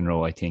that second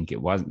row, I think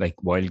it wasn't like,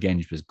 while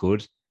Genge was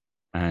good,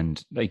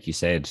 and like you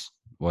said,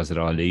 was it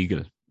all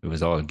legal? It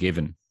was all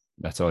given.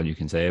 That's all you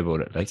can say about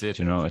it. Like, at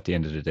the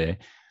end of the day,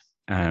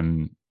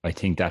 I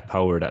think that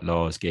power that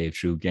Laws gave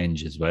through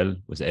Genge as well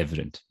was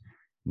evident.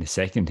 And the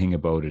second thing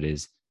about it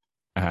is,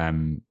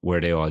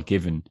 were they all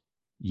given?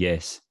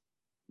 Yes.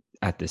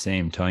 At the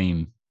same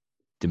time,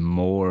 the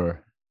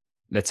more,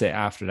 let's say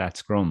after that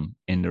scrum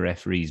in the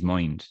referee's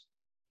mind,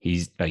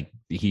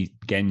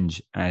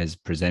 Genge has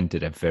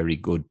presented a very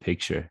good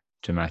picture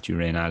to Matthew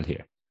Reynal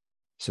here.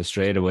 So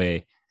straight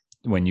away,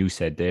 when you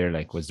said there,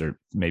 like, was there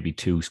maybe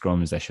 2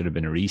 scrums that should have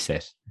been a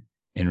reset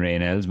in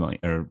Raynell's mind,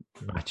 or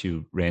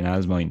Matthew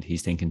Raynell's mind?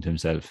 He's thinking to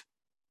himself,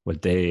 well,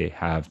 they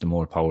have the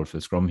more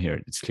powerful scrum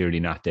here. It's clearly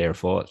not their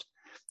fault.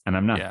 And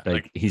I'm not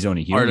he's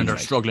only human. Ireland are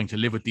struggling to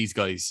live with these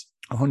guys.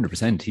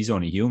 100%. He's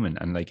only human.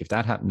 And like, if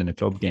that happened in a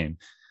club game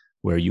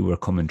where you were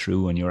coming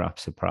through on your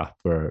opposite prop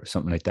or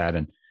something like that,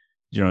 and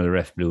the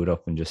ref blew it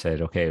up and just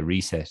said, okay,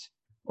 reset,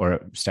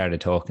 or started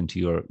talking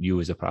to you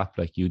as a prop,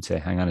 like, you'd say,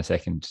 hang on a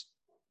second,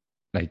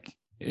 like,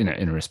 in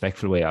a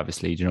respectful way,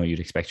 obviously, you'd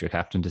expect your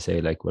captain to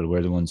say, like, well,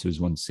 we're the ones who's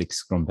won 6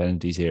 scrum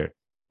penalties here.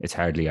 It's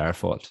hardly our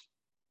fault.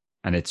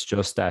 And it's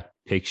just that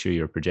picture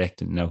you're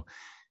projecting. Now,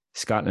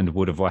 Scotland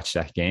would have watched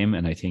that game,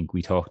 and I think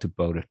we talked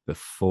about it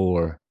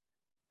before.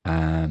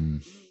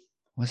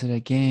 Was it a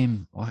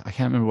game? I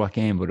can't remember what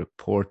game, but a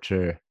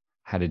Porter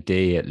had a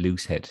day at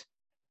Loosehead,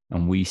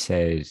 and we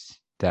said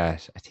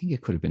that, I think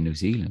it could have been New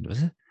Zealand,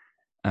 was it?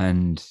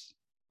 And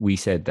we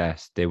said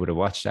that they would have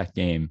watched that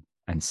game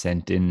and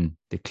sent in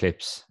the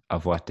clips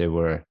of what they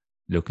were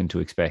looking to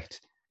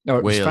expect. No,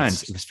 it was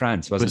France. It was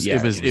France, wasn't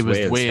it? It was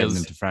Wales heading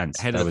into France.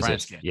 Head of the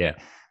France game. Yeah.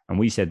 And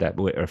we said that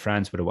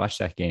France would have watched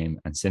that game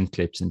and sent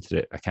clips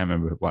into I can't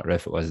remember what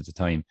ref it was at the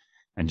time,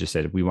 and just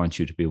said, we want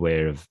you to be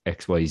aware of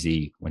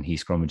XYZ when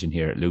he's scrummaging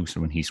here at loose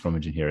or when he's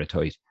scrummaging here at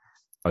tight.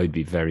 I'd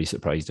be very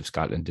surprised if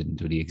Scotland didn't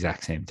do the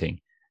exact same thing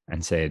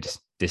and said,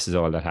 this is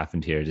all that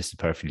happened here. This is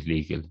perfectly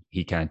legal.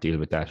 He can't deal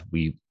with that.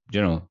 We,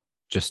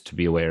 just to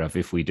be aware of,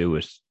 if we do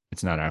it,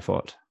 it's not our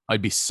fault.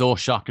 I'd be so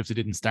shocked if they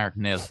didn't start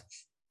nil.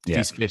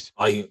 Yeah. Split.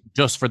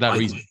 Just for that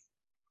reason.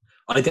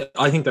 I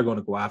think they're going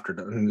to go after it.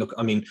 And look,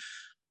 I mean,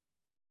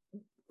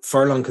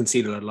 Furlong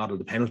conceded a lot of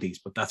the penalties,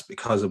 but that's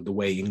because of the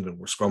way England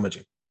were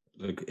scrummaging.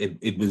 Like,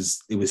 it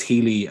was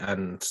Healy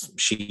and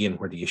Sheehan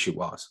where the issue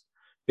was,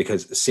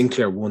 because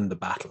Sinclair won the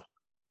battle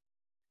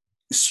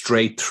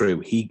straight through.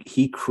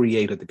 He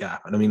created the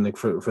gap. And I mean, like,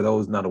 for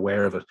those not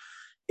aware of it,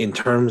 in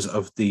terms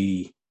of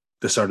the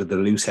sort of the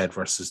loose head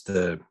versus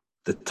the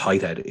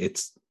tight head,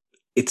 it's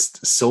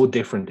so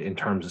different in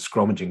terms of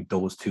scrummaging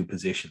those two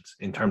positions,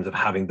 in terms of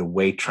having the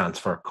weight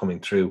transfer coming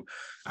through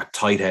at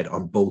tight head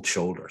on both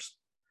shoulders.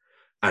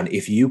 And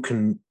if you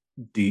can,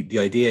 the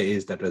idea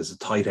is that as a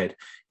tight head,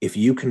 if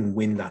you can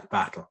win that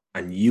battle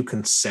and you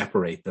can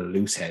separate the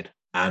loose head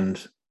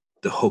and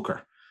the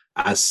hooker,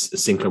 as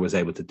Sinclair was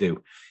able to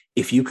do,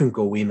 if you can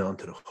go in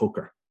onto the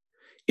hooker,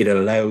 it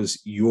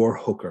allows your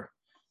hooker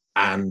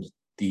and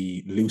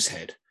the loose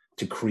head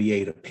to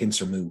create a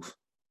pincer move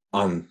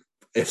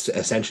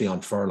essentially on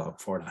Furlong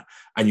for that.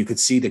 And you could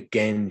see that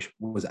Genge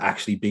was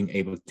actually being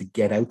able to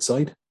get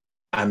outside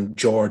and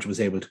George was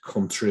able to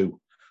come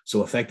through.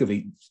 So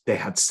effectively, they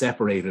had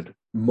separated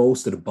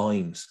most of the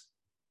binds,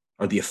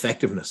 or the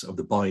effectiveness of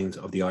the binds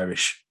of the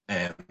Irish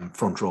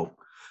front row.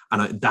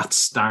 And that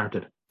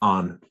started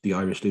on the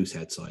Irish loose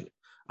head side.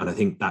 And I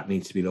think that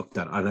needs to be looked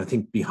at. And I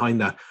think behind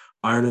that,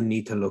 Ireland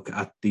need to look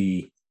at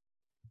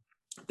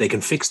they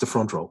can fix the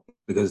front row,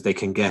 because they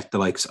can get the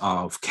likes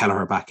of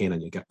Kelleher back in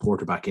and you get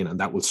Porter back in, and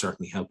that will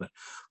certainly help it.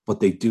 But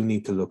they do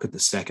need to look at the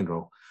second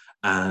row,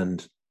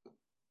 and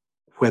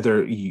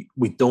whether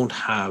we don't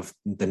have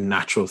the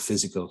natural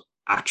physical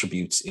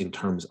attributes in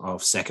terms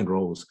of second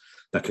rows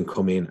that can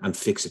come in and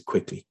fix it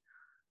quickly.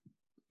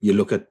 You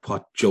look at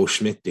what Joe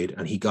Schmidt did,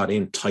 and he got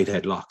in tight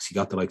head locks. He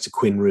got the likes of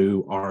Quinn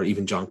Rue or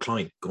even John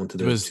Klein going to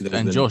the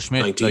and Joe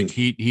Schmidt, like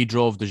he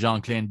drove the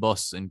Jean Klein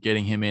bus and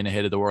getting him in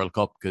ahead of the World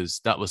Cup, because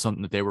that was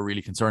something that they were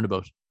really concerned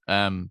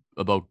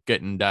about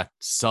getting that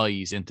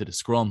size into the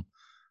scrum,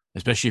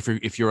 especially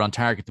if you're on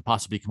target to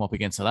possibly come up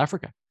against South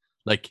Africa.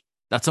 Like,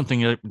 that's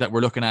something that we're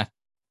looking at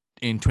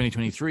in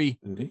 2023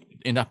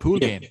 in that pool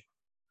game.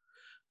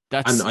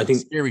 That's and I think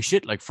scary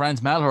shit. Like,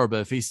 Franz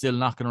Malherbe, if he's still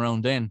knocking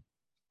around, then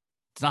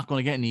it's not going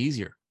to get any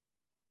easier.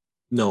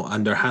 No,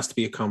 and there has to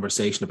be a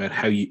conversation about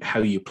how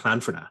you plan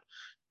for that.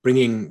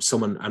 Bringing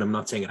someone, and I'm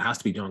not saying it has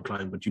to be John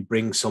Klein, but you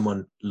bring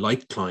someone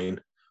like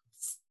Klein,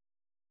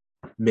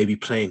 maybe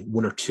playing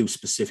 1 or 2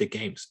 specific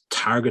games,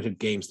 targeted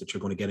games that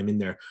you're going to get him in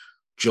there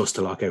just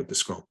to lock out the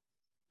scrum.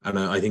 And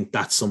I think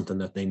that's something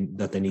that they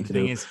need to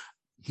do. Is,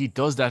 he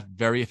does that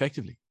very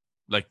effectively.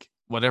 Like,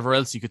 whatever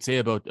else you could say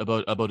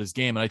about his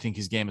game, and I think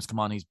his game has come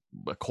on. He's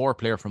a core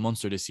player for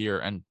Munster this year,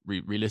 and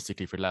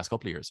realistically for the last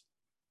couple of years.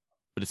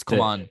 But it's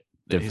come on.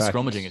 His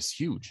scrummaging is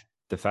huge.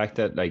 The fact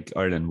that, like,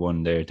 Ireland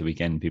won there at the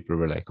weekend, people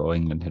were like, oh,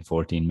 England had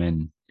 14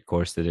 men. Of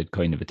course they did,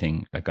 kind of a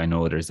thing. Like, I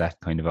know there's that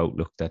kind of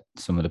outlook that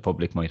some of the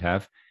public might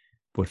have.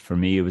 But for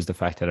me, it was the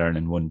fact that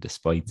Ireland won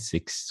despite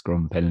 6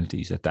 scrum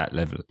penalties at that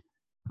level.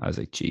 I was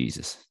like,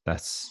 Jesus,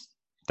 that's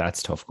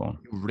tough going.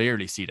 You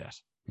rarely see that.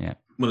 Yeah.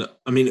 Well,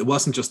 I mean, it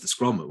wasn't just the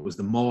scrum; it was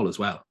the maul as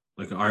well.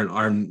 Like,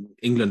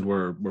 England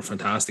were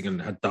fantastic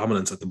and had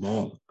dominance at the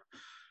maul.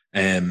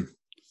 And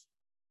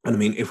I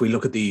mean, if we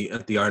look at the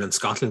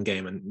Ireland-Scotland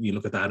game and you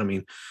look at that, I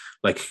mean,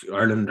 like,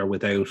 Ireland are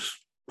without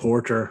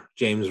Porter,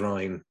 James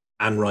Ryan,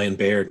 and Ryan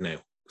Baird now.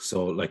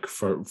 So, like,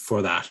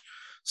 for that,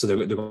 so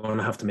they're going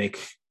to have to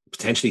make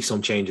potentially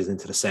some changes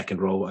into the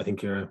second row. I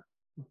think you're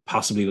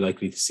possibly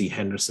likely to see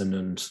Henderson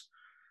and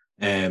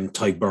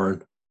Tyke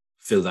Byrne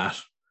fill that.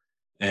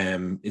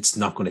 It's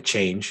not going to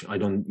change.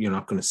 You're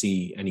not going to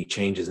see any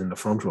changes in the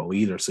front row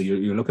either. So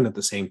you're looking at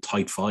the same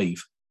tight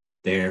five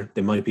there.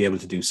 They might be able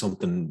to do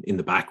something in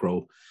the back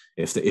row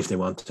if they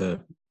want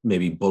to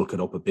maybe bulk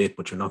it up a bit,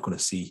 but you're not going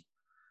to see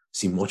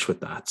much with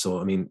that. So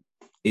I mean,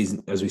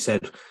 as we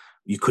said,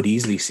 you could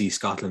easily see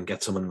Scotland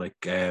get someone like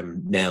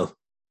Nell.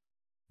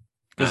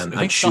 And I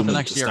think Scotland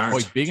actually are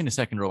quite big in the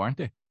second row, aren't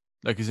they?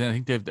 Like, I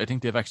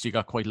think they've actually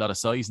got quite a lot of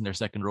size in their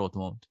second row at the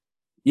moment.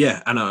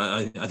 Yeah, and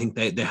I think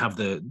they have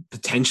the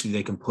potentially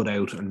they can put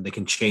out and they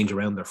can change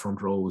around their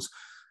front rows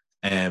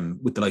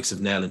with the likes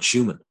of Nell and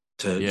Schumann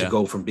to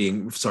go from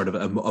being sort of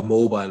a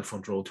mobile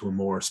front row to a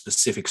more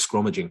specific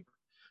scrummaging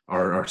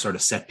or sort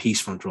of set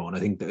piece front row. And I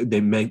think they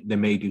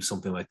may do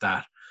something like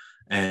that.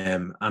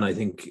 And I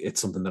think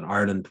it's something that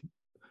Ireland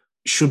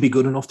should be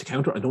good enough to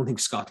counter. I don't think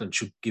Scotland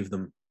should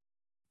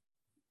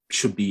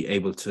be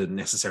able to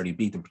necessarily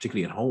beat them,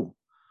 particularly at home.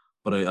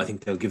 But I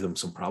think they'll give them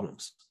some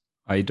problems.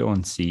 I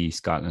don't see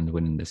Scotland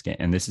winning this game.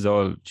 And this is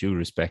all due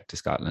respect to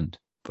Scotland,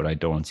 but I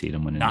don't see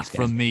them winning this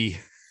game. Not from me.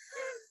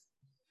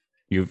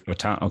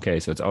 Okay,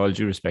 so it's all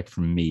due respect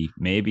from me.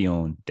 Maybe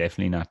Owen,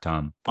 definitely not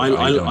Tom.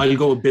 I'll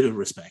go a bit of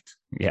respect.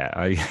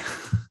 Yeah,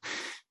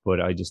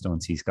 but I just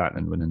don't see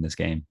Scotland winning this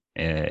game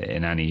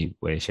in any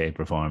way, shape,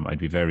 or form. I'd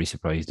be very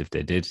surprised if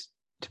they did,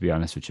 to be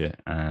honest with you.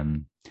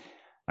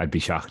 I'd be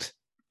shocked.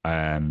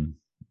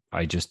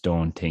 I just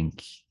don't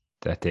think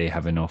that they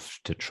have enough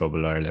to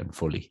trouble Ireland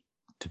fully,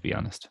 to be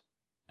honest.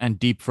 And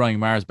deep frying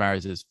Mars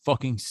bars is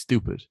fucking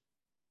stupid.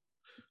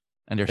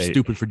 And they're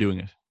stupid for doing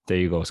it. There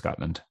you go,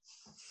 Scotland.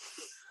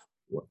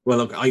 Well,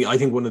 look, I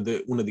think one of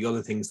the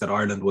other things that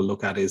Ireland will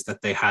look at is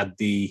that they had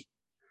the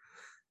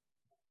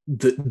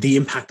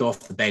impact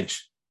off the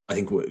bench. I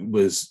think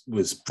was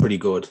pretty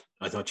good.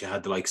 I thought you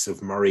had the likes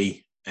of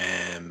Murray,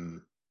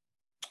 and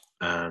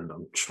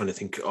I'm trying to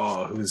think.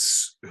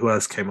 Who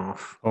else came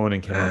off? Owen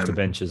came off the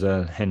bench as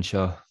well.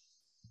 Henshaw,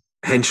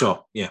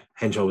 yeah,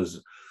 Henshaw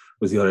was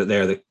the other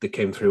there that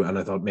came through, and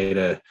I thought made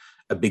a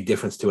big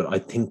difference to it. I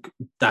think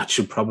that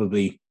should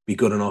probably be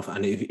good enough.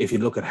 And if you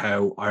look at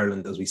how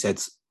Ireland, as we said,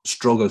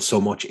 struggled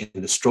so much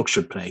in the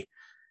structured play,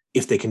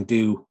 if they can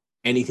do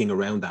anything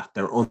around that,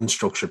 their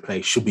unstructured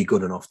play should be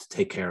good enough to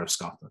take care of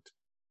Scotland.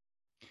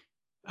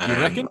 You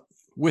reckon?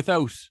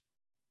 Without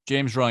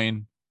James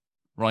Ryan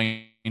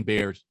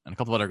Baird, and a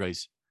couple of other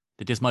guys,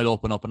 that this might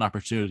open up an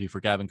opportunity for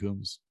Gavin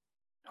Coombs.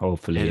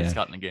 Hopefully, in the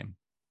Scotland game.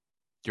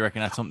 Do you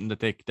reckon that's something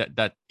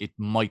that it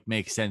might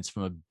make sense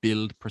from a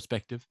build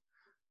perspective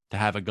to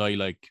have a guy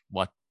like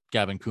what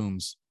Gavin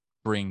Coombs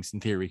brings in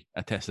theory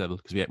at test level,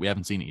 because we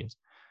haven't seen it yet?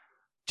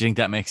 Do you think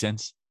that makes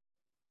sense?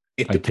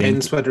 It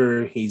depends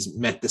whether he's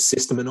met the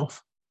system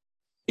enough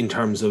in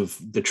terms of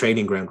the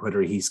training ground,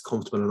 whether he's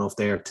comfortable enough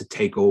there to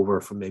take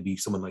over from maybe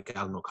someone like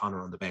Alan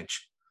O'Connor on the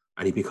bench,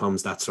 and he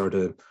becomes that sort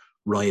of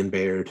Ryan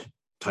Baird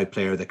type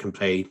player that can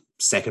play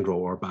second row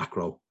or back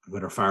row,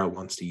 whether Farrell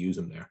wants to use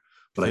him there.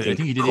 But I think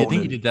he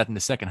did that in the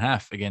second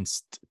half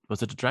against,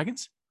 was it the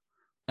Dragons?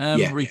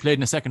 Where he played in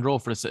the second row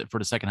for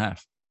the second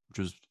half, which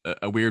was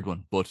a weird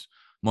one. But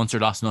Munster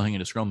lost nothing in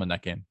the scrum in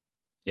that game.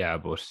 Yeah,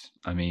 but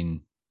I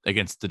mean,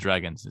 against the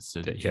Dragons,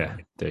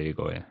 there you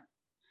go. Yeah,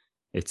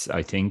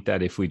 I think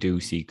that if we do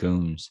see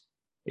Coombs,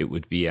 it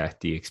would be at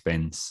the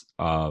expense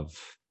of.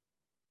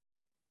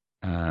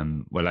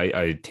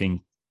 I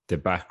think the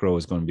back row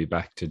is going to be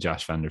back to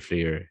Josh van der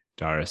Fleer,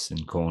 Doris,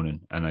 and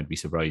Conan, and I'd be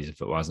surprised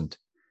if it wasn't.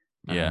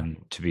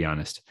 To be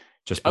honest,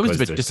 I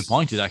was a bit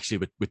disappointed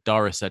actually with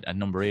Doris at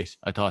number 8.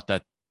 I thought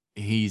that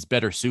he's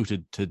better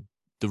suited to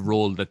the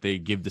role that they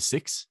give the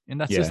 6 in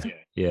that system.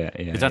 Yeah.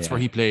 Because that's where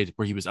he played,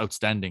 where he was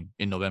outstanding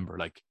in November,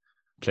 like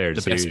the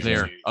best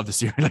player of the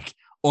series, like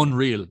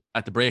unreal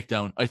at the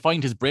breakdown. I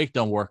find his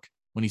breakdown work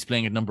when he's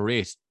playing at number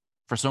 8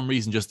 for some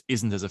reason just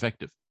isn't as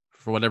effective,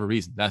 for whatever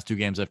reason. Last 2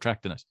 games I've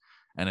tracked in it,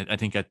 and I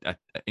think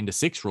in the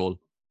 6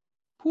 role,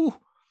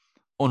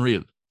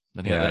 unreal.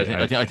 I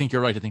think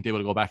you're right. I think they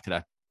will go back to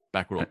that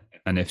back row.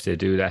 And if they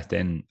do that,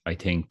 then I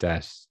think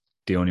that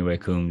the only way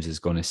Coombs is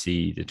going to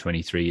see the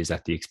 23 is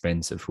at the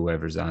expense of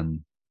whoever's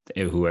in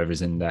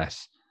that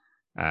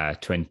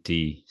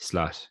 20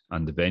 slot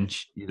on the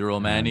bench. Either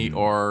O'Mahony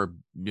or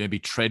maybe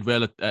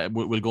Treadwell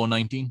will go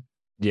 19.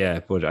 Yeah,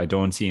 but I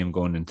don't see him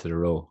going into the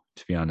row,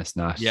 to be honest.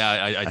 I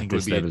think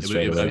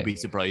it would be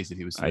surprised if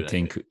he was. I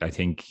think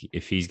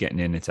if he's getting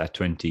in, it's at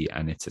 20,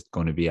 and it's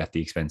going to be at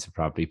the expense of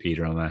probably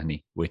Peter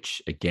O'Mahony,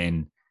 which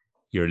again,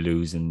 you're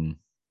losing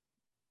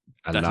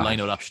that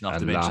line-out option off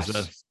the bench as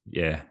well.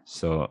 Yeah.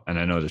 So, and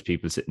I know there's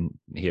people sitting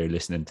here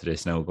listening to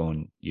this now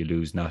going, "You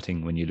lose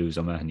nothing when you lose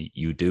O'Mahony."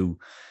 You do.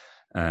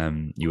 By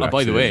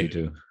the way,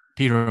 do.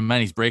 Peter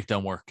O'Mahony's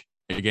breakdown work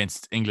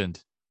against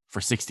England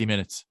for 60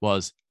 minutes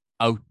was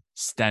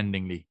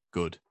outstandingly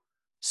good.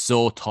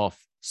 So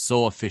tough,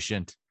 so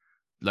efficient.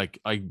 Like,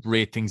 I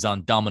rate things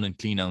on dominant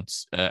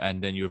cleanouts,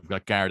 and then you've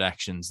got guard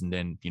actions, and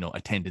then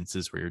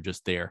attendances where you're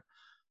just there.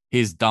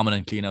 His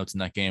dominant cleanouts in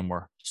that game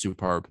were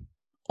superb,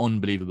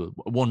 unbelievable.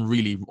 One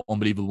really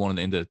unbelievable one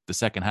in the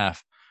second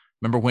half.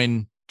 Remember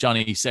when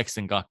Johnny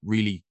Sexton got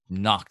really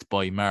knocked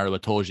by Mario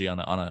Itoje on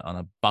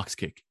a box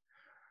kick.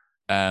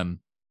 It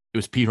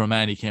was Peter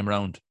O'Mahony came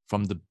around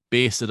from the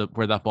base of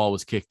where that ball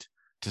was kicked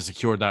to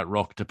secure that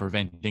ruck to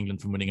prevent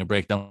England from winning a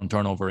breakdown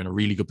turnover in a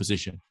really good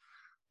position.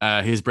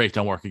 His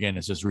breakdown work again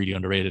is just really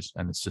underrated,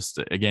 and it's just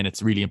again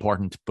it's really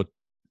important, but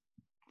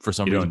for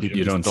some reason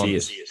people don't see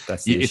it.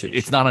 That's the issue.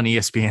 It's not on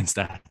ESPN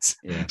stats,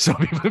 so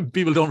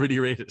people don't really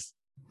rate it.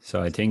 So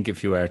I think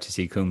if you were to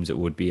see Coombs, it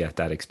would be at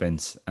that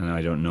expense, and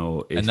I don't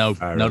know. If and now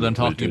that I'm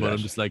talking about, that. I'm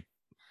just like,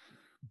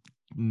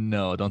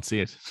 no, don't see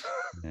it.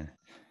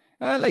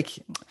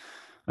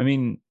 I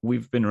mean,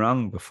 we've been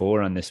wrong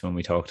before on this when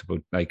we talked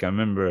about. Like, I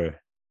remember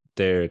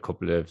there a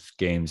couple of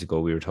games ago,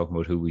 we were talking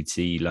about who we'd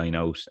see line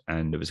out,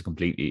 and it was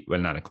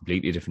not a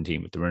completely different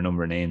team, but there were a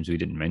number of names we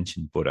didn't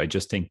mention. But I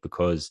just think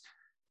because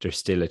there's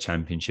still a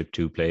championship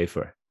to play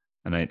for,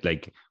 and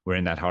we're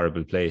in that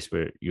horrible place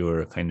where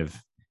your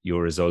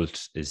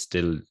result is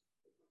still,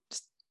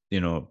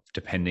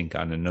 depending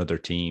on another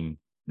team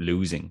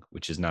losing,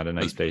 which is not a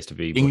nice place to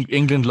be.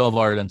 England love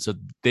Ireland, so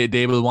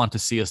they will want to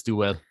see us do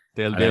well.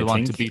 They'll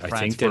want to beat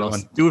France for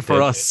us. Do it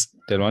for us.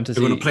 They'll want to.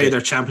 They're going to play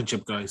their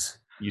championship, guys.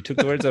 You took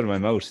the words out of my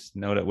mouth.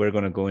 Now that we're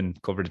going to go and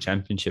cover the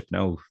championship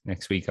now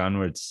next week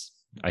onwards,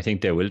 I think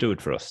they will do it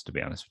for us. To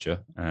be honest with you,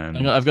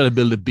 I've got to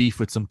build a beef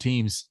with some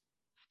teams.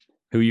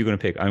 Who are you going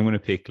to pick? I'm going to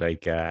pick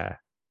the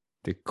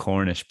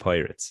Cornish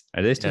Pirates.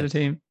 Are they still a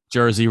team?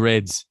 Jersey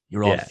Reds.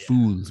 You're all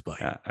fools, boy.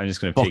 I'm just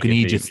going to pick fucking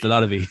Egypt. A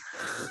lot of you.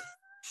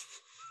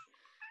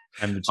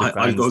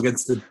 I'll go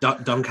against the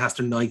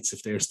Doncaster Knights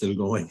if they're still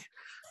going.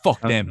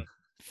 Fuck them.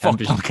 Fuck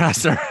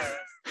Doncaster.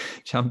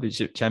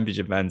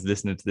 Championship fans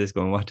listening to this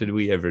going, what did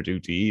we ever do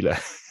to Ela?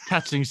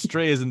 Catching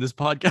strays in this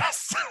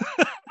podcast.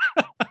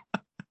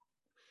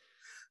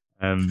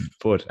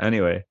 But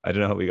anyway, I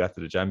don't know how we got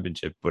to the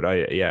championship, but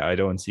I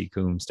don't see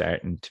Coombs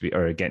starting to be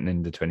or getting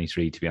into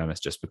 23, to be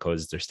honest, just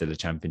because there's still a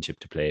championship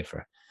to play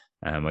for.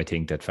 I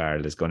think that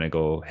Farrell is going to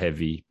go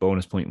heavy.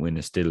 Bonus point win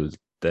is still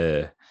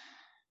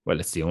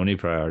it's the only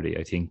priority,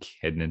 I think,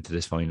 heading into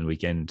this final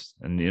weekend.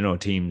 And, a lot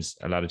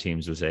of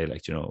teams will say,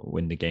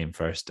 win the game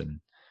first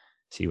and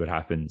see what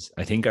happens.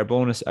 I think our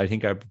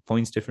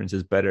points difference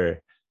is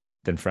better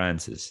than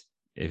France's.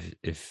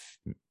 If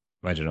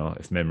I don't know,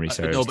 if memory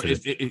serves. No, but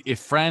if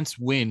France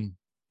win,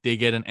 they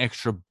get an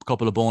extra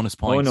couple of bonus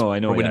points. Oh, no, I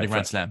know. For winning the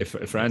Grand Slam. If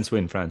France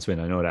win,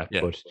 I know that.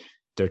 Yeah. But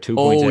they're 2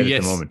 points out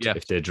at the moment. Yeah.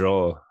 If they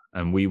draw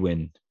and we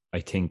win, I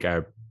think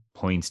our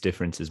points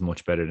difference is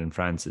much better than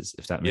France's,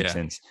 if that makes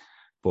sense.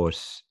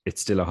 But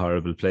it's still a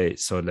horrible play.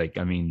 So,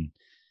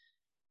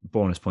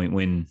 bonus point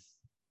win,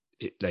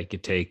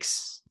 it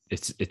takes,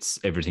 it's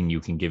everything you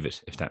can give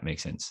it, if that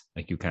makes sense.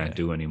 You can't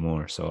do any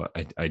more. So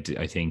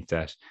I think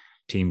that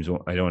teams,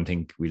 I don't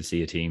think we'll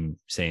see a team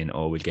saying,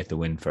 we'll get the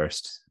win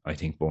first. I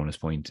think bonus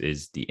point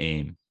is the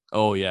aim.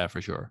 Oh, yeah,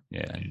 for sure.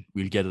 Yeah. And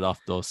we'll get it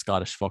off those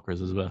Scottish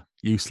fuckers as well.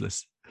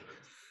 Useless.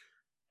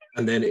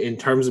 And then in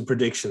terms of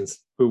predictions,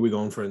 who are we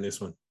going for in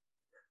this one?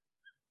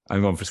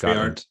 I'm going for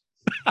Scotland.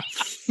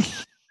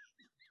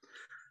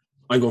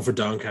 I'm going for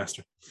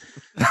Doncaster.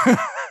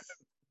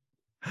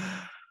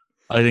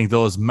 I think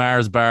those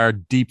Mars bar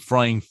deep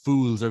frying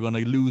fools are going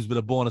to lose with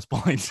a bonus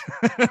point.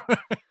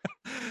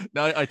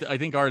 No, I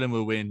think Ireland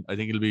will win. I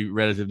think it'll be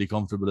relatively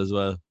comfortable as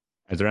well.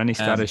 Are there any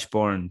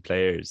Scottish-born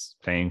players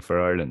playing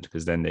for Ireland?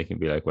 Because then they can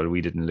be like, well,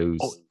 we didn't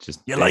lose.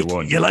 You like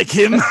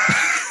him?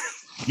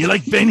 You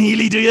like Ben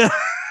Healy, do you?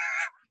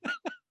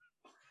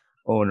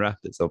 And wrap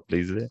this up,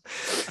 please.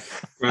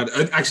 Right.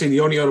 Actually, the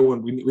only other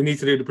one, we need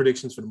to do the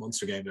predictions for the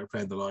Munster game. They're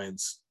playing the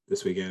Lions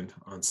this weekend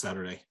on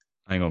Saturday.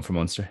 I'm going for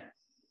Munster.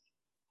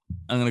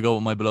 I'm going to go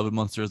with my beloved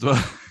Munster as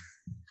well.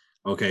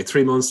 Okay,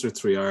 3 Munster,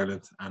 3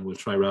 Ireland, and we'll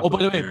try wrap up.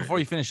 By the way, before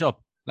you finish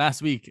up,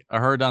 last week I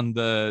heard on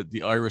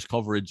the Irish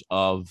coverage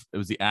of, it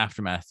was the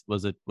aftermath,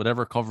 was it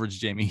whatever coverage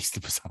Jamie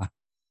Easton was on?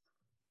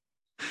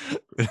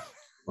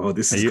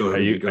 This is good.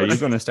 Are you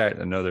going to start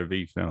another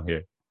beef now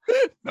here?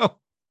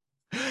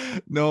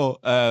 No,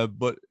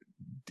 but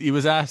he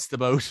was asked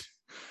about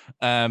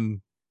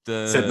setting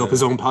up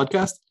his own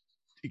podcast.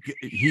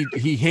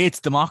 He hates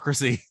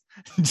democracy.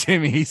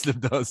 Jamie Easton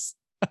does.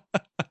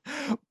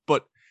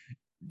 But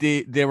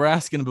they were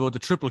asking about the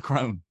Triple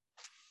Crown,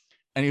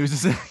 and he was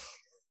just saying,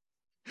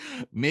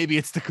 maybe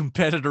it's the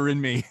competitor in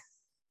me,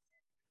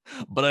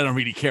 but I don't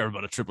really care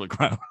about a Triple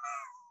Crown.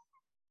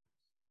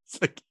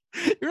 It's like,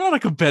 you're not a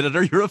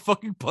competitor, you're a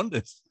fucking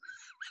pundit.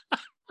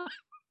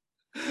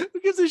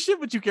 Who gives a shit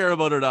what you care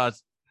about or not?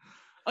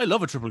 I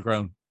love a Triple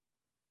Crown.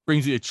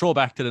 Brings you a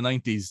throwback to the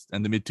 90s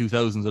and the mid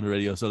 2000s on the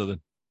Radio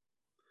Sullivan.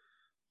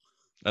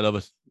 I love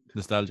it.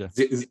 Nostalgia.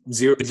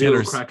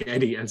 Zero Crack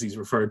Eddie, as he's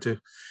referred to.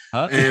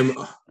 Huh?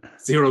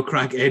 Zero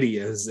Crack Eddie,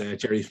 as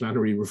Jerry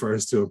Flannery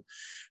refers to him.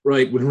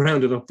 Right, we'll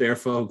round it up there,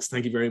 folks.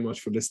 Thank you very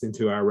much for listening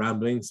to our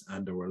ramblings,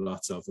 and there were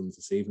lots of them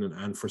this evening,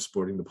 and for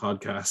supporting the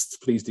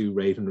podcast. Please do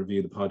rate and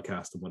review the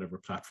podcast on whatever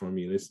platform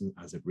you listen,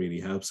 as it really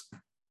helps.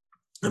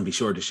 And be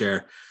sure to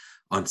share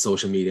on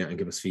social media and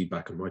give us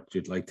feedback on what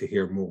you'd like to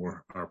hear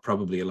more, or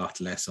probably a lot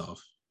less of,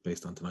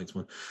 based on tonight's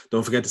one.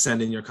 Don't forget to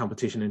send in your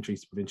competition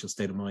entries to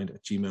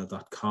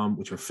provincialstateofmind@gmail.com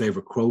with your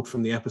favorite quote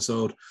from the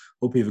episode.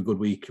 Hope you have a good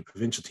week. Your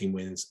provincial team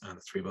wins, and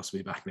the three of us will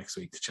be back next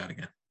week to chat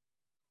again.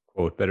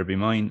 Quote better be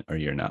mine or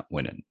you're not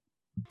winning.